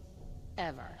robot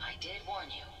ever. I did warn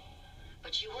you,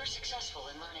 but you were successful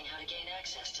in learning how to gain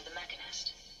access to the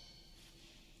Mechanist.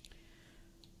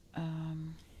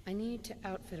 I need to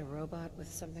outfit a robot with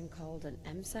something called an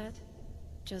MSAT.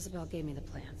 Jezebel gave me the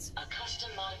plans. A custom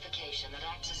modification that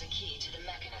acts as a key to the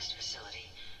Mechanist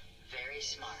facility. Very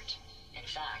smart. In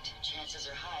fact, chances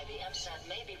are high the MSAT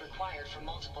may be required for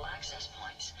multiple access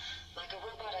points, like a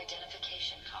robot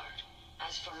identification card.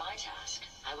 As for my task,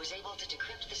 I was able to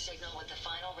decrypt the signal with the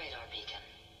final radar beacon.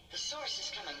 The source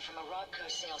is coming from a Robco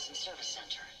sales and service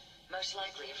center, most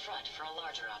likely a front for a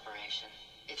larger operation.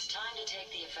 It's time to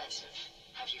take the offensive.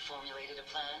 Have you formulated a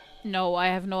plan? No, I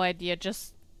have no idea.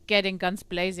 Just getting guns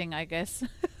blazing, I guess.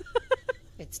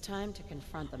 It's time to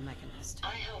confront the Mechanist.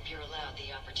 I hope you're allowed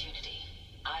the opportunity.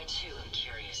 I too am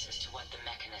curious as to what the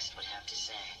Mechanist would have to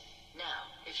say.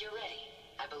 Now, if you're ready,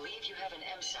 I believe you have an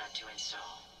MSAT to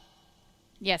install.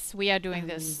 Yes, we are doing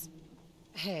this.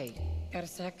 Hey, got a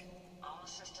sec? All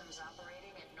systems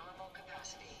operating at normal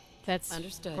capacity. That's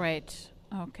understood. Great.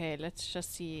 Okay, let's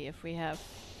just see if we have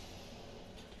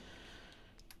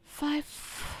 5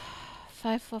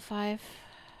 for 5.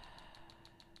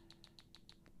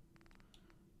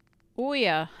 Oh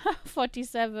yeah,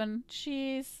 47.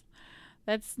 Jeez,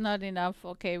 that's not enough.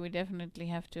 Okay, we definitely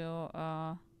have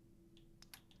to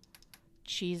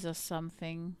cheese or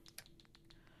something.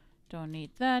 Don't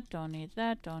need that, don't need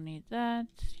that, don't need that.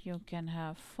 You can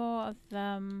have 4 of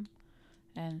them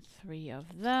and 3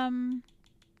 of them.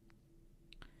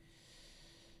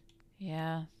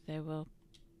 Yeah, they will.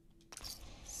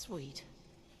 Sweet.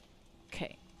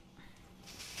 Okay.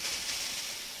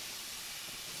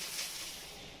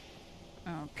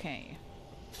 Okay.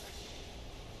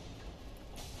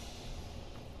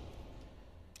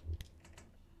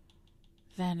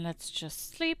 Then let's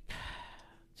just sleep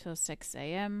till 6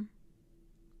 a.m.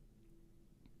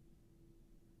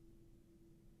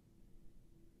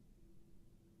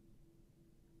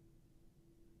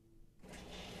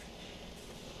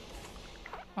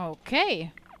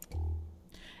 Okay.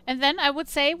 And then I would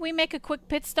say we make a quick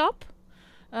pit stop,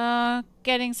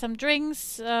 getting some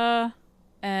drinks,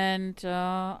 and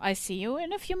I see you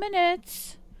in a few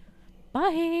minutes.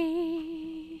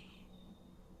 Bye.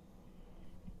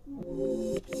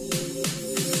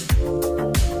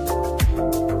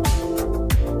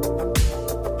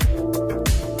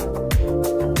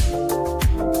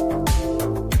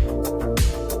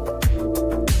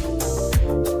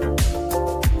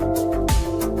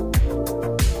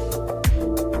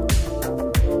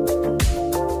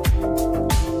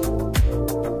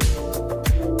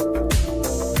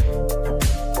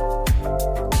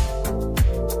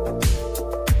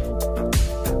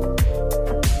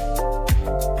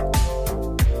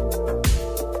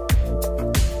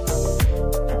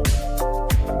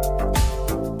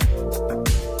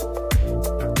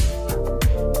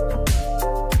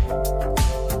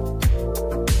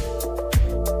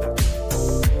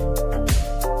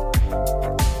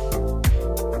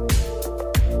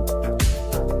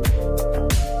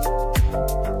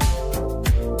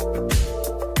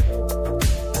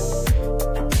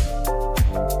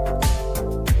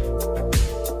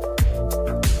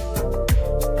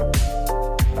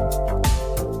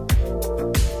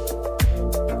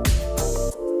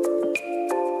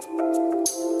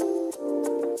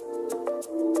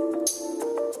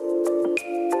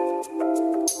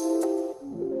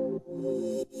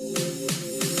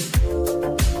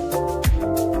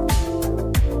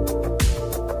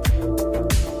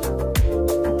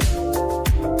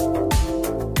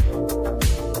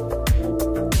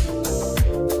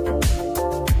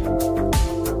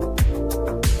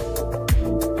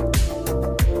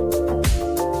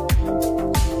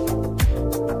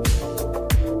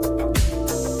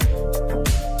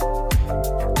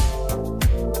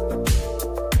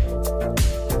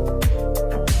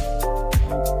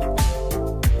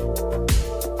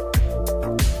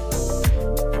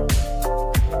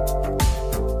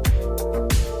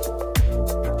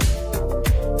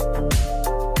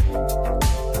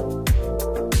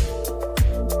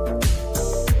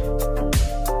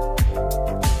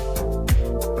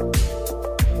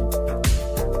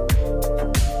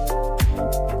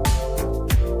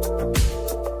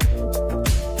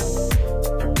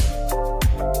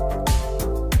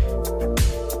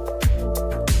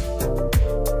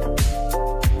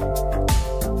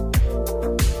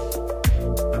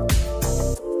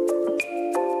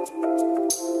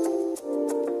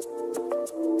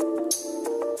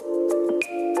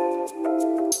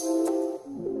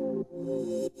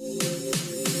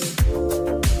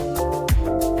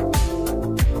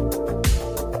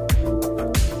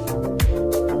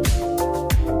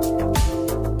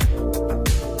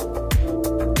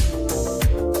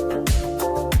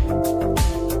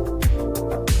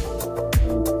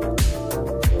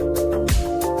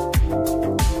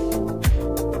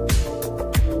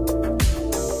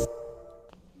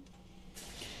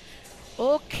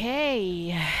 Okay,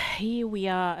 here we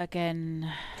are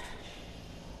again.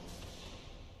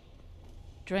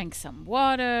 Drink some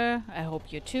water. I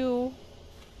hope you too.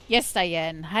 Yes,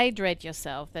 Diane, hydrate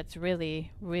yourself. That's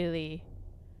really, really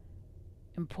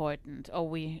important. Oh,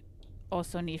 we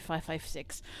also need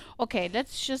 556. Okay,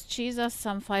 let's just cheese us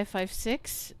some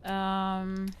 556.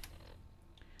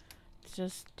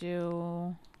 Just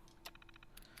do...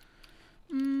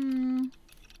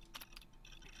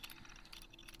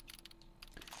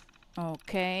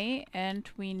 Okay, and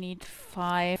we need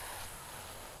 5,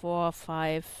 4,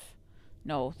 5.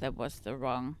 No, that was the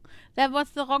wrong. That was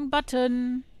the wrong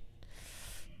button.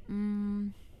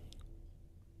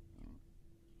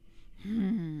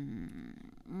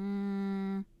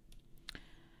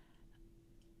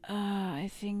 I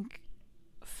think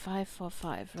 5, 4,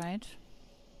 5, right?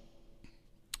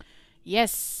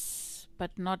 Yes,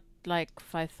 but not like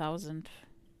 5,000.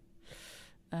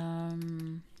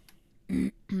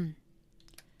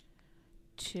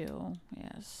 2,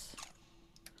 yes.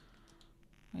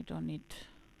 We don't need...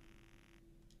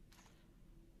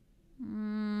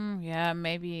 yeah,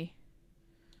 maybe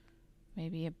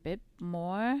a bit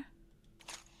more.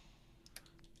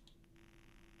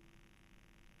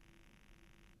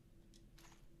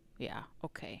 Yeah,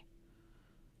 okay.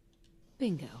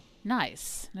 Bingo.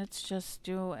 Nice. Let's just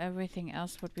do everything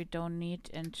else what we don't need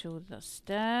into the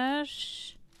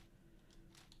stash.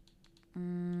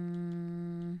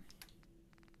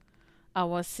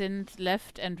 Our synth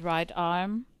left and right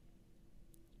arm.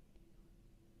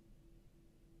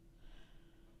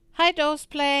 Hi,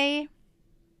 Doseplay.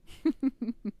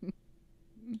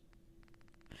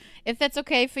 If that's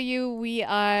okay for you, we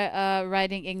are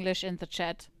writing English in the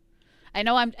chat. I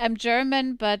know I'm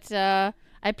German, but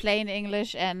I play in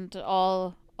English, and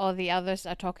all the others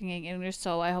are talking in English.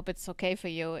 So I hope it's okay for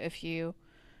you if you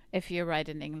write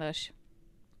in English.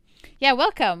 Yeah,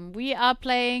 welcome. We are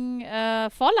playing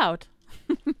Fallout.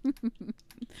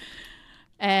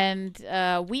 And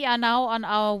we are now on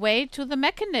our way to the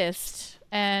Mechanist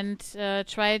and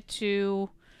try to,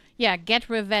 get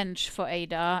revenge for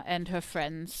Ada and her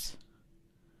friends.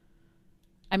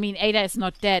 I mean, Ada is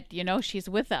not dead, you know, she's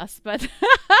with us, but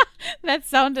that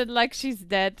sounded like she's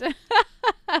dead.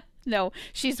 No,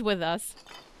 she's with us.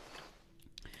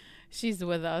 She's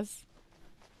with us.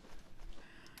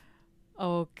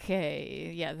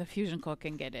 Okay, yeah, the fusion core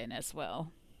can get in as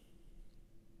well.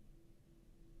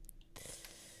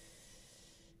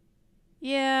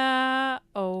 Yeah,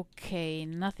 okay,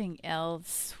 nothing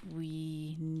else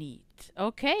we need.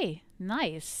 Okay,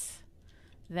 nice.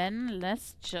 Then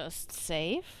let's just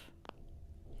save.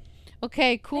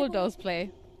 Okay, cool, Doseplay.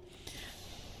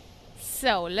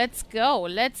 So, let's go,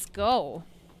 let's go.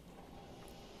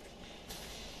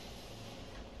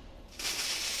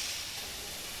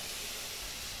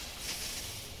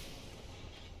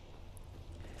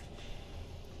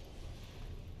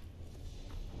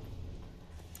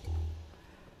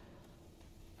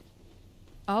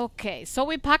 Okay, so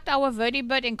we packed our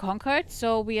Vertibird in Concord,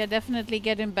 so we are definitely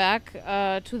getting back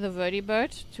to the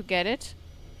Vertibird to get it.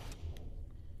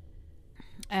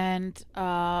 And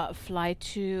fly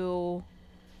to...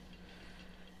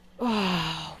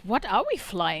 what are we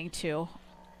flying to?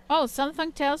 Oh,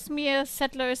 something tells me a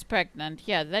settler is pregnant.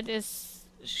 Yeah, that is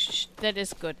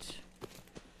good.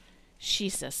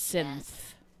 She's a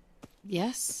synth.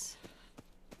 Yes.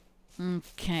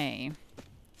 Okay.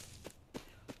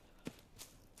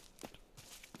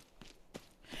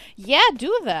 Yeah,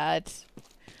 do that.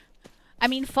 I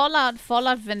mean, Fallout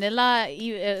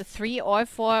Vanilla 3 or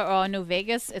 4 or New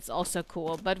Vegas, it's also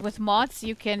cool. But with mods,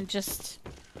 you can just...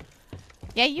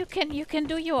 yeah, you can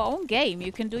do your own game.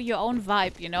 You can do your own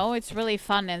vibe, you know? It's really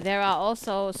fun. And there are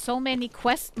also so many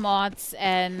quest mods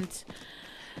and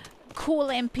cool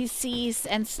NPCs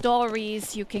and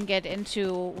stories you can get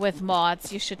into with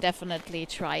mods. You should definitely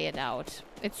try it out.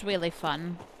 It's really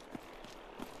fun.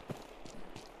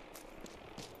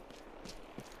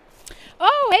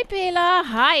 Oh, hey, Pela.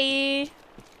 Hi.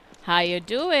 How you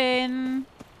doing?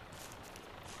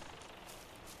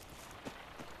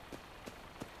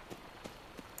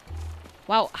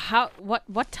 Wow,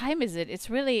 what time is it? It's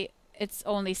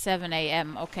only 7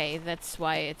 a.m. Okay, that's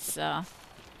why it's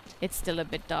still a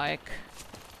bit dark.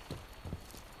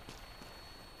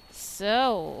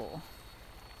 So,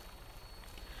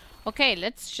 okay,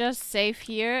 let's just save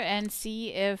here and see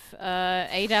if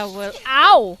Ada will...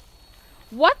 Ow!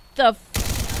 What the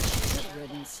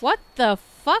what the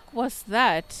fuck was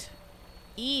that?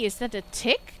 Is that a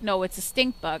tick? No, it's a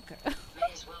stink bug. May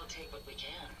as well take what we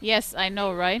can. Yes, I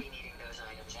know, right? We won't be needing those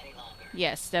items any longer.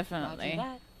 Yes, definitely. I'll do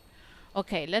that.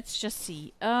 Okay, let's just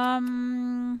see.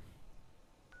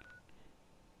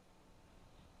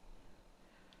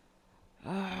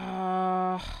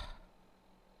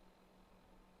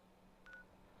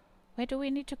 Where do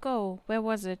we need to go? Where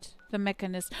was it? The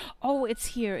mechanist. Oh,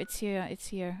 it's here. It's here. It's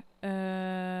here.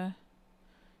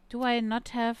 Do I not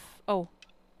have... Oh.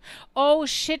 Oh,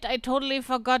 shit. I totally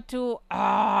forgot to...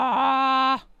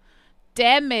 Ah!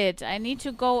 Damn it. I need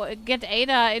to go get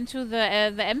Ada into the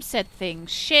MSET thing.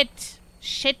 Shit.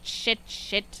 Shit, shit,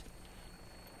 shit.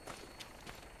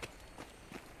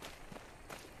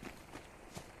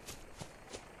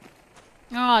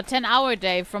 Oh, 10-hour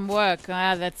day from work.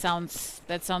 Ah, that sounds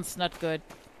not good.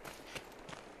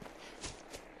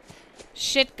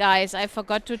 Shit, guys, I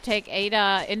forgot to take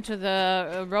Ada into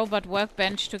the robot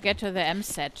workbench to get to the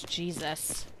MSET.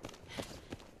 Jesus.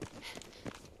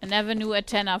 I never knew a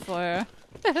tenner for her.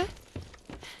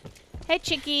 Hey,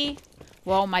 Chicky.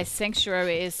 Wow, my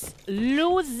sanctuary is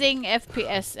losing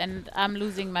FPS and I'm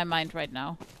losing my mind right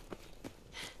now.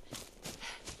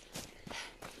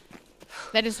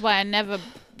 That is why I never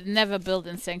build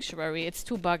in Sanctuary. It's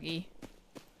too buggy.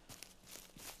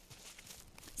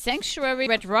 Sanctuary,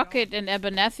 Red Rocket, and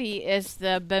Abernathy is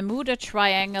the Bermuda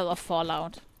Triangle of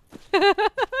Fallout.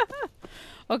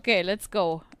 Okay, let's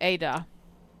go. Ada.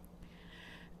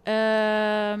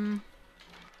 MSET.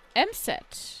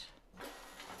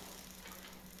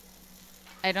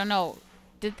 I don't know.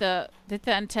 Did the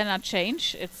antenna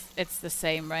change? It's the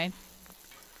same, right?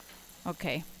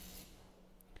 Okay.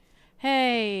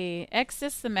 Hey,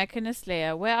 access the mechanist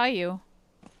layer. Where are you?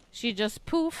 She just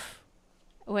poof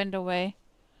went away.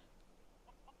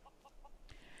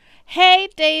 Hey,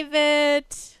 David.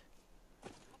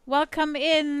 Welcome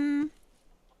in.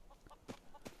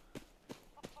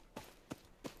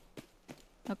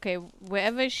 Okay,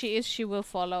 wherever she is, she will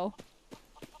follow.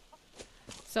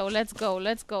 So let's go,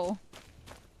 let's go.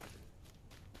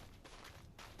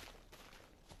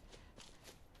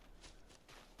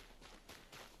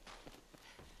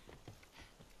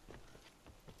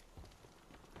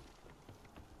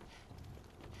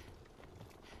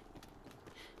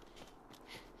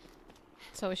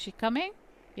 So is she coming?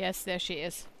 Yes, there she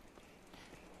is.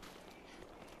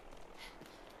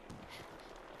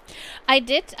 I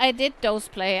did dose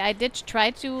play. I did try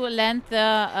to land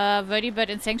the Vertibird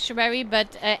in Sanctuary,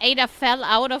 but Ada fell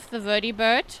out of the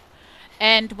Vertibird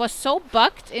and was so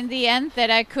bugged in the end that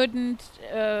I couldn't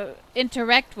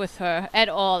interact with her at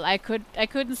all. I couldn't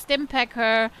stimpack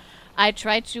her. I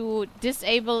tried to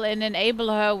disable and enable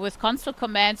her with console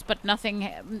commands, but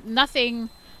nothing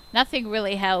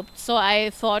really helped. So I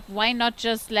thought, why not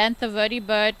just land the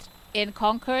Vertibird in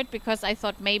Concord, because I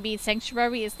thought maybe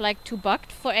Sanctuary is like too bugged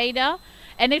for Ada,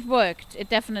 and it worked. It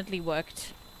definitely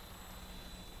worked.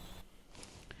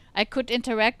 I could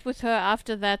interact with her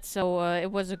after that, so it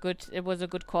was a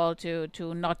good call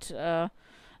to not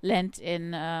land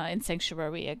in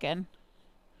Sanctuary again.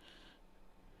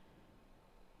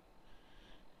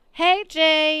 Hey,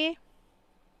 Jay.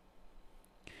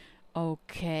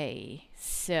 Okay,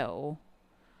 so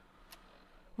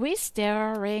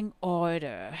restoring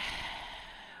order.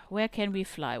 Where can we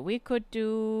fly? We could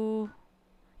do...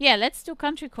 Yeah, let's do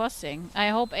Country Crossing. I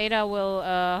hope Ada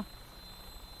will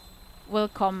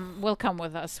come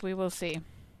with us. We will see.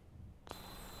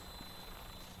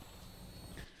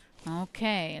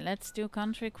 Okay, let's do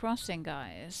Country Crossing,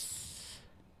 guys.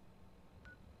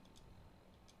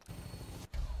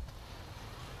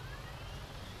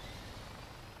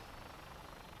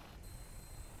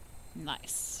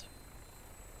 Nice.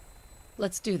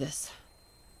 Let's do this.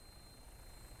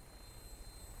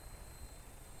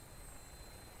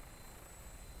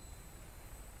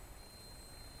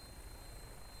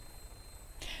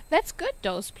 That's good,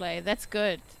 dose play. That's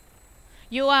good.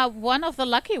 You are one of the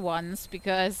lucky ones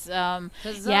because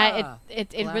yeah,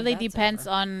 it really depends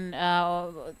on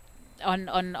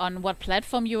what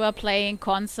platform you are playing,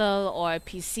 console or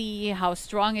PC. How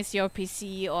strong is your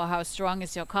PC or how strong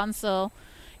is your console?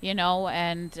 You know,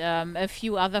 and a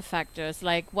few other factors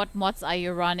like what mods are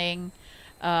you running,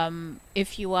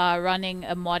 if you are running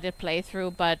a modded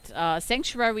playthrough, but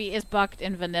Sanctuary is bugged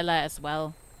in vanilla as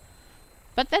well.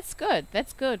 But that's good,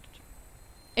 that's good.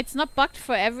 It's not bugged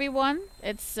for everyone.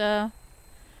 It's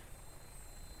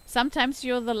sometimes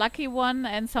you're the lucky one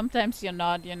and sometimes you're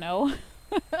not, you know.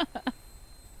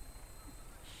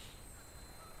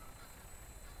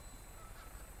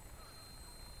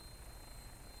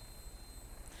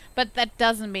 But that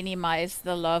doesn't minimize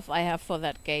the love I have for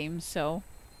that game, so...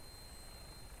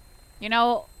 You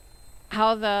know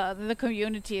how the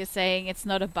community is saying it's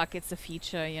not a bug, it's a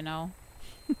feature, you know.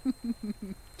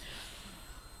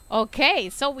 Okay,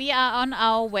 so we are on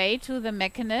our way to the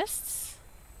Mechanist's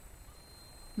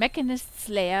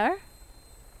lair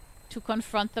to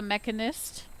confront the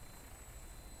Mechanist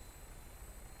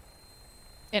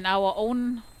in our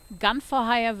own Gun for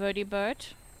hire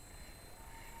Vertibird.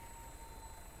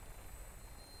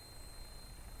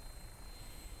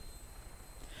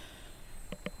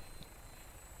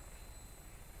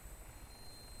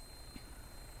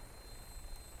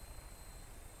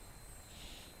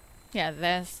 Yeah,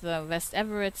 there's the West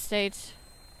Everett State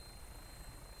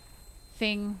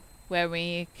thing where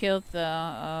we killed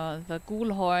the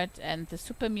ghoul horde and the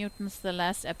super mutants the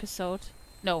last episode.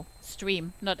 No,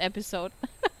 stream, not episode.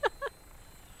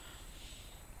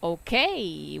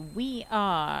 Okay, we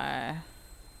are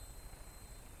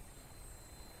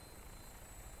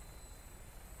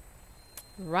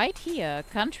right here,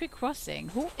 Country Crossing.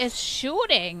 Who is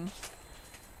shooting?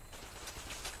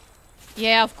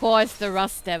 Yeah, of course, the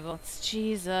Rust Devils.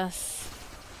 Jesus.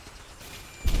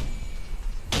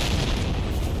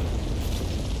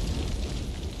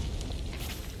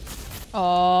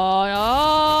 Oh,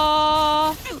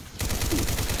 no.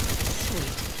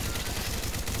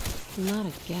 Not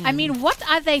again. I mean, what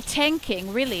are they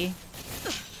tanking, really?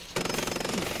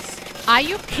 Are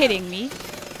you kidding me?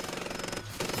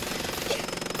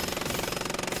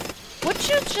 Would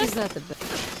you just... Is that the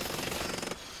best?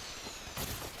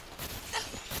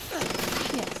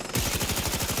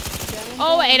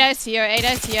 Oh, Ada's here,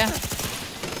 Ada's here.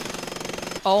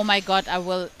 Oh my god, I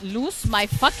will lose my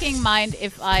fucking mind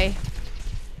if I...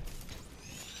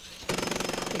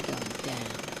 They're going down.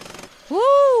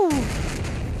 Woo!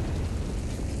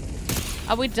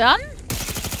 Are we done?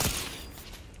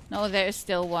 No, there is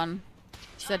still one.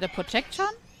 Is that a protection?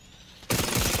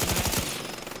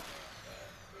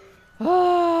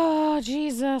 Oh,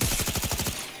 Jesus.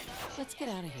 Let's get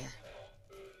out of here.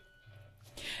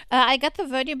 I got the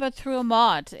Vertibird through a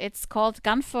mod. It's called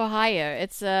Gun for Hire.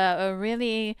 It's a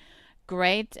really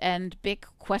great and big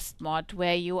quest mod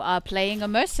where you are playing a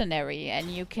mercenary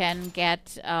and you can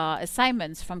get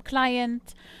assignments from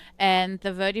client. And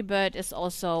the Vertibird is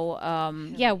also,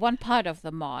 yeah, one part of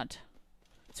the mod.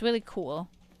 It's really cool.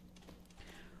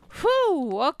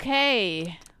 Whew,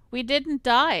 okay. We didn't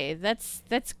die. That's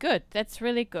good. That's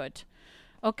really good.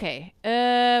 Okay,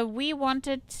 we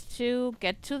wanted to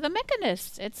get to the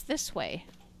Mechanist. It's this way.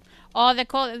 Oh, they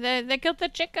killed the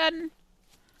chicken.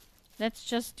 Let's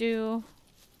just do...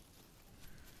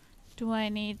 Do I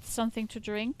need something to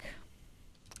drink?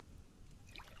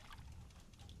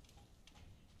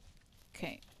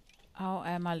 Okay. How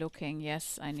am I looking?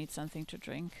 Yes, I need something to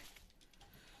drink.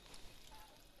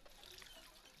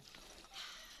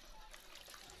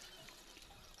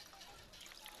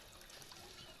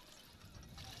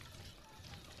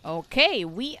 Okay,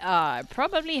 we are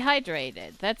probably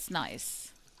hydrated. That's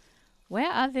nice.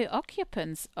 Where are the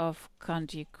occupants of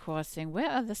Country Crossing? Where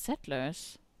are the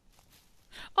settlers?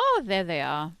 Oh, there they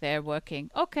are. They're working.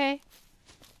 Okay.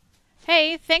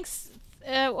 Hey, thanks.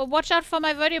 Watch out for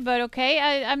my Vertibird,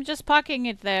 okay? I'm just parking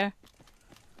it there.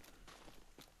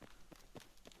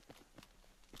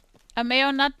 I may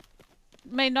or not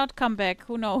may not come back.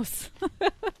 Who knows?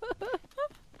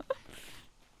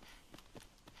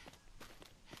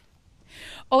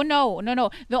 Oh no, no, no!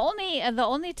 The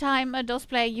only time those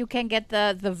play you can get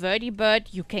the Vertibird,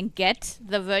 you can get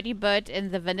the Vertibird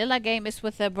in the vanilla game is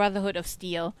with the Brotherhood of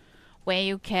Steel, where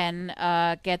you can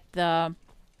get the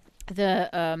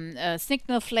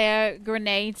signal flare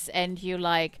grenades and you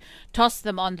like toss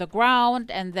them on the ground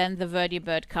and then the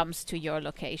Vertibird comes to your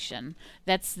location.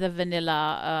 That's the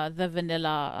vanilla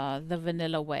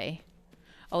way.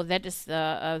 Oh, that is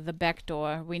the back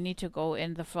door. We need to go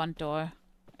in the front door.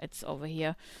 It's over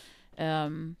here.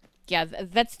 Yeah,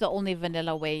 that's the only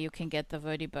vanilla way you can get the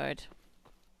Vertibird.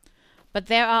 But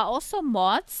there are also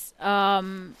mods,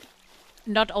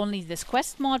 not only this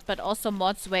quest mod, but also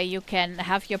mods where you can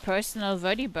have your personal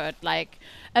Vertibird, like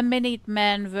a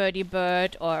Minuteman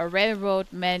Vertibird or a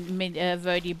Railroad Man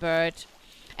Vertibird.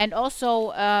 And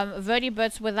also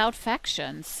Vertibirds without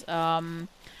factions.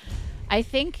 I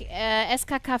think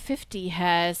SKK 50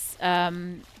 has...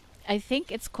 I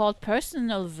think it's called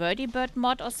Personal Vertibird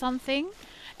mod or something,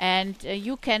 and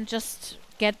you can just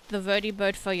get the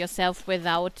Vertibird for yourself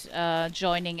without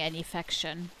joining any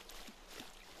faction.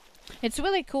 It's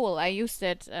really cool. I used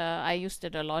it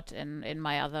a lot in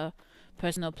my other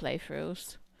personal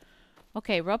playthroughs.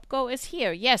 Okay, Robgo is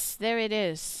here. Yes, there it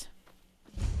is.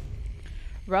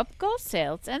 Robgo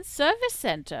Sales and Service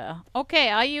Center. Okay,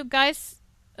 are you guys...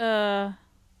 where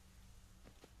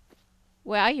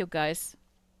are you guys?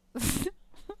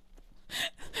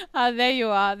 There you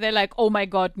are. They're like, oh my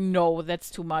god, no, that's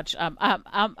too much.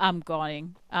 I'm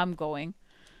going. I'm going.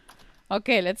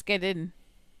 Okay, let's get in.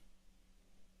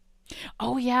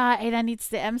 Oh yeah, Ada needs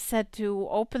the MSAT to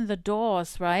open the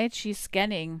doors, right? She's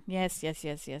scanning. Yes, yes,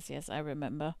 yes, yes, yes, I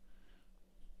remember.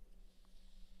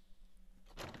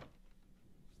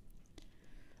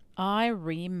 I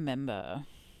remember.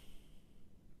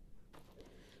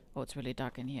 Oh, it's really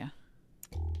dark in here.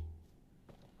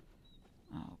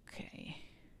 Okay.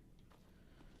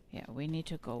 Yeah, we need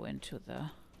to go into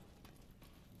the...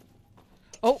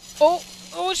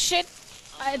 Oh, shit!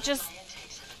 I just...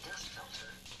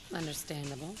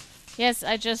 Understandable. Yes,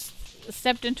 I just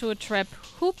stepped into a trap.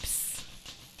 Oops.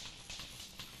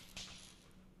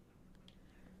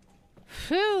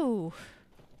 Phew.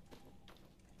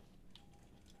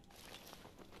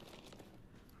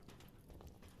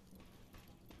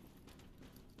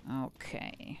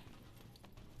 Okay.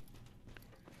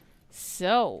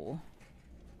 So.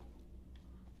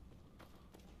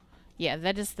 Yeah,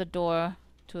 that is the door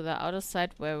to the outer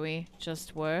side where we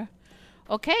just were.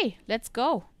 Okay, let's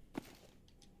go.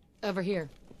 Over here.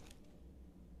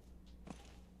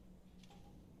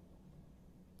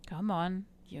 Come on.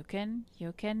 You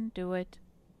can do it.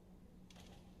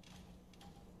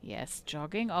 Yes,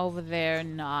 jogging over there.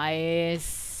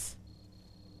 Nice.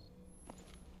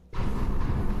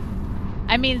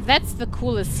 I mean, that's the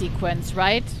coolest sequence,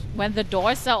 right? When the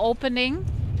doors are opening.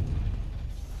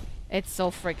 It's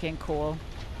so freaking cool.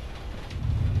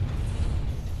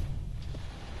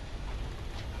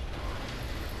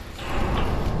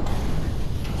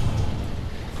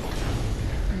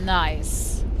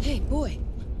 Nice. Hey, boy.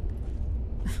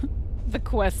 The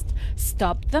quest.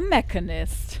 Stop the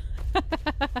mechanist.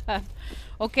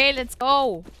 Okay, let's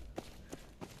go.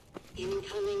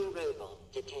 Incoming robot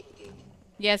detected.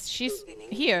 Yes, she's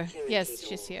here. Yes,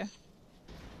 she's here.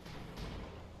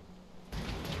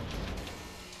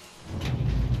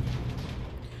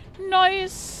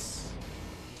 Nice.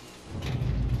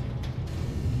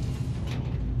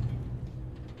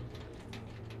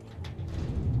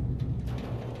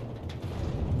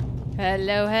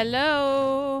 Hello,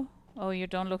 hello. Oh, you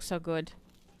don't look so good.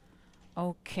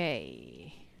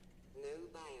 Okay. No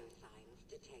biosigns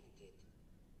detected.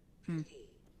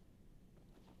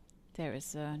 There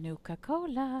is a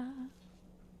Nuka-Cola.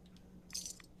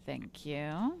 Thank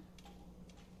you.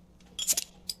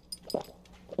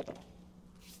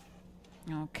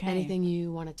 Okay. Anything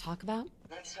you want to talk about?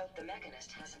 Let's hope the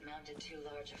mechanist hasn't mounted too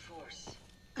large a force.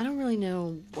 I don't really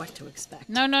know what to expect.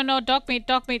 No, dog meat.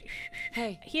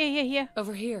 Hey. Here.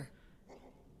 Over here.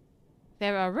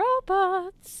 There are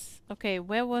robots. Okay,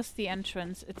 where was the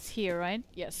entrance? It's here, right?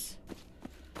 Yes.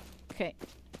 Okay.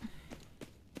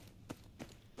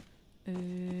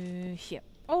 Here.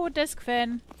 Oh, desk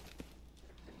fan.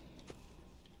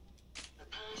 The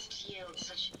past yields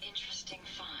such interesting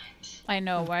finds. I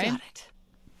know, right? Got it.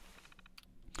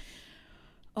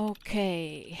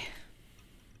 Okay.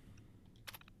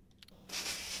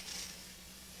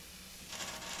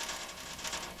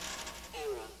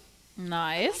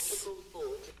 Nice.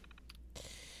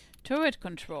 Turret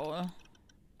control.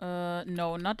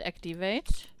 No, not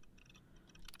activate.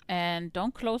 And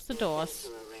don't close the doors.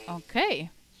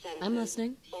 Okay. I'm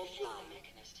listening. The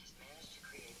mechanist has managed to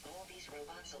create all these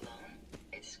robots alone.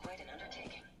 It's quite an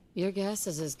undertaking. Your guess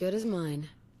is as good as mine.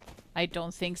 I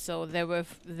don't think so. They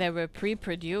were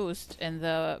pre-produced in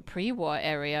the pre-war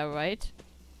area, right?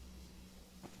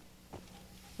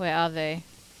 Where are they?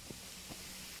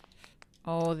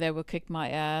 Oh, they will kick my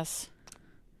ass.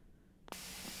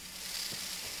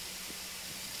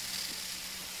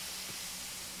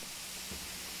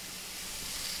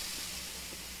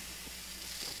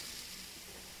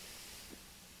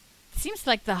 Seems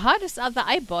like the hardest are the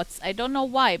iBots. I don't know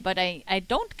why, but I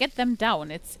don't get them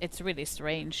down. It's really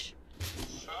strange.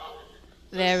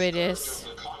 There it is.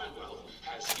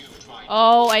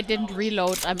 Oh, I didn't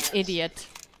reload. I'm idiot.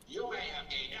 You may have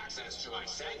gained access to my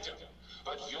sanctum,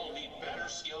 but you'll need better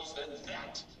skills than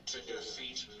that to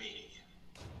defeat me.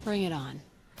 Bring it on.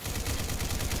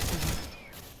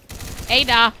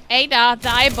 Ada, the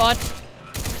iBot.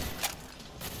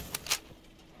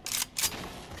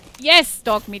 Yes,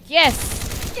 dog meat, yes!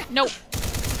 No.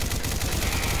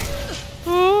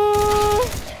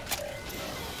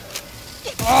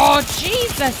 Oh,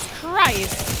 Jesus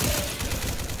Christ!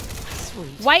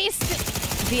 Sweet. Why is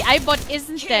the iBot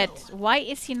isn't dead? Why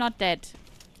is he not dead?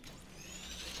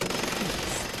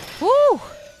 Woo!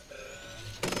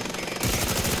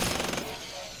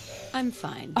 I'm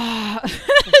fine.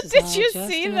 Did you just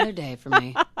see another that? day for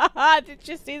me. Did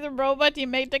you see the robot? He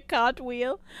made the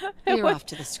cartwheel. You're off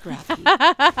to the scrap heap.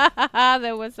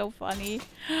 That was so funny.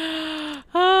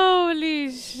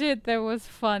 Holy shit, that was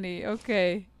funny.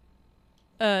 Okay.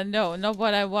 No, not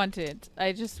what I wanted.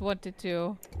 I just wanted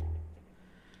to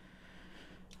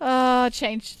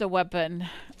change the weapon.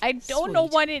 I don't know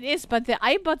what it is, but the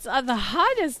iBots are the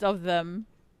hardest of them.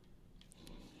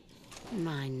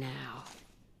 Mine now.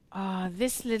 Ah,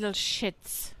 this little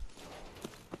shits.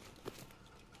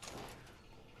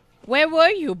 Where were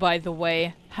you, by the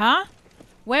way? Huh?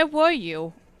 Where were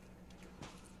you?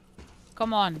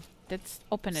 Come on. Let's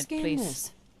open it, Scan please.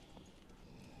 this.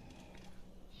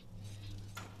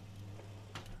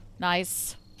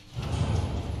 Nice.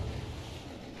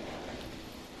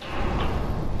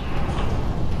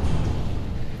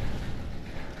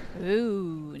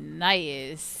 Ooh,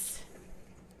 nice.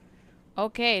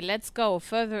 Okay, let's go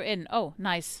further in. Oh,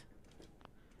 nice.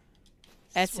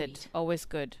 Acid, always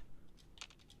good.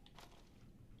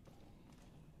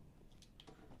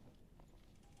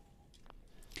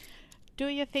 Do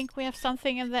you think we have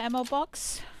something in the ammo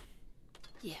box?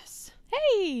 Yes.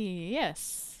 Hey,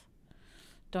 yes.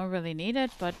 Don't really need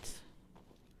it, but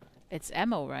it's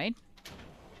ammo, right?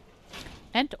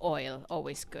 And oil,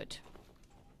 always good.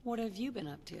 What have you been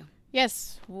up to?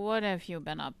 Yes, what have you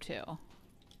been up to?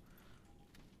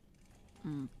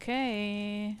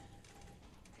 Okay.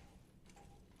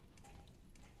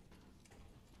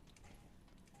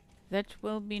 That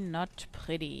will be not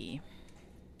pretty.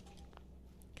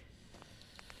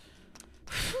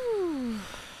 Phew.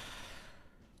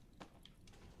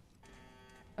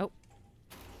 Oh.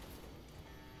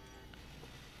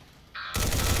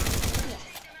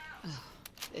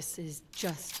 This is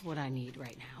just what I need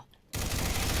right now.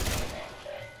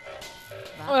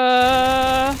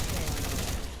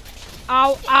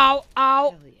 Ow, ow,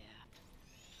 ow. Hell yeah.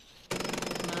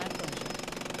 My pleasure.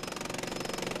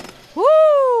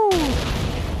 Woo!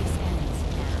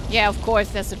 Yeah, of course,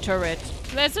 there's a turret.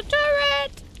 There's a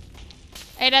turret!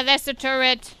 Ada, there's a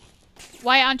turret.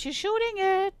 Why aren't you shooting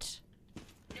it?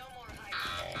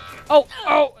 Oh,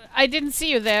 oh, I didn't see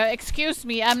you there. Excuse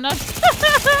me, I'm not...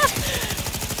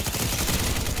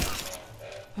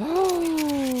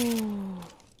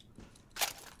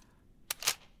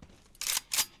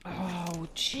 Oh,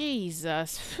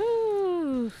 Jesus.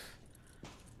 Phew.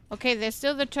 Okay, there's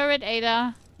still the turret,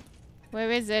 Ada.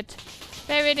 Where is it?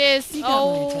 There it is.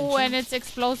 Oh, and it's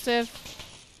explosive.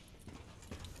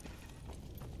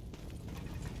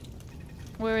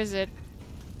 Where is it?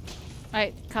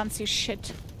 I can't see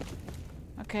shit.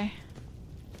 Okay.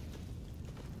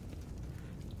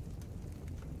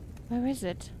 Where is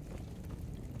it?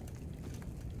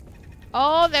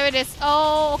 Oh, there it is.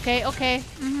 Oh, okay, okay.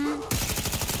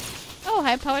 Oh,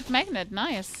 high-powered magnet.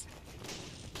 Nice.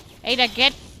 Ada,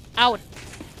 get out.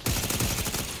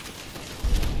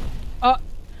 Oh,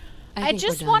 I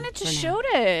just wanted to shoot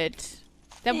it.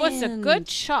 That was a good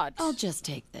shot. I'll just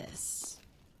take this.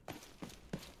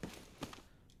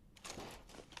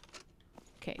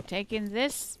 Okay, taking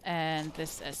this and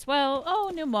this as well.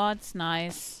 Oh, new mods.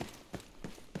 Nice.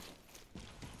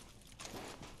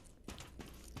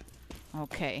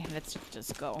 Okay, let's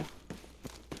just go.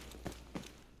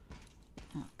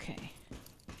 Okay.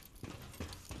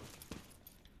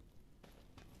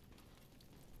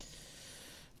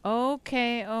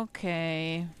 Okay,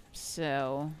 okay.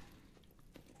 So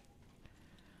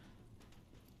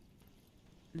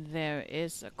there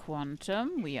is a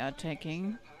quantum. We are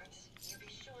taking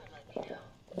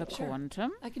the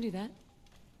quantum. I can do that.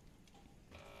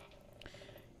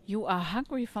 You are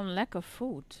hungry from lack of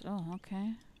food. Oh,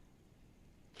 okay.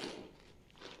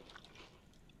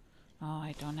 Oh,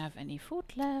 I don't have any food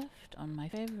left on my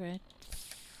favorites.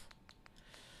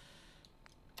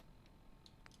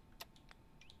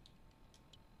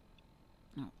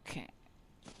 Okay.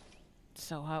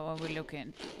 So how are we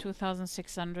looking?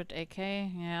 2,600 AK?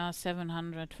 Yeah,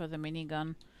 700 for the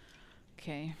minigun.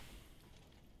 Okay.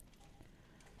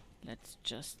 Let's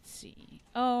just see.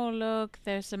 Oh, look,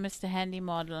 there's a Mr. Handy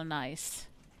model. Nice.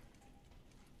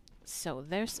 So,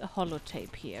 there's a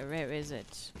holotape here. Where is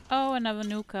it? Oh, another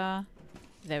Nuka.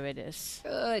 There it is.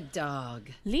 Good dog.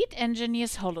 Lead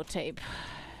engineer's holotape.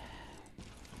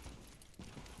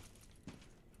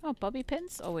 Oh, bobby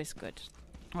pins? Always good.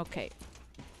 Okay.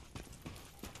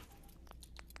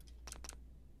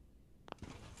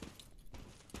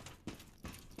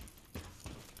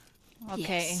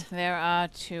 Okay, Yes. there are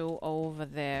two over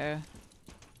there.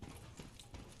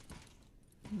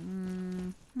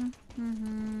 Want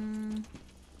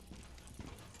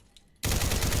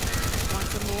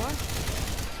some more?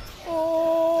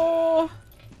 Oh!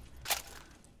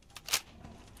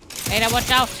 Ada,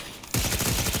 watch out!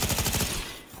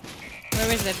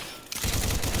 Where is it?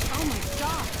 Oh my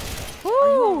god! Woo! Are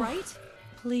you alright?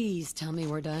 Please tell me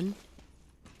we're done.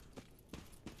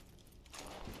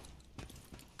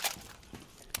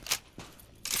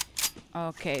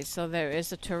 Okay, so there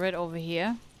is a turret over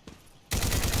here.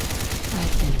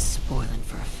 I've been spoiling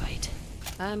for a fight.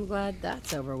 I'm glad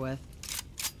that's over with.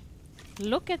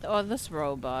 Look at all those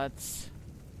robots.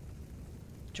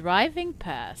 Driving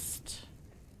past.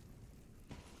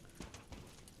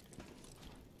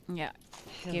 Yeah.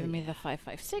 Hell Give me yeah. the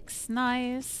 556.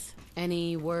 Nice.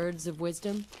 Any words of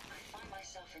wisdom? I find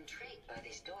myself intrigued by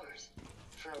these doors.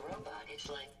 For a robot, it's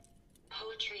like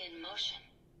poetry in motion.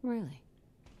 Really?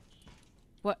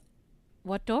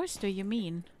 What doors do you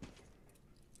mean?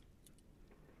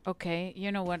 Okay,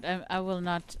 you know what? I will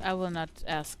not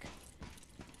ask.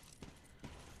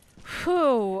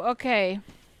 Whew, okay.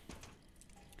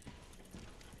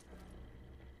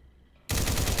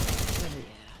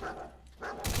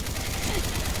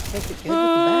 Take the good with the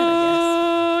bad,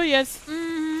 I Oh, yes.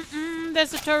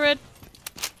 There's a turret.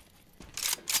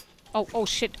 Oh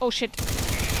shit, oh shit.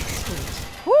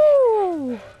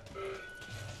 Woo!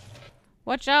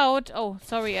 Watch out. Oh,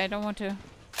 sorry, I don't want to.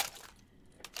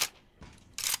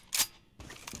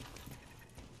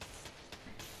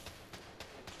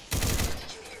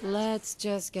 guess. Let's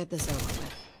just get this over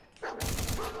with.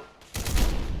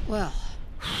 Well,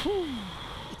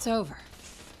 it's over.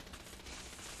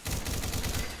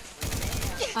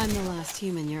 I'm the last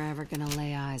human you're ever gonna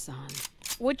lay eyes on.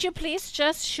 Would you please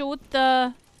just shoot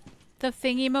the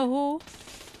thingy-mahoo?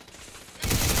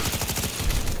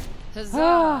 Huzzah!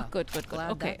 Ah, good.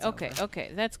 Glad Okay, that's okay, over.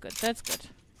 okay. That's good. That's good.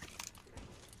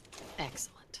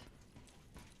 Excellent.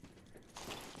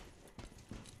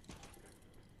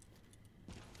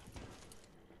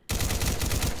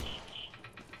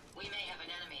 We may have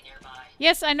an enemy nearby.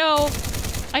 Yes, I know.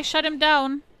 I shut him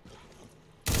down.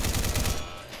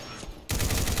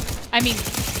 I mean,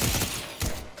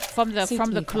 from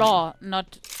the claw,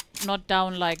 not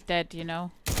down like that, you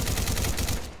know.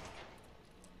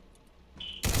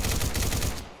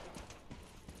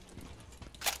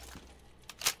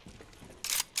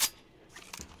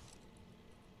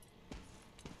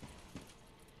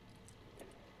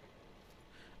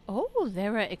 Oh,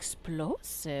 there are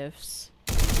explosives.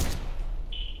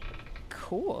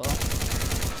 Cool.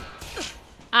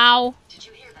 Ow. Did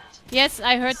you hear that? Yes,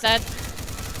 I heard that.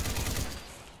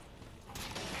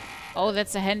 Oh,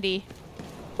 that's a handy.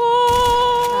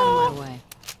 Oh! Out of my way.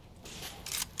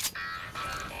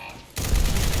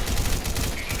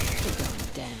 You're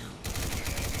going down.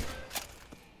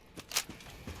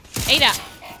 Ada!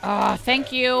 Oh,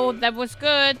 thank you. That was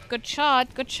good. Good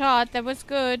shot. Good shot. That was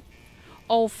good.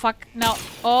 Oh, fuck. No.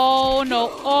 Oh, no.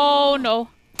 Oh, no.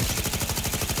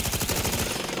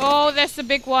 Oh, there's the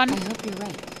big one. I hope you're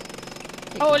right.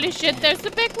 Holy shit, there's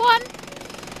the big one.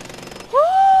 Woo!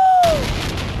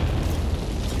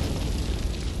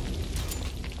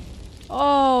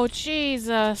 Oh,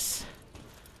 Jesus.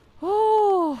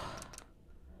 Oh.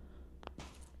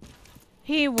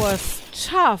 He was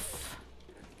tough.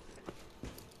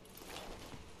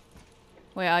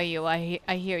 Where are you? I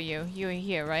hear you. You're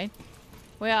here, right?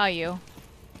 Where are you?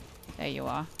 There you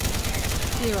are.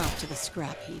 You're off to the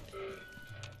scrap heap.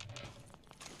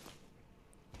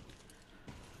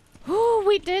 Ooh,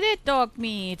 we did it, dog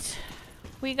meat.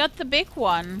 We got the big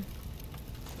one.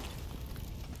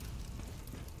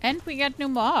 And we got new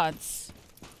mods.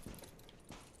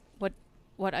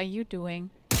 What are you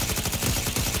doing?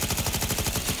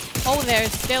 Oh,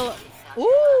 there's still...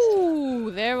 Ooh,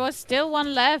 there was still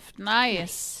one left.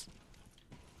 Nice.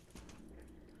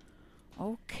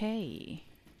 Okay.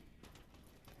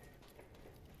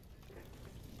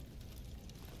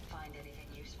 Find anything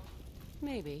useful?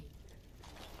 Maybe.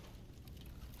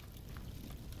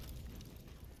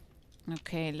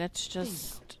 Okay, let's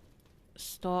just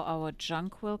store our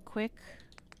junk real quick.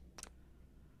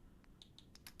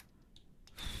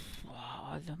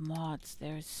 Wow, the mods,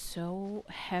 they're so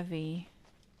heavy.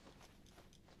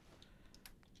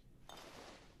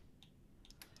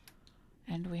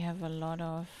 And we have a lot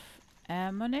of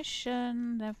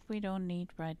ammunition that we don't need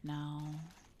right now.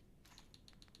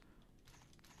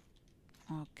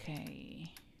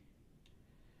 Okay.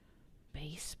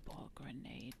 Baseball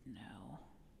grenade, no.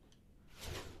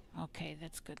 Okay,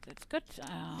 that's good, that's good.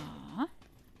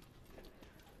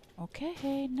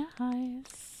 Okay,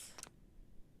 nice.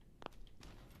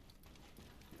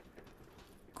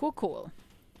 Cool, cool.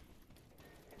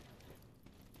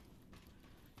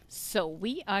 So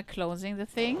we are closing the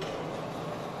thing.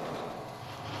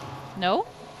 No?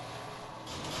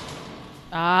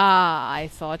 Ah, I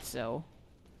thought so.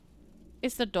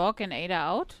 Is the dog and Ada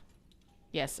out?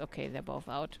 Yes, okay, they're both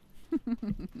out.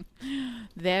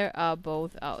 They are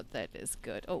both out. That is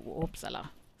good. Oh, upsala.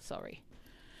 Sorry.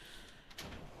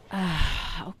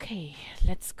 Okay,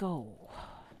 let's go.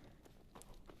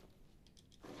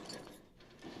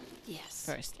 Yes.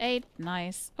 First aid,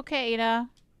 nice. Okay, Ada.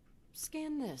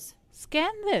 Scan this.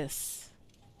 Scan this.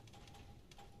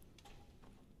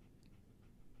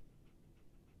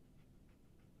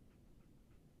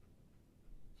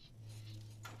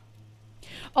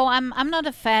 Oh, I'm not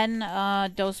a fan,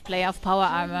 those play of power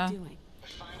What are you armor. doing?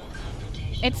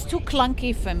 It's too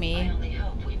clunky for me. I only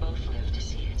hope we both live to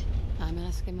see it. I'm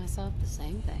asking myself the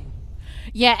same thing.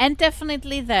 Yeah, and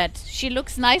definitely that. She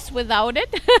looks nice without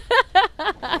it.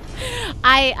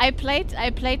 I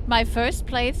played my first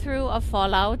playthrough of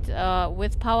Fallout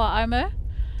with power armor.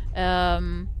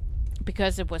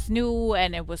 Because it was new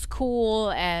and it was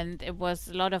cool and it was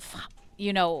a lot of,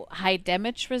 you know, high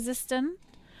damage resistant.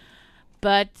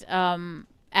 But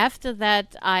after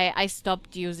that, I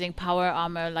stopped using power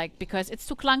armor, like, because it's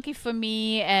too clunky for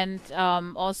me, and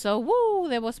also, woo,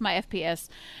 there was my FPS.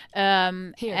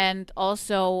 And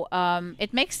also,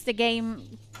 it makes the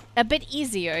game a bit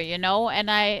easier, you know,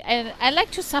 and I like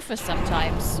to suffer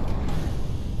sometimes.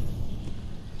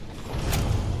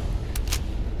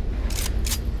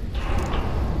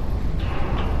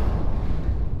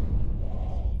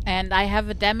 And I have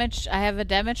a damage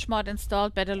mod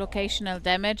installed, better locational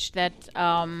damage, that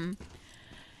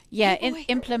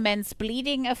implements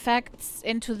bleeding effects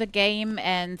into the game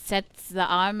and sets the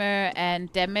armor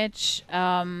and damage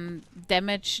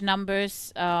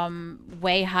numbers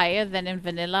way higher than in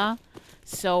vanilla.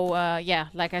 So yeah,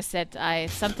 like I said, I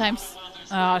sometimes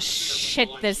shit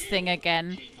this thing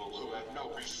again.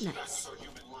 Nice.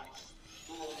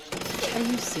 Are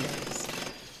you serious?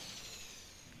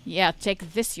 Yeah,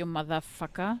 take this, you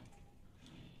motherfucker.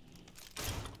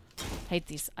 Hate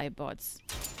these iBots.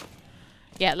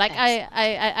 Yeah, like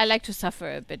I like to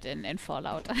suffer a bit in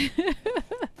Fallout.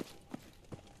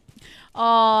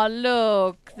 Oh,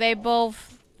 look, they're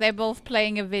both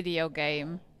playing a video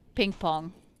game, ping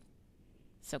pong.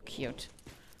 So cute.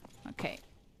 Okay.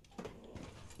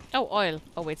 Oh, oil.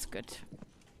 Oh, it's good.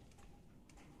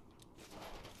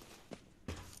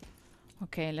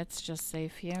 Okay, let's just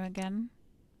save here again.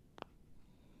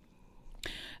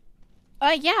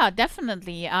 Yeah,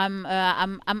 definitely.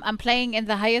 I'm playing in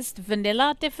the highest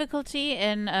vanilla difficulty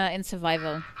in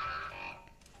survival.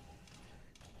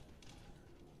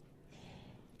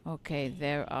 Okay,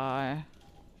 there are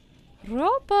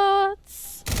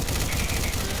robots.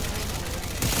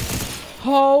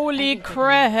 Holy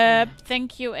crap!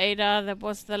 Thank you, Ada. That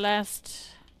was the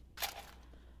last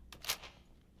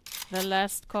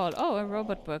call. Oh, a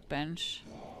robot workbench.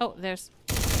 Oh, there's.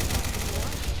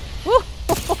 Woo!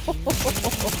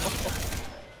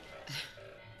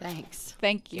 Thanks.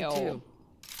 Thank you. You too.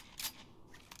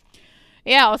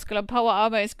 Yeah, Oscar, power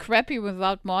armor is crappy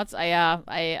without mods.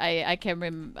 I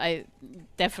can I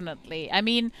definitely. I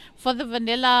mean, for the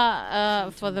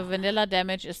vanilla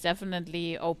damage is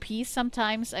definitely OP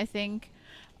sometimes, I think.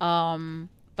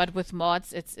 But with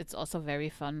mods, it's also very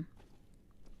fun.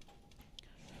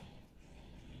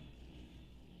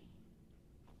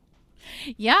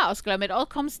 Yeah, Oscar, it all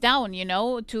comes down, you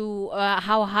know, to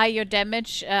how high your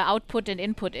damage output and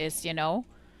input is, you know.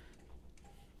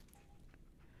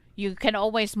 You can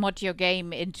always mod your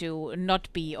game into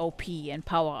not be OP and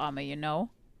power armor, you know.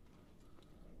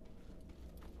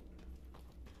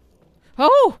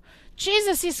 Oh!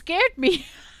 Jesus, he scared me!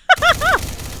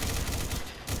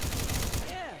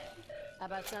 Yeah. How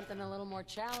about something a little more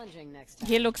challenging next time?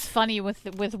 He looks funny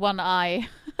with one eye.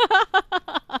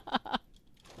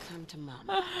 Come to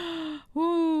mama.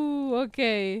 Ooh,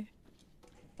 okay.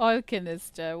 Oil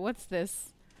canister. What's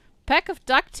this? Pack of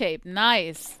duct tape.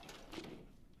 Nice.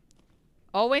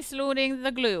 Always looting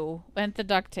the glue and the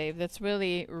duct tape. That's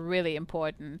really, really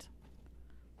important.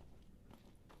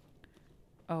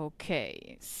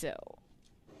 Okay, so.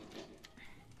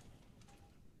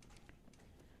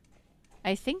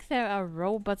 I think there are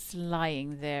robots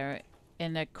lying there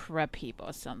in a crap heap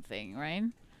or something, right?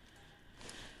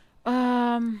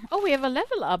 Oh, we have a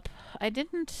level up. I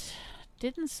didn't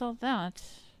saw that.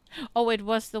 Oh, it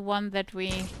was the one that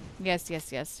we... Yes.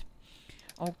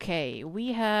 Okay,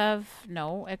 we have...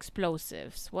 No,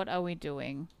 explosives. What are we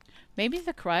doing? Maybe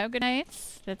the cryo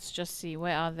grenades? Let's just see.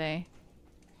 Where are they?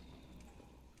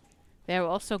 There are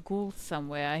also ghouls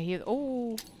somewhere. Here.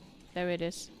 Oh, there it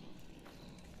is.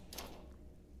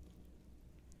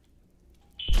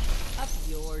 Up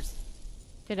yours.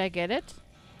 Did I get it?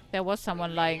 There was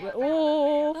someone lying.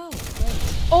 Oh!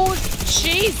 Oh,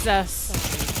 Jesus!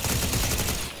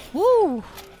 Woo!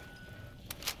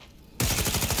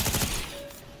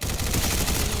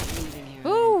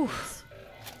 Ooh!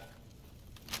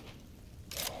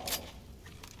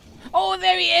 Oh,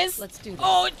 there he is! Let's do this.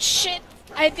 Oh, shit!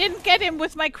 I didn't get him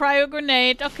with my cryo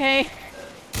grenade. Okay.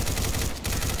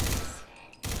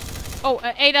 Oh,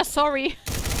 Ada, sorry.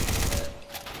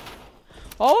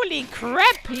 Holy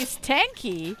crap, he's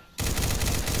tanky.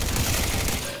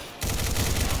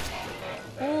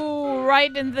 Ooh,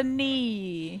 right in the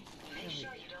knee. Make sure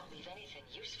you don't leave anything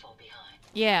useful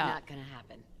Yeah. Not gonna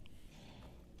happen.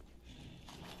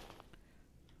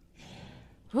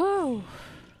 Whew.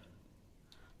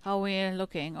 How are we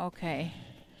looking? Okay.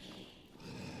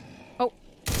 Oh.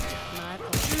 My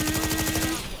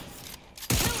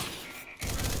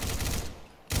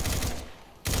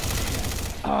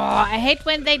Oh, I hate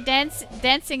when they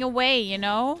dancing away, you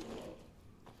know?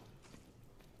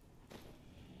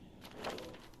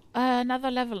 Another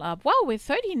level up. Wow, we're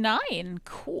 39.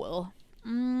 Cool.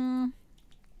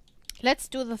 Let's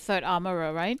do the third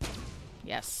armorer, right?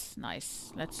 Yes,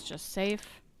 nice. Let's just save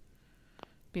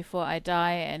before I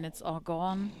die and it's all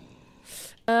gone.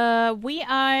 We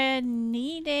are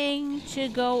needing to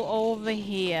go over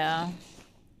here.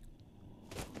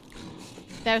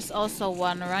 There's also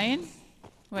one, right?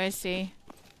 Where is he?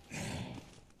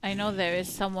 I know there is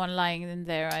someone lying in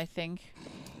there, I think.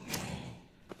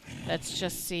 Let's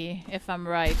just see if I'm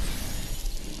right.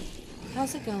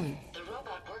 How's it going? The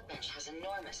robot workbench has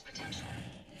enormous potential.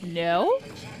 No?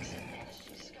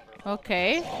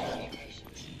 Okay.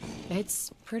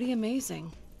 It's pretty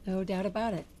amazing. No doubt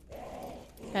about it.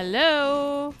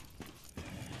 Hello?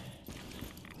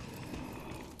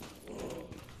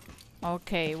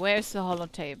 Okay, where's the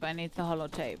holotape? I need the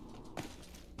holotape.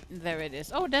 There it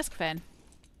is. Oh, desk fan.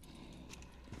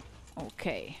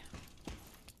 Okay.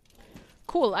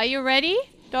 Cool. Are you ready,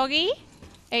 doggy?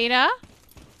 Ada?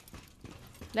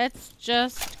 Let's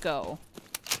just go.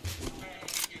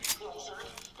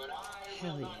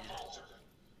 Hell yeah.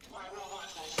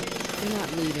 You're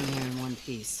not leaving here in one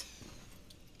piece.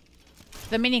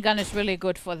 The minigun is really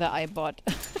good for the iBot.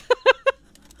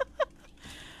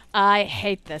 I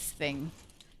hate this thing.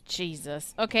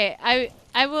 Jesus. Okay,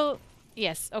 I will...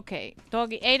 Yes, okay.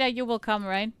 Doggy, Ada, you will come,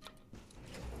 right?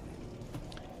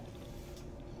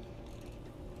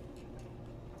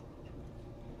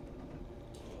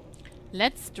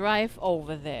 Let's drive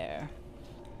over there.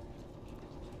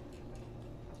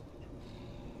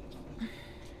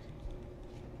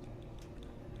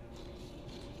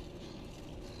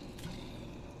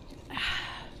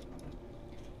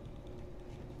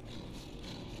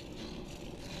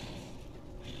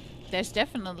 There's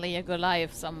definitely a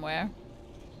Goliath somewhere.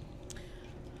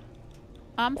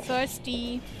 I'm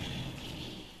thirsty.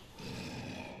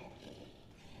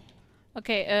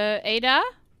 Okay, Ada?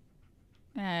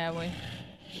 We...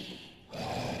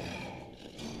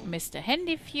 Mr.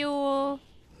 Handy Fuel.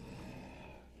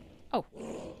 Oh,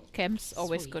 chems,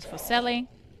 always good for selling.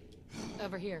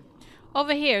 Over here.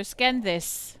 Over here, scan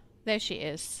this. There she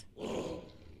is.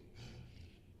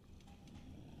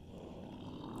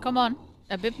 Come on.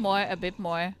 A bit more, a bit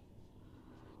more.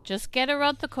 Just get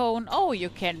around the cone. Oh, you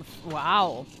can.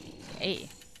 Wow. Okay.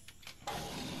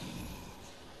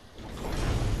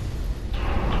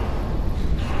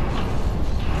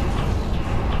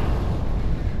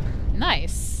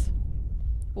 Nice.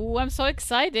 Ooh, I'm so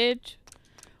excited.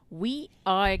 We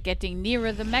are getting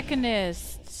nearer the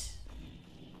mechanist.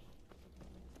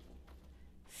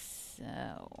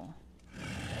 So.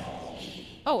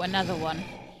 Oh, another one.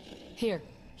 Here.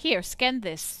 Here, scan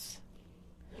this.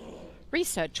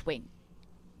 Research wing.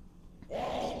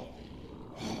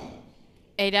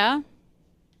 Ada?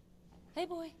 Hey,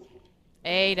 boy.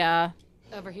 Ada.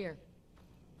 Over here.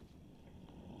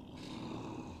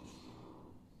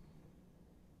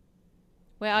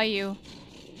 Where are you?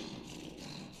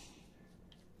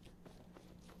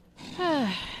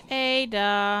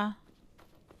 Ada.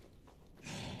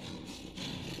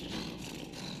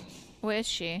 Where is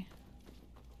she?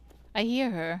 I hear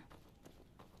her.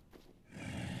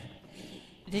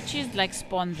 Did she like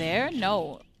spawn there?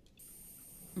 No.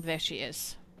 There she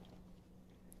is.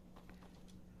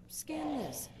 Scan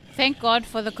this. Thank God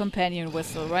for the companion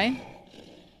whistle, right?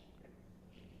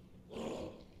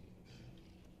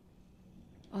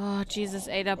 Oh, Jesus,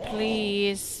 Ada,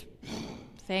 please.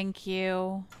 Thank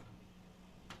you.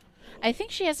 I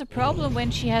think she has a problem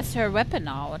when she has her weapon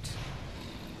out.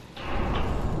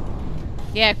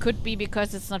 Yeah, it could be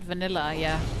because it's not vanilla,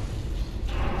 yeah.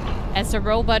 As a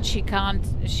robot, she can't,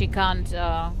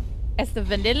 as the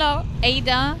vanilla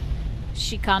Ada,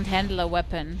 she can't handle a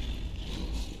weapon.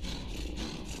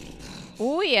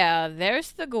 Oh yeah,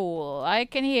 there's the ghoul. I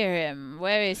can hear him.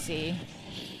 Where is he?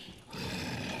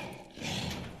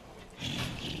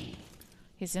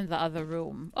 He's in the other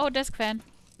room. Oh, desk fan.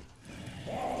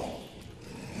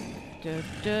 Du,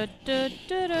 du, du,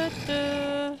 du, du,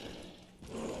 du.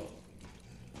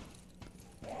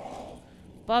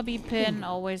 Bobby pin,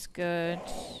 always good.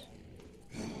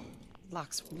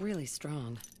 Lock's really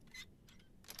strong.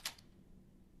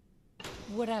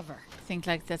 Whatever. I think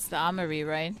like that's the armory,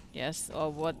 right? Yes,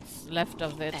 or what's left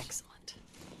of it. Excellent.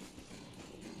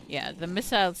 Yeah, the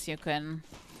missiles you can...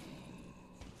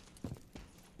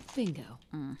 Bingo.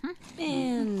 Mm-hmm.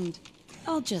 And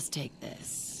I'll just take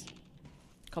this.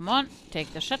 Come on,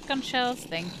 take the shotgun shells.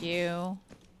 Thank you.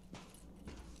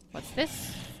 What's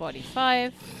this?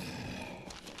 45.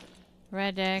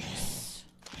 Red X.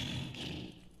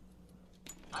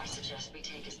 I suggest we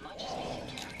take as much as we can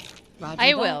carry. Roger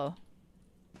I that. will.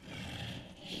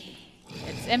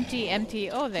 It's empty, empty.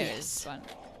 Oh, there is one.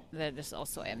 That is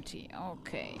also empty.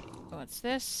 Okay. What's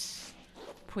this?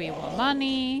 Pre-war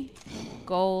money.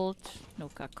 Gold.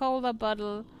 Coca-Cola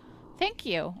bottle. Thank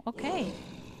you. Okay.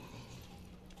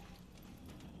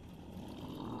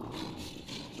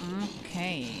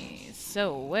 Okay.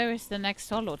 So, where is the next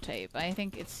holotape? I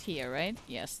think it's here, right?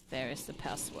 Yes, there is the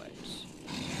password.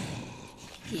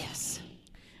 Yes.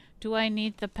 Do I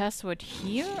need the password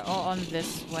here or on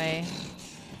this way?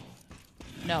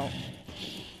 No.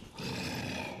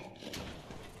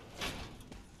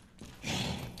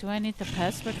 Do I need the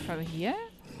password from here?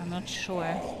 I'm not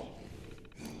sure.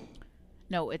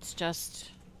 No, it's just...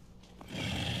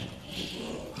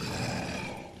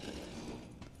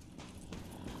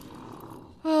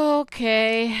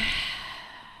 Okay.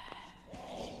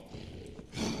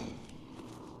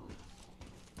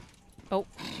 Oh.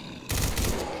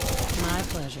 My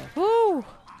pleasure. Woo!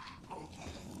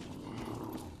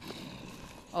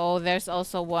 Oh, there's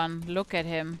also one. Look at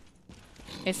him.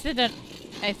 Is it an...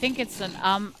 I think it's an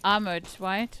armored,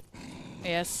 right?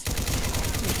 Yes.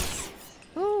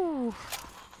 Ooh.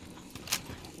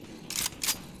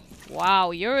 Wow,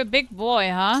 you're a big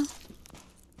boy, huh?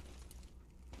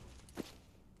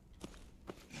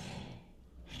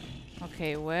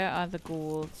 Okay, where are the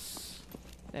ghouls?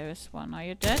 There is one. Are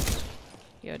you dead?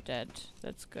 You're dead.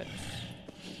 That's good.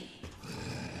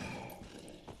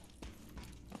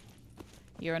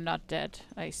 You're not dead.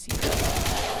 I see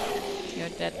that. You're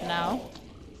dead now.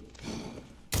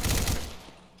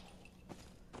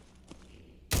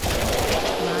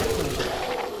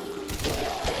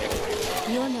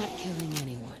 You're not killing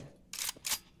anyone.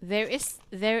 There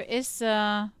is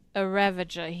a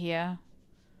Ravager here.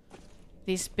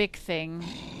 This big thing,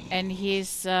 and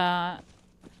he's not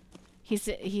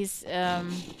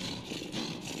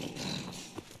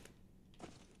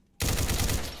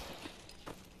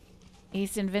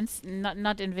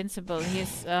invincible.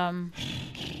 He's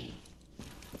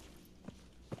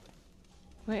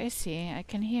where is he? I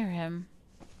can hear him.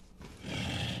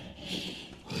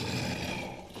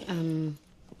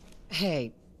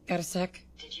 Hey, got a sec?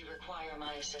 Did you require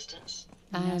my assistance?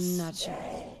 I'm not sure.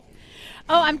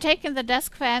 Oh, I'm taking the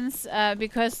desk fans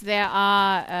because there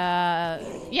are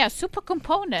super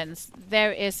components.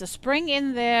 There is a spring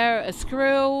in there, a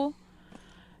screw,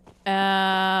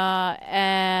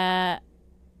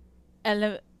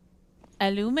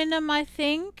 aluminum, I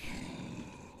think,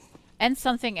 and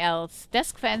something else.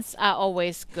 Desk fans are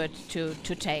always good to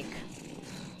take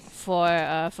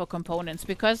for components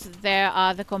because there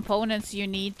are the components you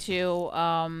need to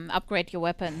upgrade your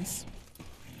weapons.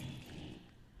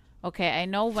 Okay, I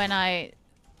know when I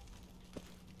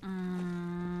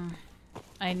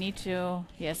need to.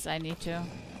 Yes, I need to.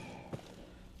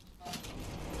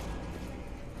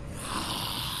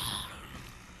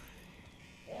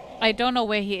 I don't know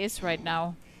where he is right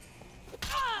now.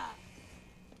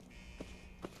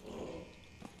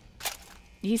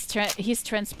 He's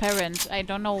transparent. I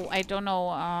don't know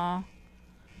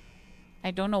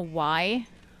why.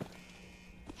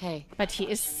 Hey. But he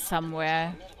is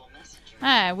somewhere.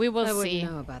 Ah, we will see. I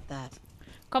wouldn't know about that.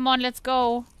 Come on, let's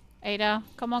go. Ada.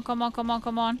 Come on, come on, come on,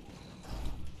 come on.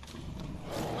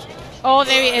 Oh,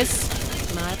 there he is.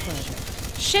 My pleasure.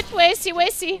 Shit, where is he? Where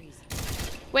is he?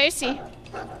 Where is he?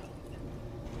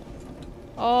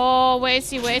 Oh, where is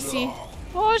he? Where is he?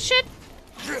 Oh, shit.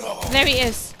 There he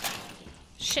is.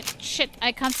 Shit, shit.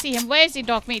 I can't see him. Where is he,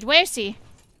 dog meat? Where is he?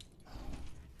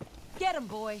 Get him,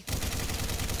 boy.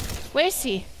 Where is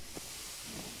he?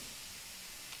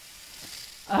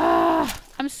 Ah,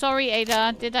 I'm sorry,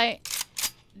 Ada. Did I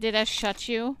shut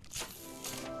you?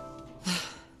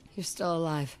 You're still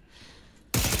alive.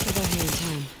 We're here in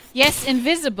time. Yes,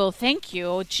 invisible. Thank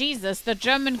you. Jesus, the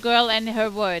German girl and her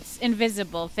words.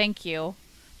 Invisible. Thank you.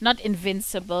 Not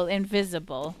invincible.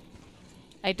 Invisible.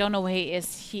 I don't know where he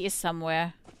is. He is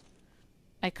somewhere.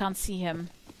 I can't see him.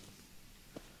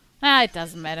 Ah, it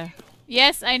doesn't matter.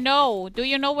 Yes, I know. Do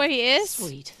you know where he is?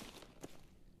 Sweet.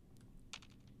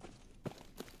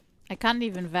 I can't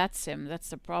even VATS him. That's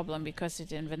the problem because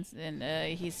he's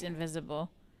invisible.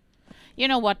 You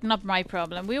know what? Not my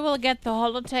problem. We will get the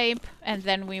holotape and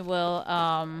then we will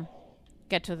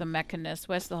get to the mechanist.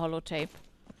 Where's the holotape?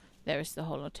 There is the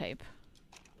holotape.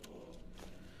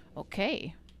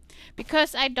 Okay.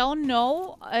 Because I don't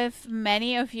know if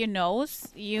many of you knows,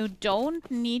 you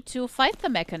don't need to fight the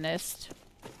Mechanist.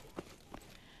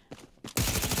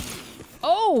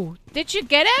 Oh, did you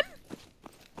get him?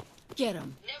 Get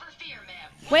him. Never fear, ma'am.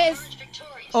 Where is...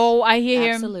 Oh, I hear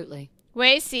him. Absolutely.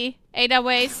 Where is he? Ada,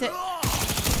 where is it?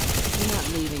 You're not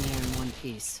leaving here in one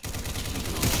piece.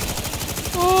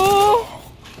 Oh,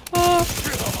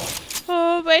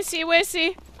 where is he? Where is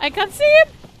he? I can't see him.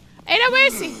 Ada, where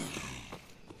is he?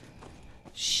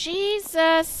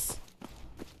 Jesus.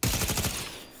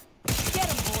 Get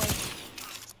him, boy.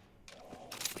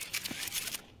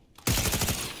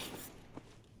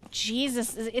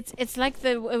 Jesus, it's like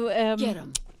the Get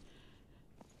him.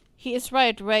 He is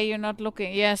right, Ray. You're not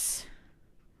looking. Yes.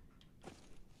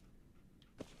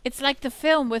 It's like the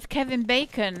film with Kevin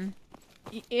Bacon.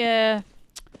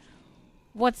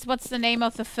 What's the name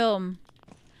of the film?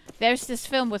 There's this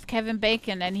film with Kevin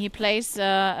Bacon, and he plays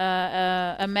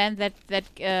a man that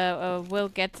will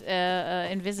get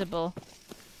invisible.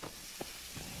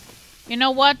 You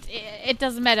know what? It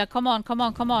doesn't matter. Come on, come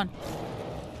on, come on.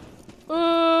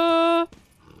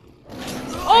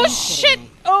 Oh shit!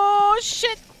 Oh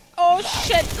shit! Oh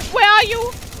shit! Where are you?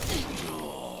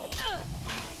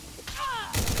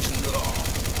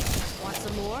 Want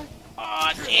some more?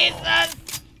 Oh Jesus!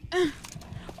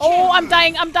 Oh, I'm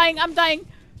dying! I'm dying! I'm dying!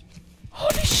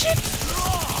 Holy shit!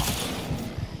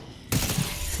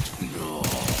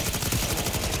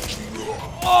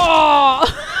 Oh!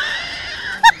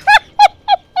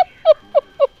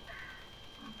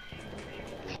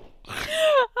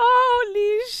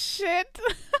 Holy shit!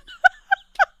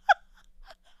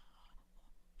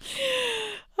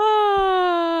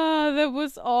 Ah, that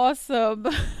was awesome.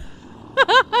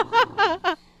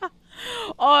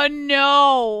 Oh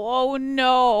no! Oh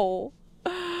no!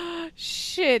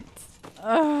 Shit!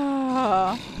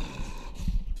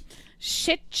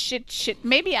 Shit! Shit! Shit!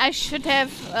 Maybe I should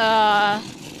have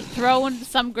thrown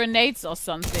some grenades or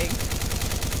something.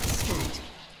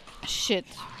 Shit!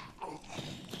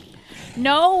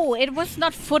 No, it was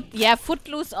not Yeah,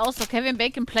 Footloose also. Kevin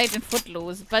Bacon played in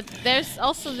Footloose, but there's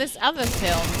also this other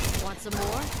film. Want some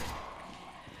more?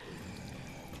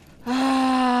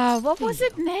 What was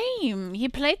it name? He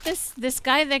played this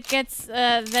guy that gets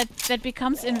that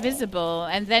becomes invisible,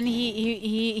 and then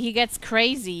he gets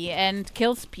crazy and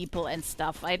kills people and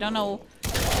stuff. I don't know.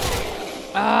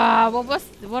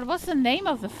 What was the name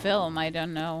of the film? I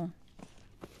don't know.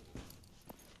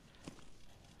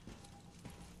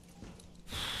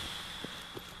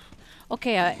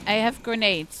 Okay, I have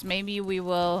grenades. Maybe we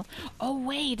will... Oh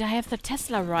wait, I have the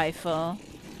Tesla rifle.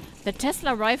 The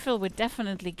Tesla rifle would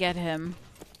definitely get him.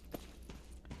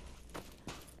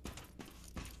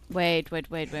 Wait.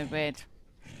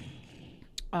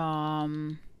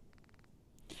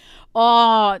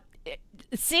 Oh,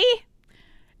 see?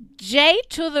 Jay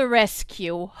to the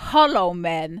rescue. Hollow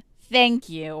Man. Thank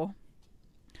you.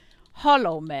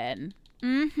 Hollow Man.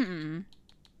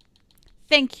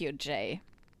 Thank you, Jay.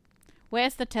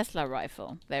 Where's the Tesla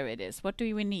rifle? There it is. What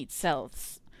do we need?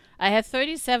 Cells. I have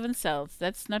 37 cells.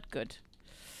 That's not good.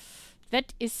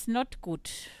 That is not good.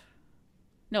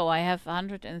 No, I have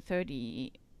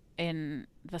 130 in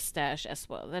the stash as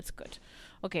well. That's good.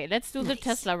 Okay, let's do the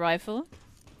Tesla rifle.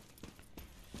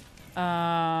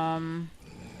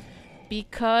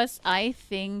 Because I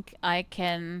think I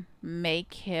can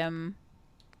make him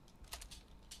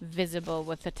visible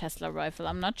with the Tesla rifle.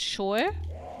 I'm not sure,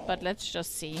 but let's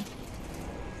just see.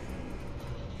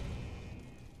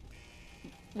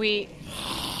 My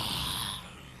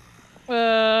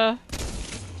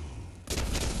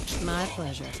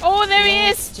pleasure. Oh, there he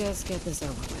is! Let's just get this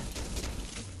over with.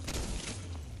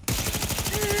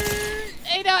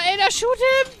 Ada, shoot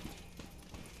him!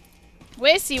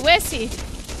 Where is he? Where is he?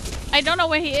 I don't know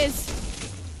where he is.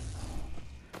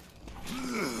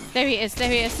 There he is,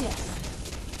 there he is.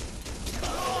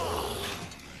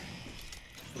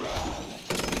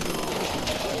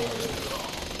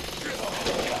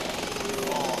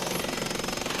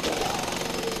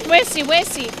 Where is he? Where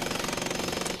is he?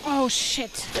 Oh,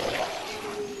 shit.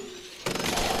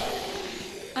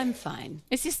 I'm fine.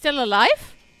 Is he still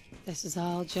alive? This is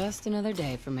all just another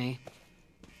day for me.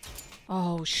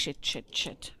 Oh, shit.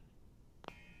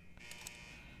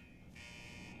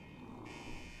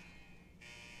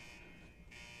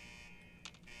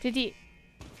 Did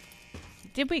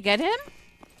we get him?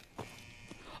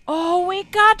 Oh, we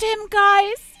got him,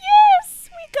 guys! Yes,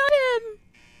 we got him!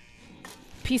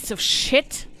 Piece of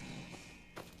shit.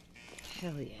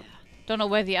 Hell yeah. Don't know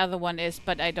where the other one is,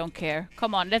 but I don't care.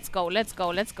 Come on, let's go.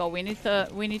 We need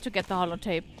to get the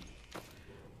holotape.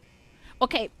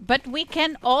 Okay, but we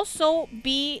can also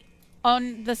be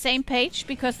on the same page?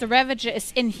 Because the Ravager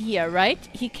is in here, right?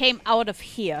 He came out of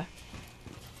here.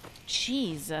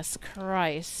 Jesus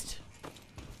Christ.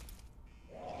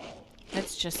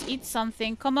 Let's just eat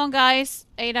something. Come on, guys.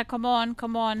 Ada, come on,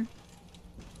 come on.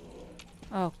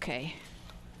 Okay.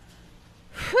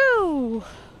 Whew.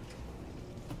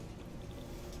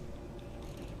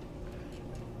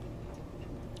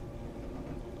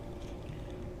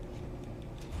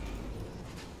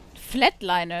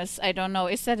 Flatliners, I don't know.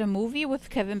 Is that a movie with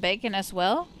Kevin Bacon as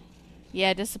well?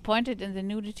 Yeah, disappointed in the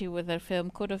nudity with the film.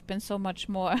 Could have been so much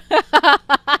more.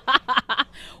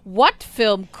 What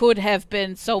film could have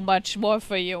been so much more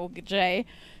for you, Jay?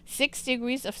 6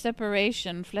 Degrees of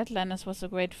Separation. Flatliners was a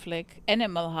great flick.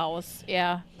 Animal House.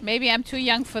 Yeah. Maybe I'm too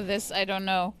young for this. I don't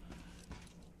know.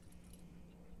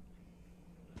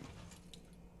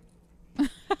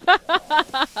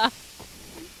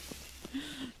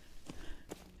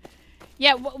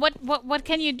 Yeah, what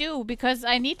can you do? Because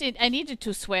I needed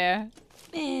to swear.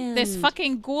 And this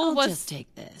fucking ghoul was just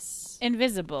take this.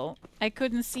 Invisible. I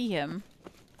couldn't see him.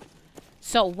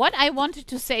 So what I wanted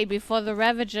to say before the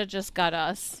Ravager just got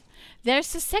us,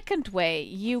 there's a second way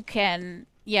you can,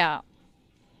 yeah,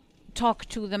 talk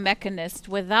to the Mechanist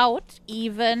without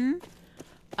even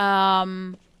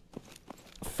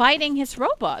fighting his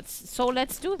robots. So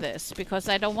let's do this, because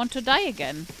I don't want to die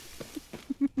again.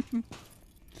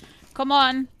 Come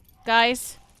on,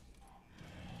 guys.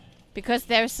 Because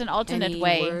there's an alternate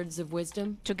way words of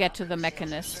wisdom to get to the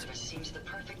Mechanist. Seems the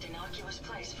perfect innocuous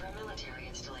place for a military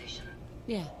installation.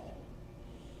 Yeah.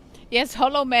 Yes,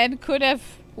 Hollow Man could have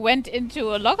went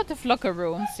into a lot of locker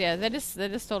rooms. Yeah, that is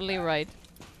totally right.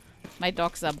 My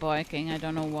dogs are barking. I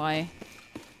don't know why.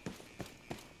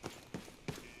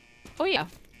 Oh yeah.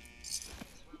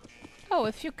 Oh,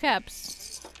 a few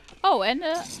caps. Oh, and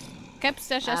a cap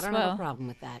stash as well. I don't have a problem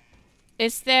with that.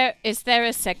 Is there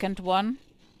a second one?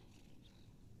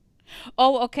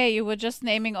 Oh, okay. You were just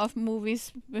naming off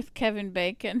movies with Kevin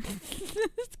Bacon.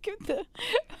 The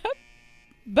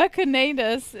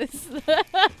Baconators is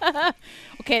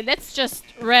okay, let's just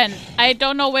run. I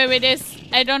don't know where it is.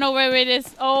 I don't know where it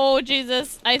is. Oh,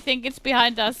 Jesus. I think it's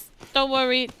behind us. Don't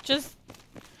worry. Just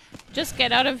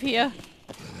get out of here.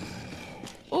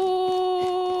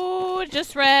 Ooh,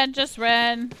 just ran. Just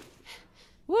ran.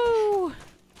 Woo.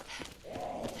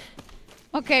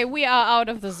 Okay, we are out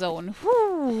of the zone.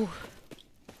 Whew.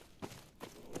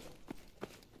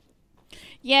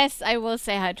 Yes, I will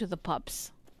say hi to the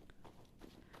pups.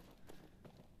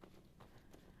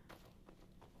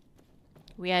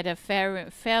 We had a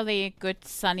fairly good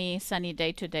sunny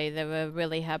day today. They were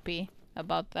really happy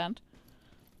about that.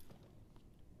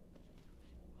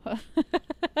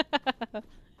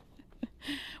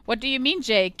 What do you mean,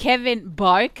 Jay? Kevin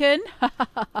Barkin?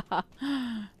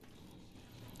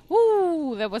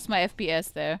 Ooh, that was my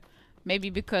FPS there. Maybe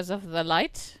because of the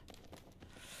light.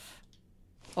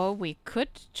 Or we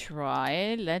could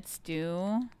try. Let's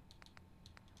do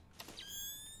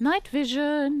night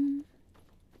vision.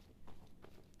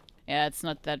 Yeah, it's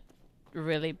not that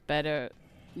really better,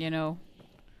 you know.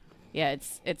 Yeah,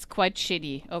 it's quite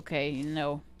shitty. Okay,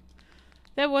 no.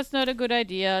 That was not a good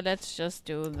idea. Let's just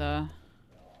do the...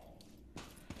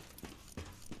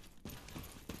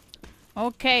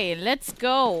 Okay, let's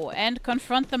go and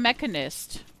confront the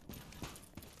Mechanist.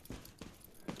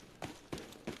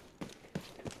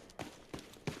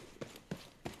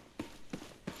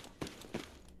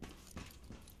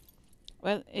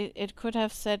 Well, it could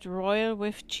have said Royal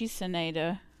with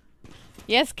Cheesenator.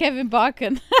 Yes, Kevin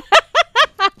Barkin.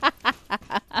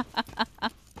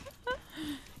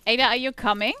 Ada, are you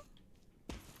coming?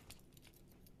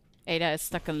 Ada is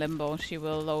stuck in limbo. She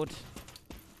will load.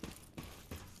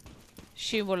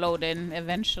 She will load in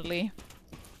eventually.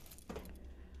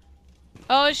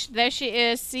 Oh, there she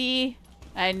is. See?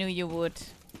 I knew you would.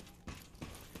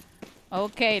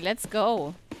 Okay, let's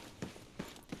go.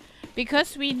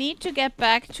 Because we need to get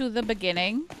back to the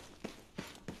beginning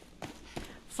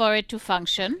for it to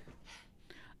function.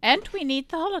 And we need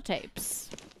the holotapes.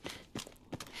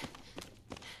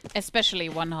 Especially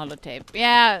one holotape.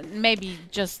 Yeah, maybe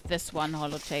just this one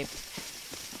holotape.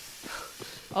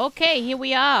 Okay, here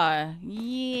we are.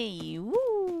 Yay.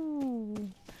 Woo.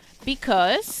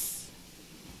 Because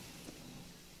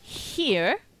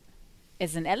here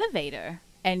is an elevator.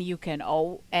 And you can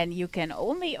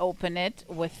only open it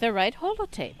with the right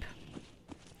holotape.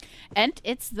 And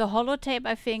it's the holotape,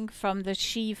 I think, from the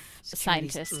chief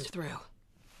scientist. Through.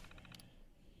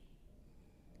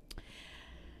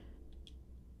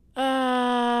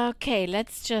 Okay,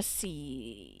 let's just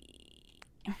see.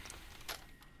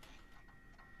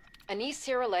 Anise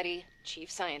Ciroletti,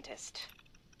 chief scientist.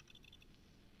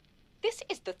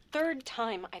 This is the third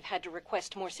time I've had to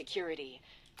request more security.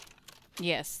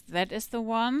 Yes, that is the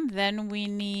one. Then we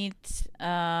need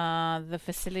the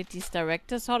facilities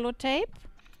director's holotape.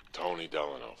 Tony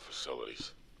Delano,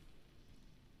 facilities.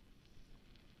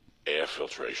 Air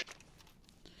filtration.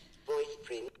 Voice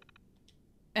print.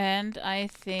 And I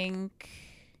think...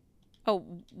 Oh,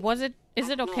 was it... Is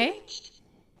it okay?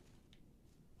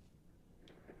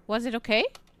 Was it okay?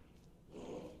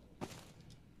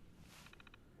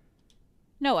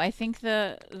 No, I think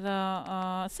the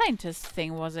scientist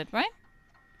thing was it, right?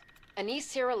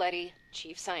 Anise Ciroletti,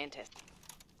 chief scientist.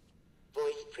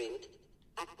 Voice print.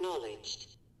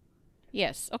 Acknowledged.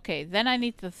 Yes, okay. Then I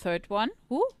need the third one.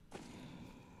 Who?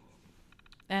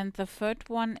 And the third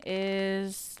one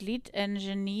is lead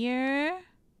engineer.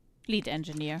 Lead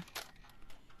engineer.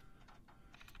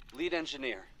 Lead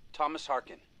engineer, Thomas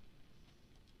Harkin.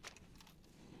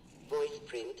 Voice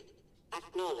print.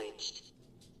 Acknowledged.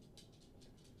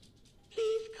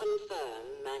 Please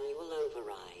confirm manual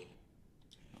override.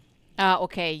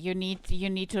 Okay. You need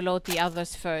to load the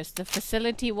others first. The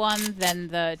facility one, then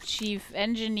the chief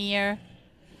engineer,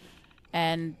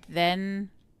 and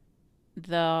then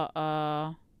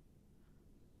the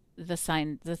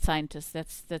scientist.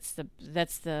 That's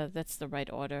the right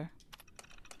order.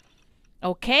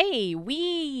 Okay,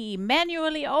 we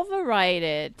manually override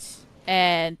it,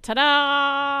 and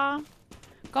ta-da!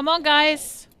 Come on,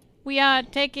 guys. We are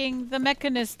taking the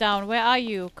mechanist down. Where are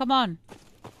you? Come on.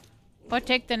 Or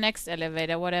take the next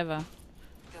elevator, whatever.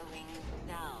 Going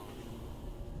down.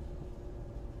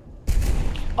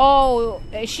 Oh,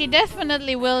 she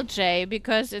definitely will, Jay,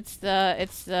 because it's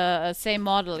the same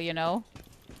model, you know.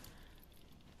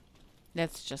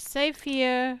 Let's just save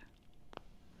here.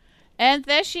 And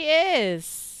there she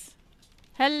is.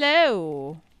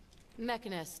 Hello.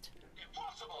 Mechanist.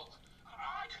 Impossible.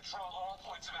 I control all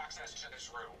points of access to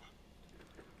this room.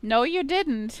 No, you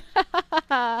didn't.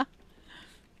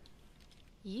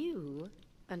 You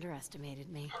underestimated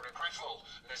me. A regretful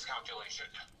miscalculation.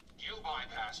 You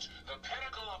bypassed the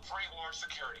pinnacle of pre-war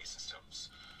security systems.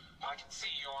 I can see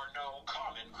you're no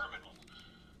common criminal.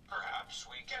 Perhaps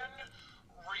we can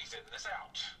reason this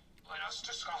out. Let us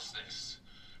discuss this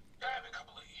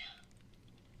amicably.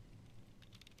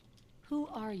 Who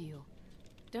are you?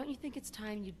 Don't you think it's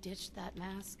time you ditched that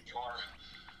mask?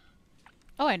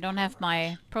 Oh, I don't have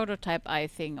my prototype eye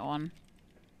thing on.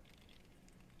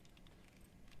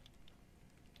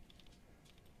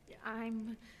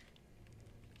 I'm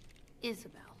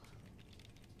Isabel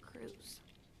Cruz.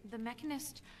 The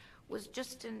Mechanist was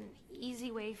just an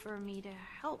easy way for me to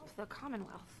help the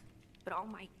Commonwealth. But all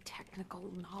my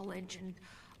technical knowledge and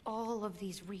all of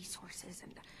these resources,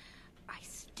 and I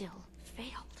still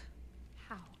failed.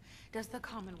 How does the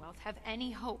Commonwealth have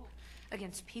any hope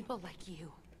against people like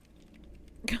you?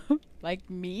 Like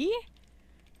me?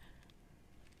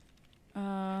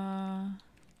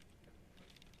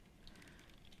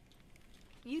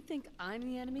 You think I'm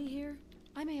the enemy here?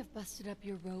 I may have busted up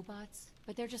your robots,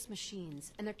 but they're just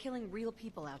machines, and they're killing real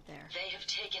people out there. They have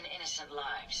taken innocent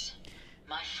lives.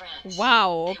 My friends.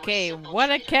 Wow, okay, what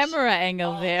a camera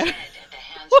angle there. Dead at the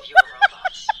hands of your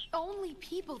robots. Only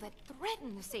people that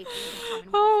threaten the safety of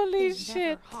the Commonwealth. Holy They shit.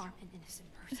 never harm an innocent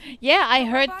person. Yeah, I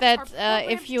heard robots that are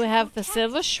programmed if you to have the protect.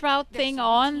 Silver Shroud Their thing SWAT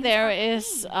on, teams there are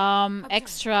is clean.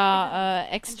 extra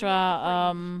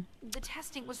The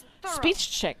testing was thorough.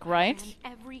 speech check, right?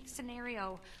 And every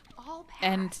scenario, all passed.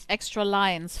 And extra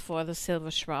lines for the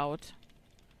Silver Shroud.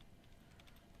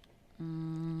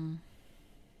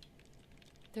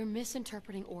 They're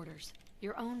misinterpreting orders.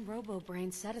 Your own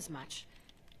robo-brain said as much.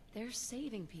 They're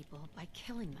saving people by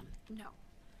killing them. No,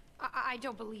 I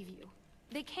don't believe you.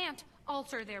 They can't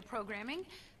alter their programming.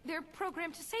 They're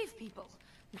programmed to save people,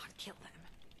 not kill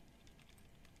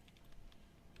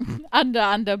them.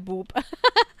 Under boob.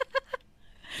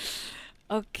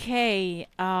 Okay,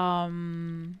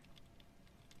 open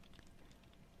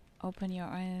your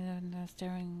eyes and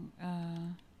staring,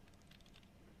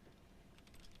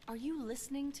 Are you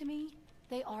listening to me?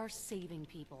 They are saving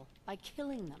people by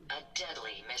killing them. A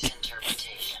deadly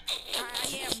misinterpretation.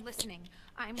 I am listening.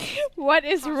 I'm. What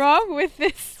is wrong with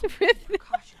this?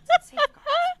 Precautions and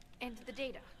safeguards. And the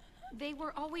data. They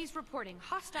were always reporting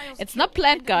hostiles. It's not killed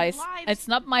planned, and guys. lives It's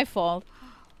not my fault.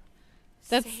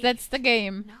 That's the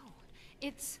game. No,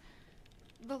 it's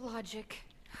the logic.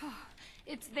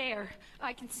 It's there.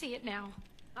 I can see it now.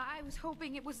 I was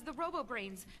hoping it was the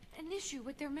robo-brains, an issue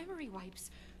with their memory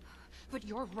wipes. But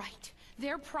you're right.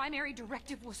 Their primary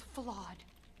directive was flawed.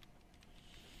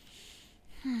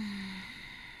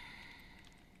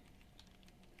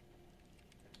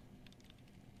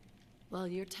 Well,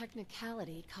 your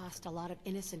technicality cost a lot of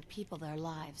innocent people their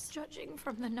lives. Judging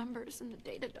from the numbers in the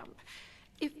data dump,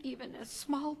 if even a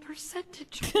small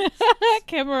percentage.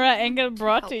 Camera angle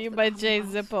brought to you by Jay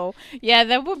Zippo. Yeah,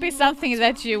 that would be something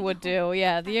that you would do.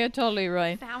 Yeah, you're totally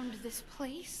right. Found this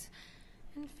place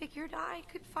and figured I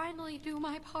could finally do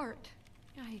my part.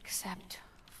 I accept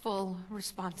full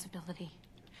responsibility.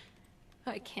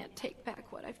 I can't take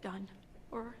back what I've done,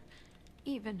 or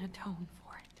even atone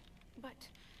for it. But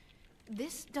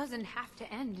this doesn't have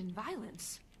to end in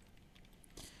violence.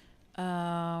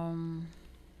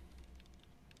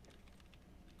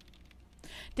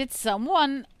 Did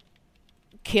someone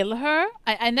kill her?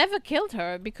 I never killed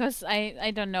her because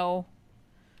I don't know.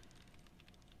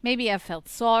 Maybe I felt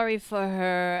sorry for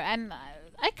her, and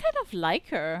I kind of like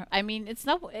her. I mean,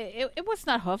 it was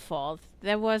not her fault.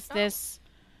 There was this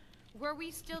Were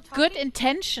we still talking? good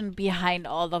intention behind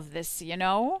all of this, you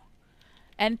know?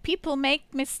 And people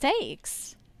make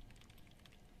mistakes.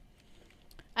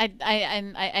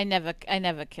 I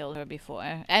never killed her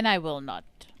before, and I will not.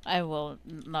 I will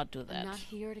not do that. I'm not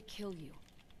here to kill you.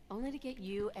 Only to get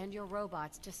you and your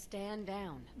robots to stand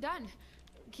down. Done.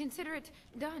 Consider it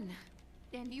done.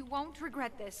 And you won't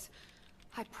regret this.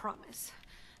 I promise.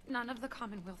 None of the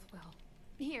Commonwealth will.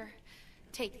 Here,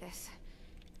 take this.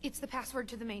 It's the password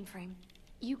to the mainframe.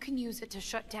 You can use it to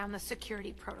shut down the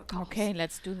security protocols. Okay,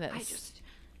 let's do this.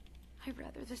 I'd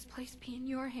rather this place be in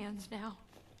your hands now.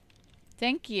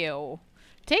 Thank you.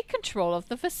 Take control of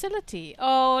the facility.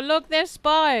 Oh, look, there's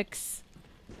Sparks.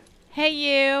 Hey,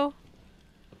 you.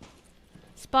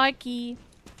 Sparky.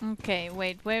 Okay,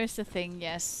 wait, where is the thing?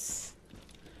 Yes.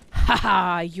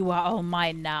 Haha, you are all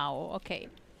mine now. Okay.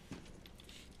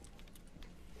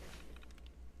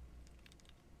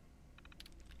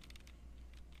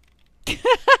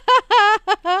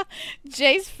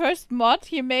 Jay's first mod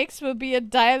he makes will be a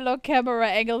dialogue camera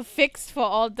angle fixed for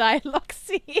all dialogue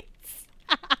scenes.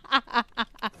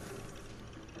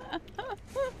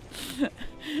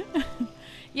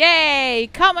 Yay!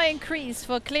 Comma increase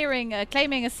for claiming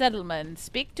a settlement.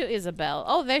 Speak to Isabel.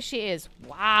 Oh, there she is.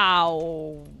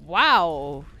 Wow.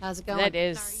 Wow. How's it going? That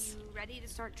is... Are you ready to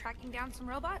start tracking down some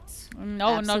robots?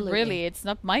 No, Absolutely. not really. It's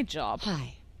not my job.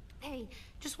 Hi. Hey,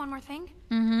 just one more thing.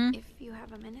 Mm-hmm. If you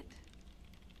have a minute.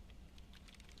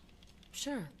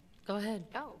 Sure. Go ahead.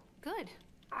 Oh, good.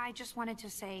 I just wanted to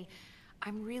say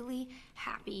I'm really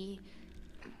happy,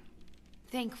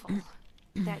 thankful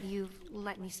that you've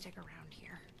let me stick around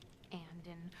here. And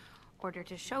in order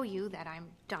to show you that I'm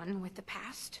done with the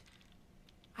past,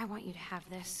 I want you to have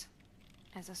this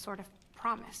as a sort of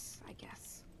promise, I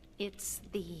guess. It's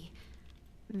the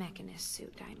Mechanist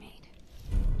suit I made.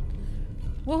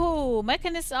 Woohoo!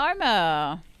 Mechanist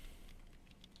armor!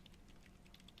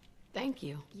 Thank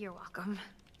you. You're welcome.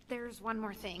 There's one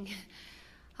more thing.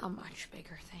 A much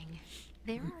bigger thing.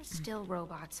 There are still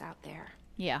robots out there.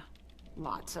 Yeah.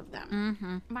 Lots of them.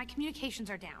 Mm-hmm. My communications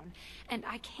are down, and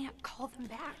I can't call them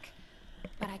back.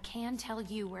 But I can tell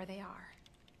you where they are,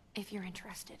 if you're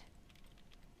interested.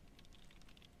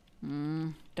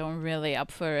 Don't really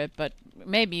up for it, but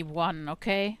maybe one,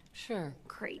 okay? Sure.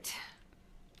 Great.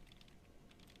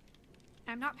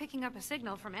 I'm not picking up a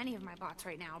signal from any of my bots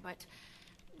right now, but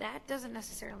that doesn't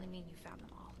necessarily mean you found them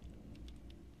all.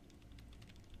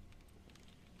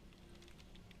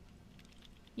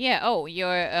 Yeah, oh,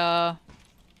 you're,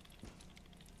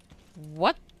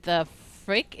 what the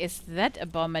frick is that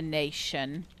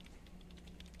abomination?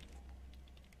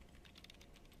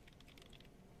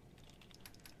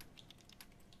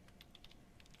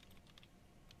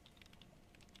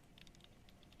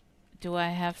 Do I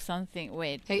have something?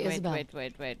 Wait, Hey, wait, Isabel.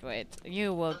 wait.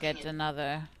 You will get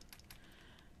another.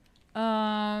 You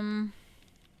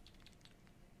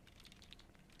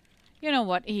know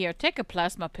what? Here, take a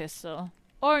plasma pistol.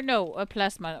 Or no, a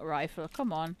plasma rifle.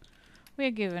 Come on. We're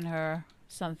giving her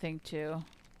something to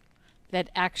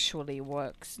that actually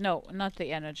works. No, not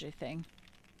the energy thing.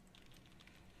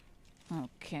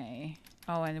 Okay.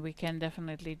 Oh, and we can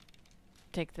definitely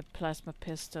take the plasma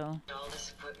pistol. All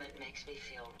this equipment makes me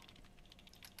feel...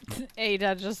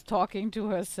 Ada just talking to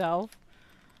herself.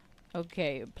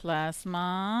 Okay,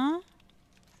 plasma.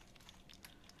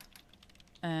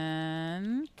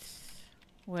 And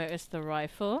where is the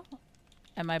rifle?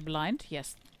 Am I blind?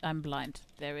 Yes, I'm blind.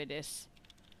 There it is.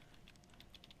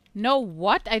 No,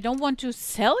 what? I don't want to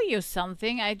sell you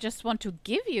something. I just want to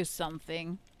give you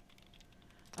something.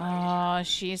 Oh,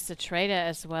 she's a trader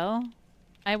as well.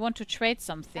 I want to trade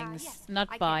some things, Yes, not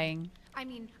I buying. I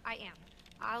mean, I am.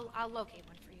 I'll locate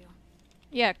one for you.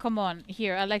 Yeah, come on.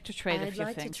 Here, I like to trade a I'd few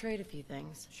like things. to trade a few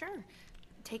things. Sure.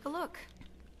 Take a look.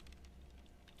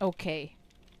 Okay.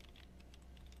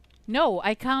 No,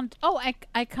 I can't. Oh,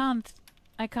 I can't.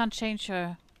 I can't change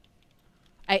her.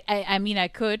 I mean, I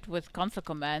could with console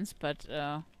commands, but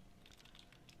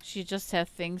she just has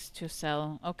things to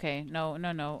sell. Okay,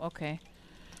 no. Okay.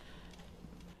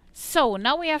 So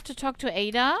now we have to talk to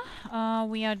Ada.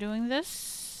 We are doing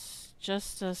this.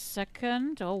 Just a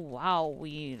second. Oh wow,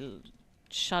 we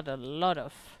shot a lot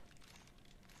of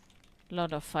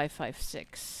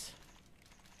 556.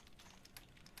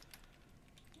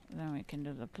 Then we can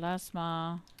do the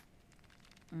plasma.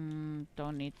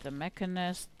 Don't need the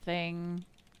mechanist thing.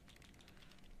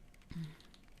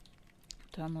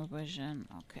 Thermal vision.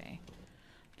 Okay.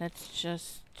 Let's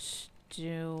just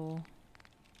do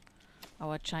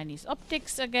our Chinese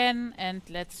optics again, and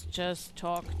let's just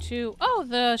talk to... Oh,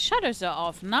 the shutters are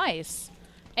off. Nice.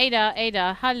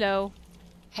 Ada, hello.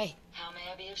 Hey. How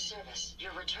may I be of service?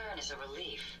 Your return is a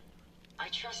relief. I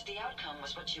trust the outcome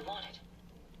was what you wanted.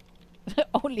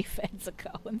 OnlyFans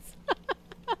accounts.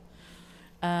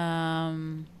 I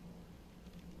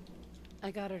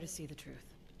got her to see the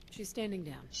truth. She's standing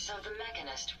down. So the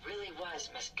Mechanist really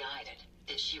was misguided.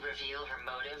 Did she reveal her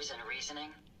motives and reasoning?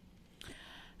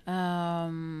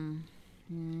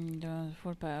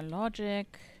 Fooled by our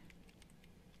logic.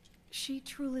 She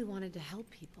truly wanted to help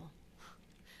people.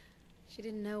 She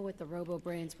didn't know what the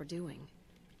robo-brains were doing.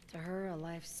 To her, a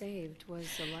life saved was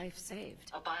a life saved.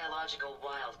 A biological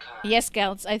wild card. Yes,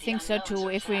 Gals, I think so too.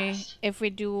 If we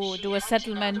do a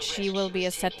settlement, she will be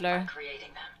a settler.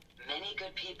 Many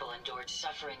good people endured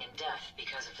suffering and death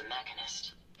because of the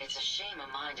Mechanist. It's a shame a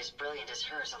mind as brilliant as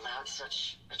hers allowed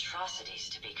such atrocities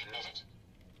to be committed.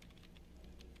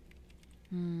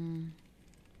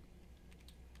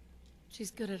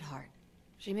 She's good at heart.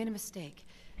 She made a mistake.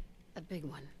 A big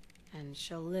one. And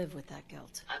she'll live with that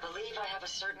guilt. I believe I have a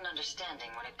certain understanding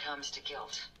when it comes to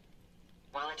guilt.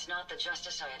 While it's not the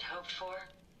justice I had hoped for,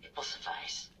 it will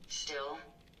suffice. Still,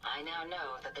 I now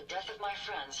know that the death of my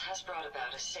friends has brought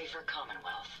about a safer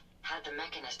Commonwealth. Had the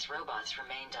Mechanist's robots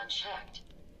remained unchecked,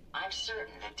 I'm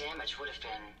certain that damage would have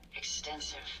been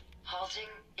extensive,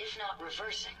 halting, if not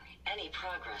reversing, any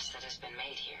progress that has been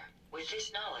made here. With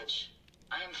this knowledge,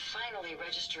 I am finally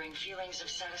registering feelings of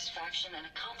satisfaction and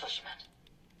accomplishment.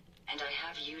 And I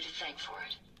have you to thank for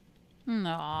it.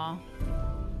 Aww.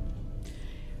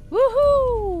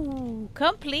 Woohoo!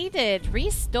 Completed!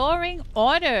 Restoring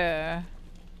order.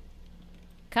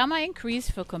 Karma increase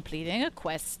for completing a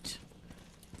quest.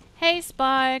 Hey,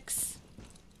 Sparks!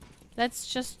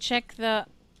 Let's just check the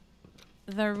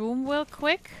room real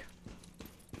quick.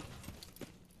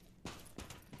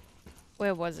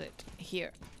 Where was it?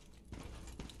 Here.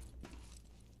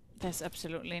 There's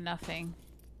absolutely nothing.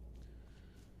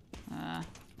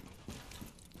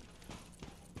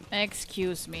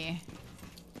 Excuse me.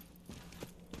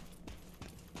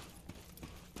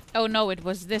 Oh no, it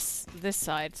was this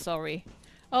side, sorry.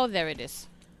 Oh, there it is.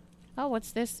 Oh,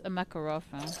 what's this? A Makarov.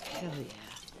 Oh. Hell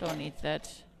yeah. Don't need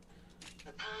that.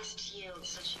 The past yields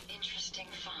such interesting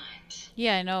finds.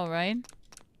 Yeah, I know, right?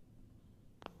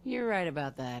 You're right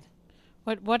about that.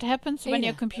 What happens when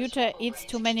your computer eats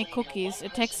too many cookies?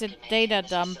 It takes a data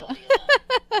dump. An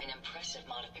impressive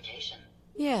modification.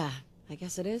 Yeah, I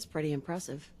guess it is pretty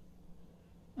impressive.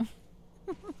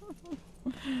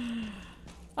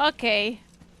 Okay.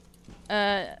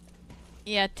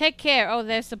 Yeah, take care. Oh,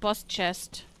 there's the boss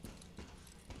chest.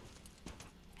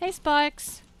 Hey,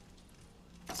 Sparks.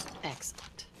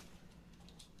 Excellent.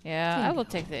 Yeah, I will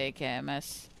take the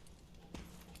AKMS.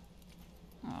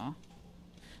 Oh.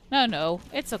 No,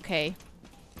 it's okay.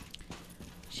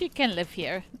 She can live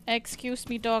here. Excuse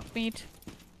me, dog meat.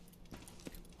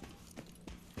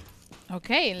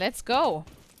 Okay, let's go.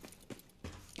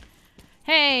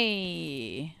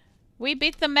 Hey! We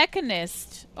beat the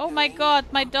Mechanist. Oh my god,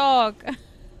 my dog.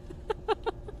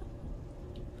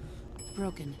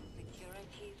 Broken.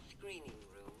 Security screening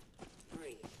room.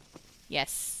 Free.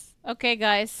 Yes. Okay,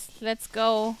 guys, let's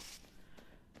go.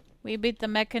 We beat the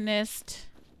Mechanist.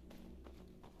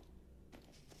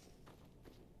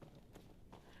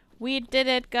 We did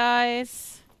it,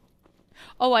 guys.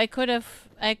 Oh, I could have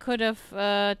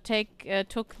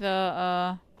took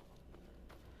the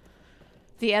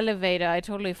elevator. I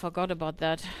totally forgot about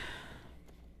that.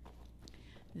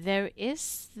 There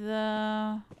is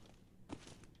the...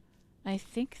 I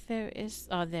think there is...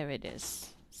 Oh, there it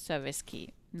is. Service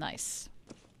key. Nice.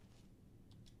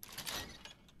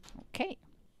 Okay.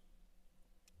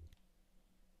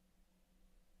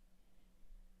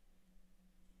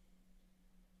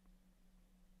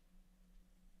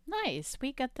 Nice.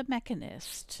 We got the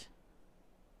Mechanist.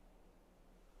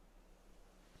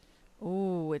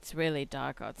 Ooh, it's really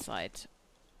dark outside.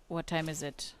 What time is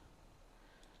it?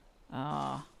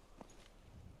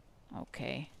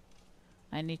 Okay.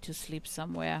 I need to sleep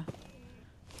somewhere.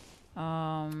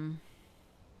 Oh,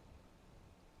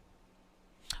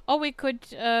 we could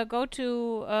go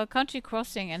to Country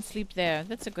Crossing and sleep there.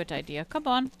 That's a good idea. Come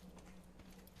on.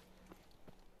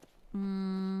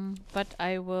 But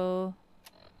I will...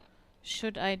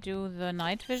 Should I do the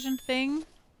night vision thing?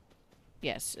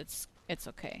 Yes, it's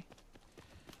okay.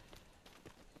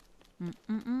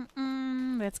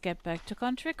 Let's get back to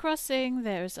Country Crossing.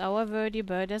 There's our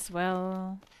Vertibird as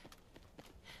well.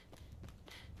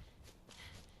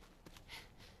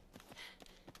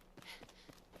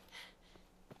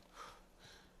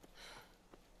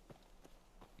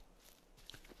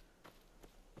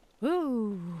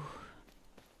 Ooh.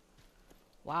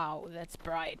 Wow, that's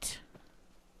bright.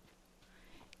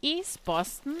 East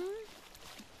Boston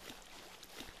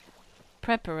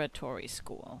Preparatory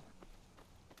School.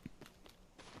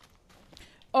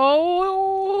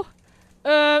 Oh!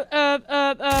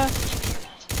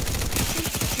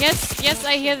 Yes,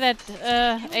 I hear that,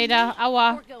 Ada.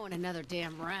 Aua. We're going another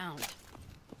damn round.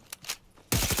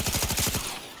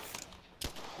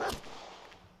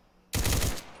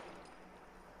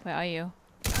 Where are you?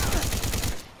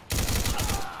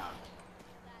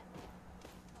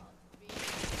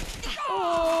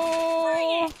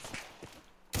 Oh!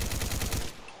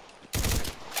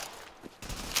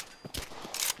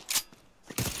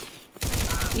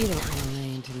 You don't want to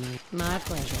lay into me. My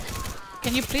pleasure.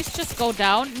 Can you please just go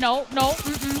down? No.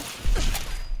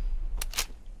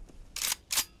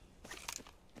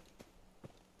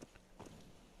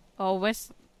 Oh,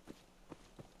 where's...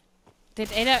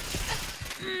 Did Ada...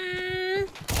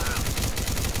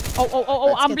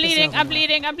 Oh, I'm bleeding.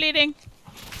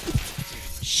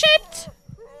 Shit!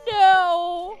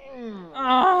 No!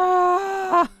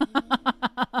 Ah.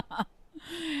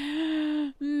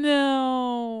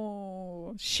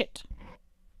 No. Shit.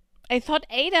 I thought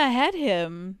Ada had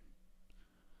him.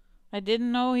 I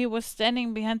didn't know he was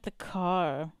standing behind the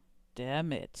car.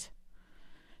 Damn it.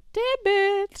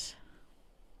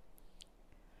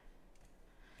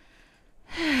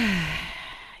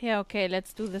 Yeah, okay,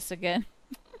 let's do this again.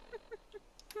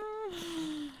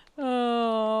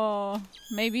 Oh,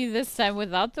 maybe this time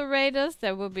without the raiders.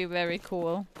 That would be very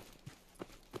cool.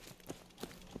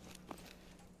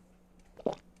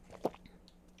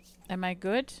 Am I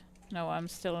good? No, I'm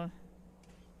still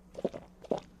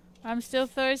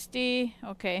thirsty.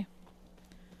 Okay.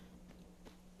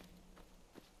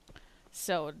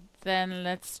 So, then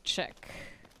let's check.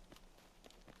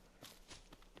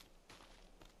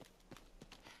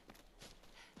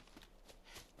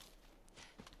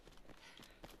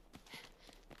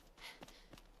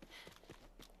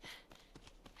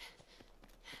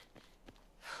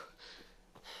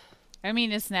 I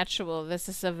mean, it's natural. This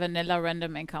is a vanilla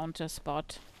random encounter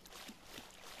spot.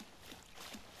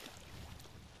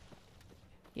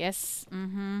 Yes,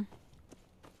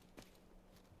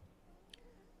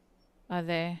 Are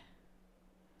they?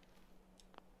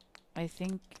 I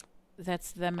think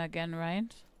that's them again,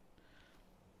 right?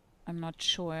 I'm not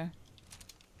sure.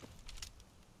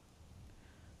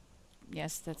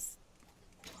 Yes, that's...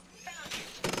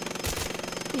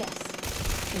 Yes.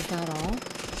 Is that all?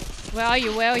 Where are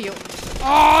you?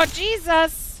 Oh,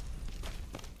 Jesus!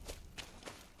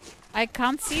 I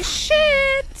can't see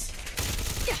shit!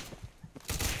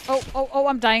 Oh,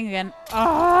 I'm dying again.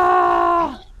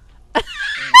 Ah!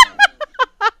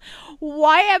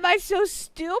 Why am I so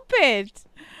stupid?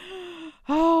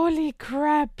 Holy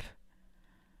crap.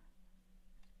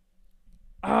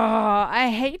 Oh, I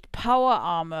hate power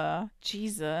armor.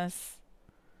 Jesus.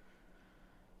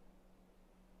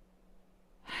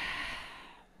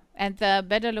 And the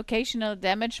better locational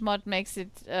damage mod makes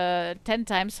it 10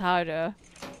 times harder.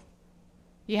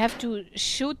 You have to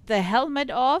shoot the helmet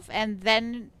off and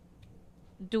then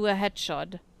do a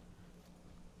headshot.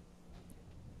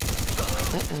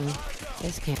 Uh-oh.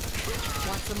 This can't...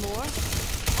 Want some more?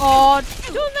 Oh,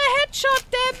 do the headshot,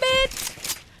 damn it!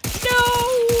 No!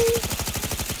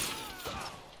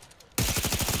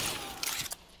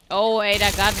 Oh,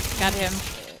 Ada got him.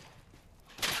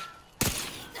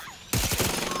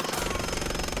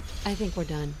 I think we're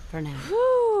done for now.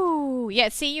 Woo! Yeah,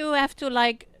 see, you have to,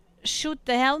 like, shoot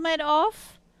the helmet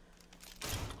off.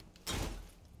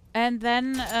 And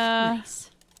then,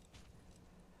 Nice.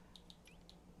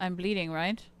 I'm bleeding,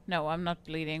 right? No, I'm not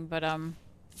bleeding, but I'm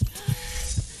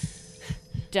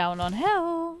down on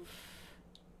health.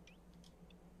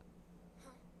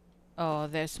 Oh,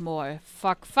 there's more.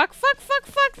 Fuck, there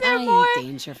are more.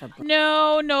 Danger for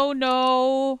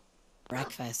No.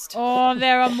 breakfast. Oh,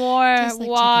 there are more. Like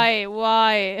Why? chicken.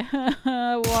 Why?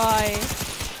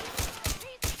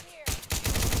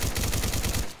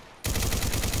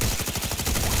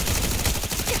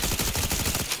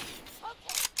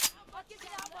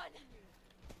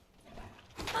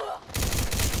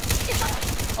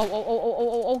 Oh, oh, oh, oh, oh,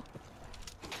 oh, oh.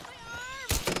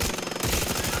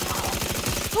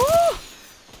 Oh!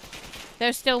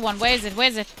 There's still one. Where is it? Where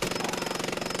is it?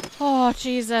 Oh,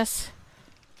 Jesus.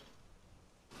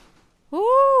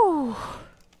 Ooh.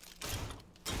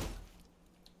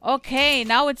 Okay,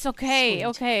 now it's okay. Sweet.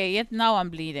 Okay, yet now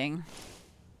I'm bleeding.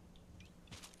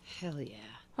 Hell yeah.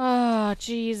 Oh,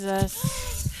 Jesus.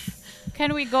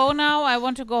 Can we go now? I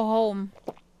want to go home.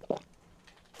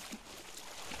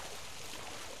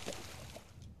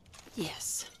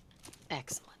 Yes.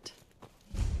 Excellent.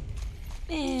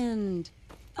 And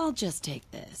I'll just take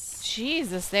this.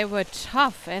 Jesus, they were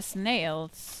tough as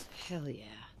nails. Hell yeah.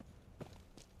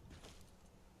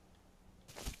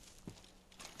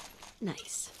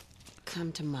 Nice.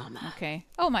 Come to mama. Okay.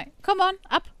 Oh my. Come on,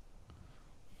 up.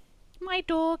 My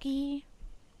doggy.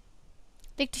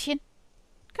 Leg dich hin.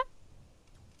 Come.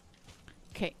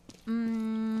 Okay.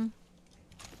 Mine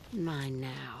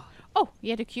now. Oh, you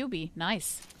had a QB.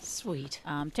 Nice. Sweet.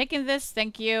 Taking this.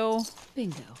 Thank you.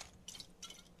 Bingo.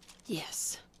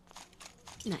 Yes.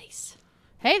 Nice.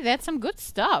 Hey, that's some good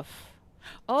stuff.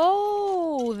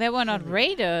 Oh, they were not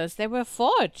raiders. They were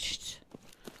forged.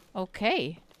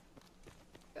 Okay.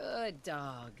 Good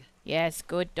dog. Yes,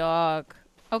 good dog.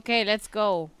 Okay, let's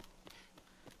go.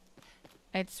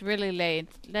 It's really late.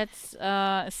 Let's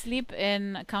sleep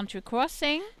in Country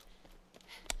Crossing.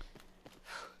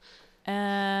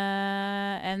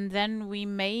 And then we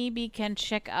maybe can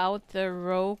check out the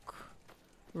rogue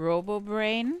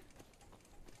Robo-Brain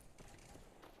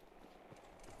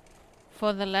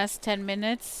for the last 10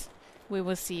 minutes. We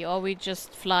will see. Or we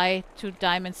just fly to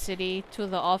Diamond City, to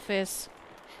the office.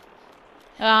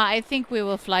 I think we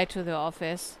will fly to the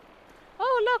office.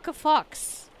 Oh, look, a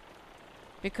fox.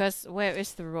 Because where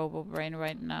is the Robo-Brain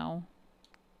right now?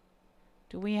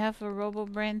 Do we have a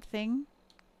Robo-Brain thing?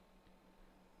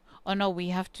 Oh no, we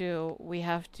have to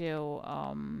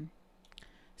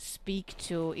speak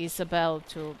to Isabel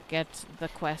to get the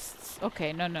quests.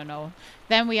 Okay, no.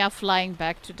 Then we are flying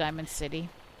back to Diamond City.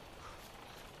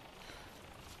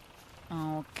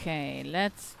 Okay,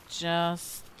 let's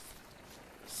just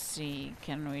see.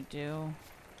 Can we do...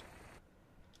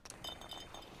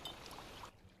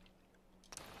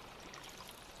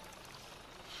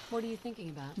 What are you thinking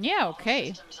about? Yeah, okay.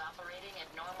 Systems operating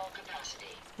at normal capacity.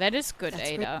 That is good, That's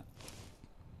Ada.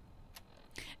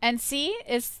 And see,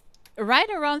 it's right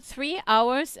around 3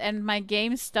 hours and my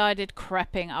game started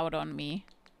crapping out on me.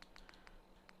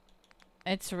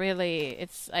 It's really,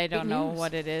 I don't know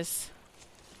what it is.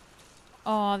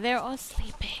 Oh, they're all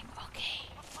sleeping. Okay.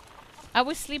 I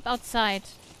will sleep outside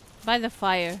by the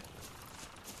fire.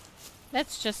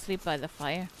 Let's just sleep by the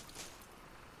fire.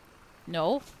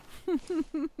 No.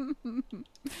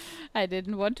 I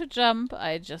didn't want to jump.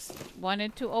 I just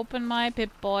wanted to open my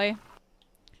Pip-Boy.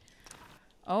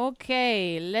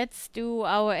 Okay, let's do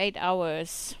our 8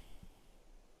 hours.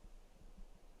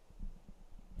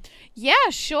 Yeah,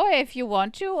 sure, if you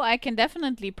want to. I can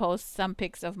definitely post some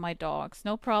pics of my dogs.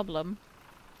 No problem.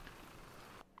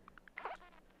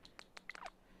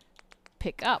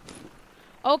 Pick up.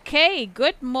 Okay,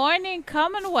 good morning,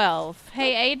 Commonwealth.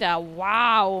 Hey, Ada.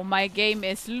 Wow, my game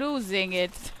is losing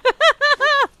it.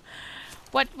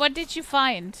 What did you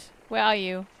find? Where are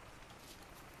you?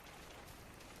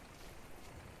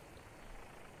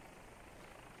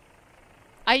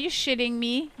 Are you shitting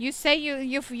me? You say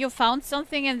you found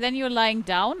something and then you're lying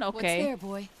down? Okay. What's there,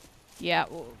 boy? Yeah.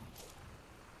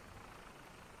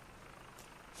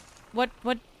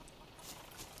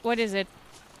 What is it?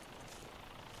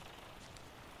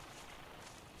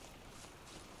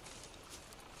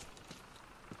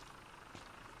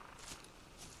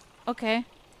 Okay.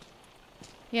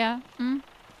 Yeah.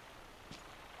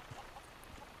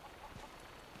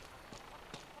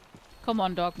 Come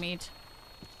on, dog meat.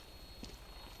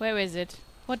 Where is it?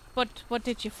 What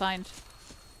did you find?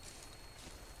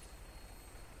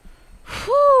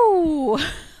 Whew!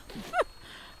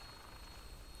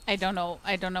 I don't know.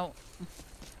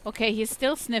 Okay, he's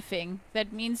still sniffing.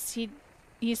 That means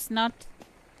he's not...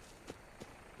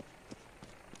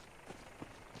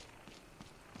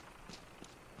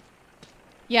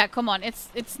 Yeah, come on.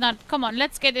 It's not... Come on,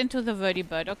 let's get into the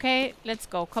Vertibird, okay? Let's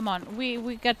go. Come on.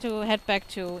 We got to head back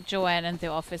to Joanne and the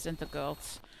office and the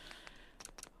girls.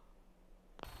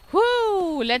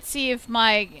 Whoo! Let's see if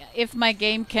my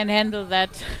game can handle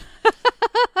that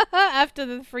after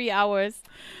the 3 hours.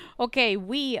 Okay,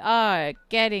 we are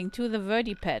getting to the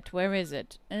Vertipet. Where is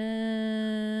it?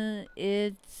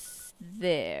 It's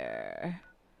there.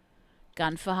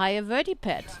 Gun for hire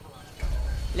Vertipet.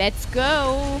 Let's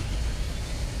go!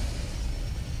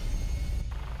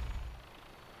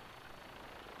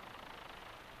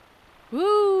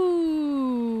 Woo!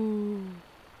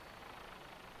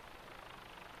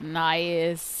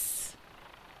 Nice.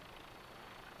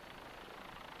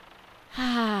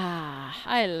 Ah,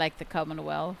 I like the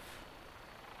Commonwealth.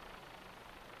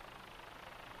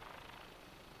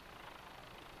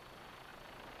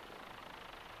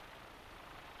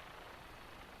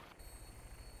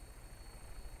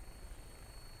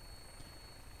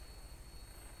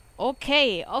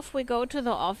 Okay, off we go to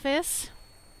the office.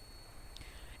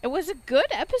 It was a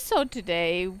good episode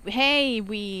today. Hey,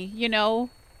 we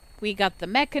got the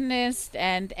Mechanist,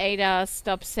 and Ada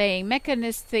stopped saying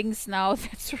Mechanist things now.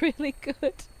 That's really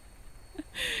good.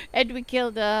 And we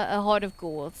killed a horde of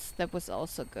ghouls. That was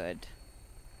also good.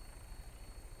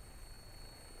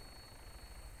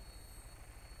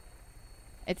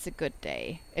 It's a good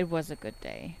day. It was a good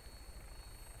day.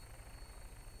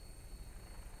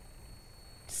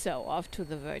 So, off to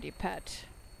the Vertibird.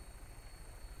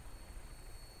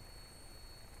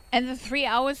 And the 3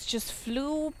 hours just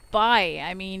flew by.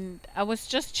 I mean, I was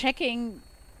just checking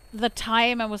the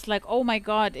time. I was like, oh my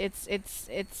god, it's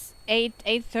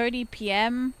 8:30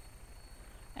 p.m.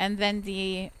 And then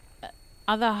the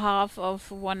other half of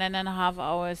 1.5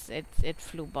 hours, it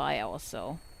flew by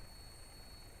also.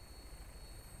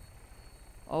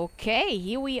 Okay,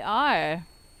 here we are.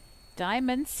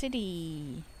 Diamond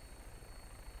City.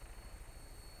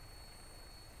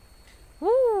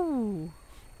 Woo!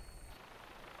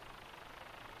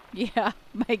 Yeah,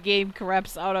 my game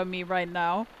craps out on me right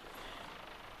now.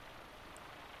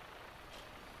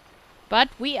 But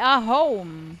we are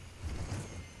home.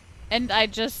 And I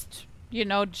just,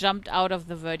 jumped out of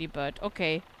the Vertibird.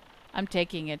 Okay, I'm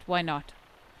taking it. Why not?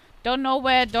 Don't know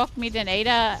where Dogmeat and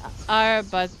Ada are,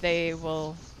 but they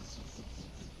will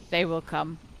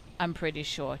come. I'm pretty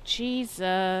sure.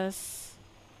 Jesus.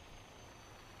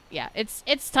 Yeah,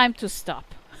 it's time to stop.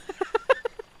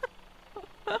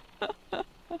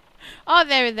 Oh,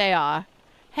 there they are.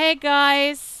 Hey,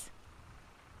 guys.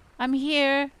 I'm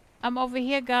here. I'm over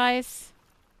here, guys.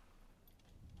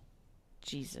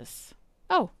 Jesus.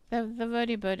 Oh, the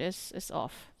Vertibird is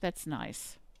off. That's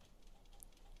nice.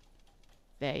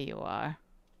 There you are.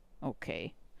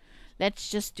 Okay. Let's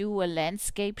just do a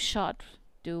landscape shot,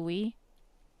 do we?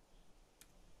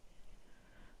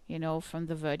 From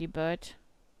the Vertibird.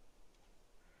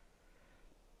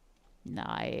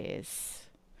 Nice.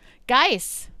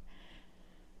 Guys!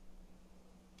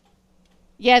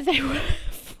 Yeah, they were...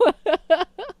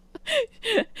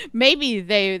 Maybe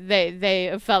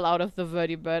they fell out of the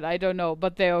Vertibird. I don't know,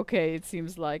 but they're okay, it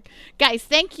seems like. Guys,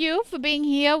 thank you for being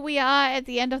here. We are at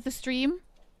the end of the stream.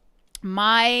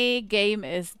 My game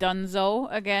is donezo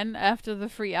again after the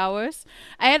 3 hours.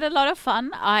 I had a lot of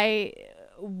fun. I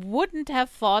wouldn't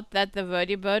have thought that the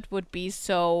Vertibird would be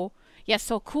so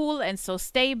cool and so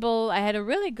stable. I had a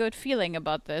really good feeling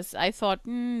about this. I thought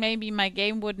maybe my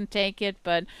game wouldn't take it,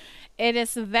 but it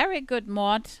is a very good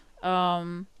mod.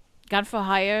 Gun for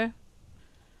Hire.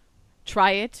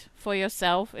 Try it for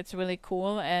yourself. It's really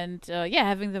cool. And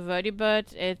having the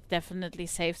Vertibird, it definitely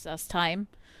saves us time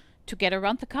to get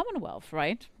around the Commonwealth,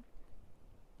 right?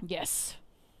 Yes.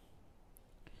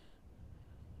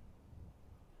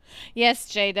 Yes,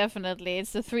 Jay, definitely.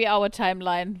 It's the 3 hour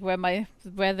timeline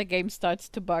where the game starts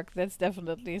to bug. That's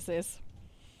definitely this.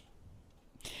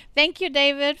 Thank you,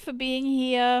 David, for being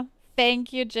here.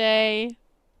 Thank you, Jay.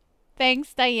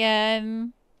 Thanks,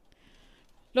 Diane.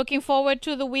 Looking forward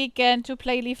to the weekend to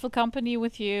play Lethal Company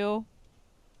with you.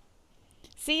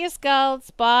 See you, Skulls.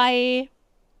 Bye.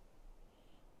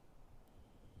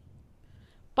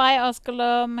 Bye,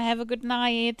 Osculum. Have a good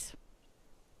night.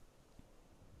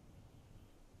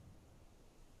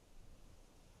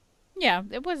 Yeah,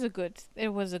 it was a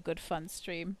good fun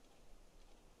stream.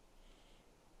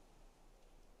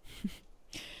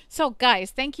 So,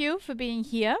 guys, thank you for being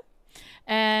here.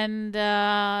 And,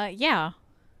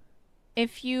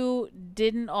 if you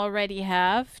didn't already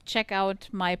check out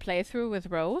my playthrough with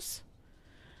Rose.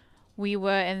 We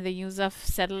were in the Yusuf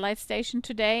satellite station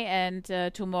today, and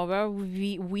tomorrow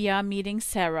we are meeting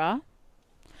Sarah.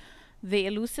 The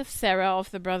elusive Sarah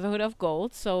of the Brotherhood of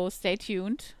Gold, so stay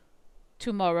tuned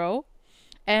tomorrow.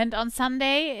 And on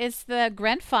Sunday is the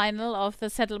grand final of the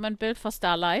settlement build for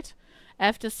Starlight.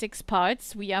 After 6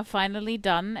 parts, we are finally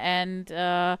done, and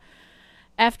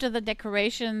after the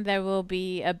decoration, there will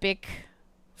be a big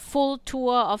full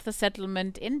tour of the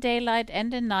settlement in daylight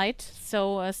and in night.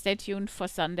 So stay tuned for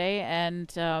Sunday,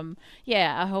 and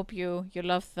I hope you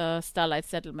love the Starlight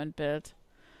settlement build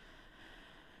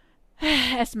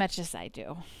as much as I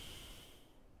do.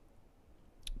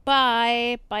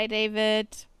 Bye, David.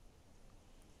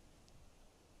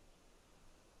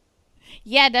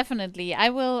 Yeah, definitely. I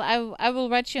will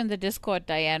write you in the Discord,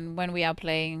 Diane, when we are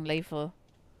playing Lethal.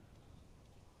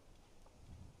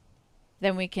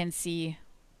 then we can see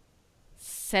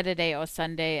Saturday or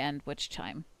Sunday and which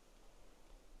time.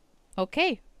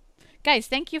 Okay. Guys,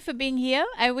 thank you for being here.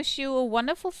 I wish you a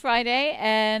wonderful Friday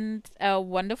and a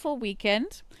wonderful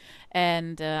weekend.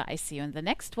 And I see you in the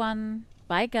next one.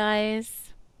 Bye, guys.